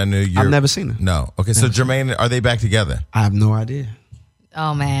cute? I mean, I knew I've never seen her. No. Okay, so Jermaine, are they back together? I have no idea.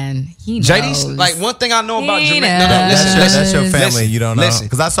 Oh man, he knows. JD's like one thing I know about Jermaine. No, listen. That's your family. Listen, you don't know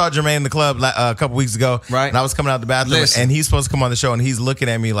because I saw Jermaine in the club a couple weeks ago, right? And I was coming out the bathroom, and he's supposed to come on the show, and he's looking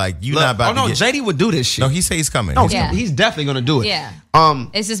at me like you not about. Oh no, JD would do this shit. No, he said he's coming. No, he's definitely gonna do it. Yeah.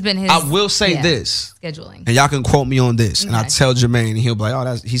 It's just been his. I will say this scheduling, and y'all can quote me on this, and I tell Jermaine, and he'll be like,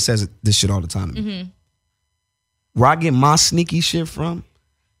 "Oh, he says this shit all the time." To me. Where I get my sneaky shit from.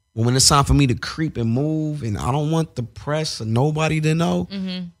 When it's time for me to creep and move and I don't want the press or nobody to know,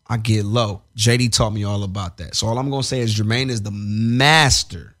 I get low. JD taught me all about that. So all I'm going to say is Jermaine is the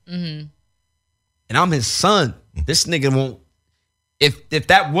master. And I'm his son. This nigga won't. If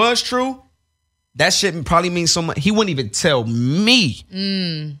that was true, that shit probably means so much. He wouldn't even tell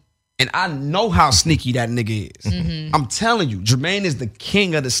me. And I know how sneaky that nigga is. I'm telling you, Jermaine is the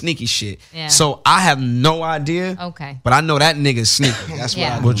king of the sneaky shit. Yeah. So I have no idea. Okay. But I know that nigga's sneaky. That's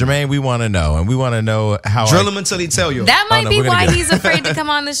what I know. Well, Jermaine, we want to know. And we want to know how. Drill him until he tell you. That might be why he's afraid to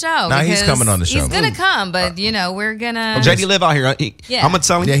come on the show. Nah, he's coming on the show. He's going to come, but, we're going to. JD live out here. I'm going to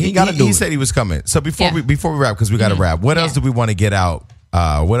tell him he got to do it. He said he was coming. So before we wrap, because we got to wrap, what else do we want to get out?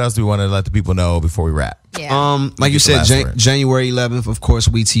 What else do we want to let the people know before we wrap? Yeah. Like you said, January 11th, of course,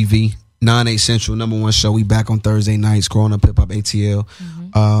 WeTV. 9/8 Central, #1 show. We back on Thursday nights, Growing Up Hip Hop ATL.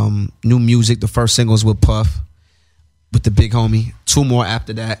 New music. The first single is with Puff, with the big homie. 2 more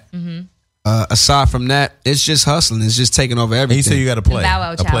after that. Aside from that, it's just hustling. It's just taking over everything. And you said you got a play.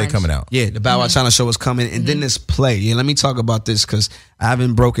 A play coming out. Yeah, the Bow Wow Challenge show is coming. And then this play. Yeah, let me talk about this because I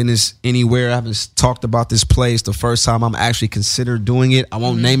haven't broken this anywhere. I haven't talked about this play. It's the first time I'm actually considered doing it. I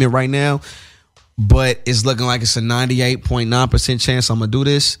won't name it right now. but it's looking like it's a 98.9% chance I'm gonna do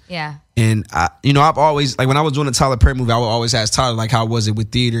this. Yeah. And I've always, like, when I was doing the Tyler Perry movie, I would always ask Tyler, like, how was it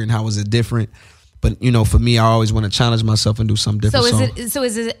with theater and how was it different? But for me, I always want to challenge myself and do something different. So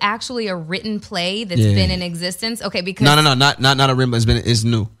is it actually a written play that's been in existence? Okay, because no, not a written. It's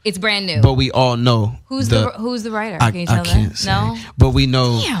new. It's brand new. But we all know who's the writer. Can you tell I can't that? say. No. But we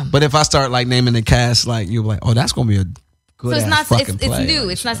know. Damn. But if I start like naming the cast, like you're like, oh, that's gonna be a good. So it's not. fucking play. It's new.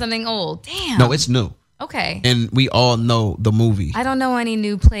 It's not something old. Damn. No, it's new. Okay. And we all know the movie. I don't know any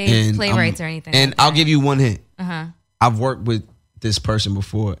new playwrights or anything. And I'll give you one hint. Uh-huh. I've worked with this person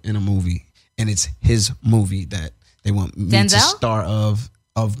before in a movie, and it's his movie that they want me Denzel? to star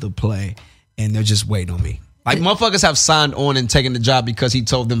of the play, and they're just waiting on me. Like, motherfuckers have signed on and taken the job because he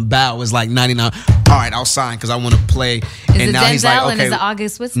told them Bow was like 99. All right, I'll sign because I want to play. Is and it now Denzel he's like, okay. and is it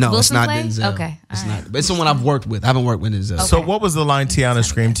August Wilson? No, it's not play? Denzel. Okay. It's all right. not. But it's someone I've worked with. I haven't worked with Denzel. Okay. So what was the line Tiana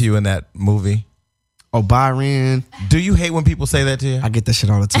screamed to you in that movie? Oh, Byron. Do you hate when people say that to you? I get that shit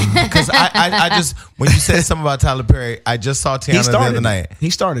all the time. Because I just, when you said something about Tyler Perry, I just saw Tiana the other night. He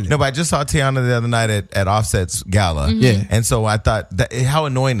started it. No, but I just saw Tiana the other night at Offset's gala. Mm-hmm. Yeah. And so I thought, how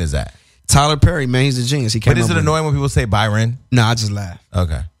annoying is that? Tyler Perry, man, he's a genius. He came But is up it with annoying when people say Byron? No, I just laugh.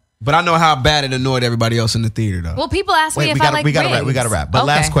 Okay. But I know how bad it annoyed everybody else in the theater, though. Well, people ask me if I like we gotta wrap. But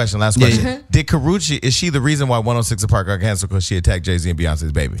last question. Yeah. Did Karrueche, is she the reason why 106 Park got canceled because she attacked Jay-Z and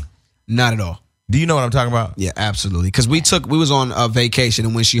Beyonce's baby? Not at all. Do you know what I'm talking about? Yeah, absolutely. Because we was on a vacation,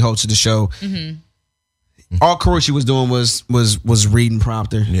 and when she hosted the show, all Karrueche was doing was reading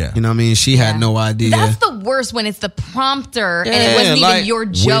prompter. Yeah. You know what I mean? She had no idea. That's the worst when it's the prompter and it wasn't even your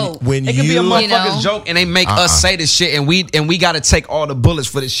joke. When it could be a motherfucker's you know? joke, and they make us say this shit, and we got to take all the bullets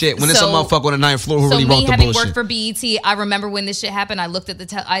for this shit. When it's a motherfucker on the ninth floor who really wrote the having bullshit. worked for BET, I remember when this shit happened. I looked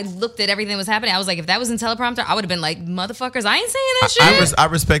at I looked at everything that was happening. I was like, if that was in teleprompter, I would have been like, motherfuckers, I ain't saying that shit. I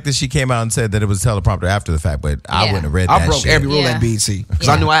respect that she came out and said that it was teleprompter after the fact, but I wouldn't have read that I broke shit. every rule at BET because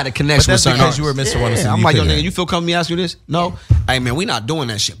I knew I had a connection But with that's certain because you were artists. Mr. 106. I'm You like, yo, couldn't. nigga, you feel comfortable me asking you this? No. Hey, man, we not doing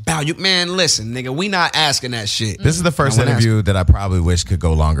that shit. Bow, you, man, listen, nigga, we not asking that shit. This is the first interview that I probably wish could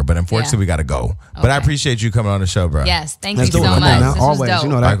go longer, but unfortunately we got to go. But I appreciate you coming on the show, bro. Yes, thank Let's you do it. so Come much. on now. This Always, was dope. you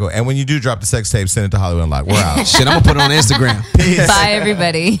know All that. right, go. And when you do drop the sex tape, send it to Hollywood Unlocked. We're out. Shit, I'm gonna put it on Instagram. Bye,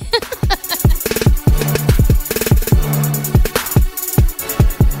 everybody.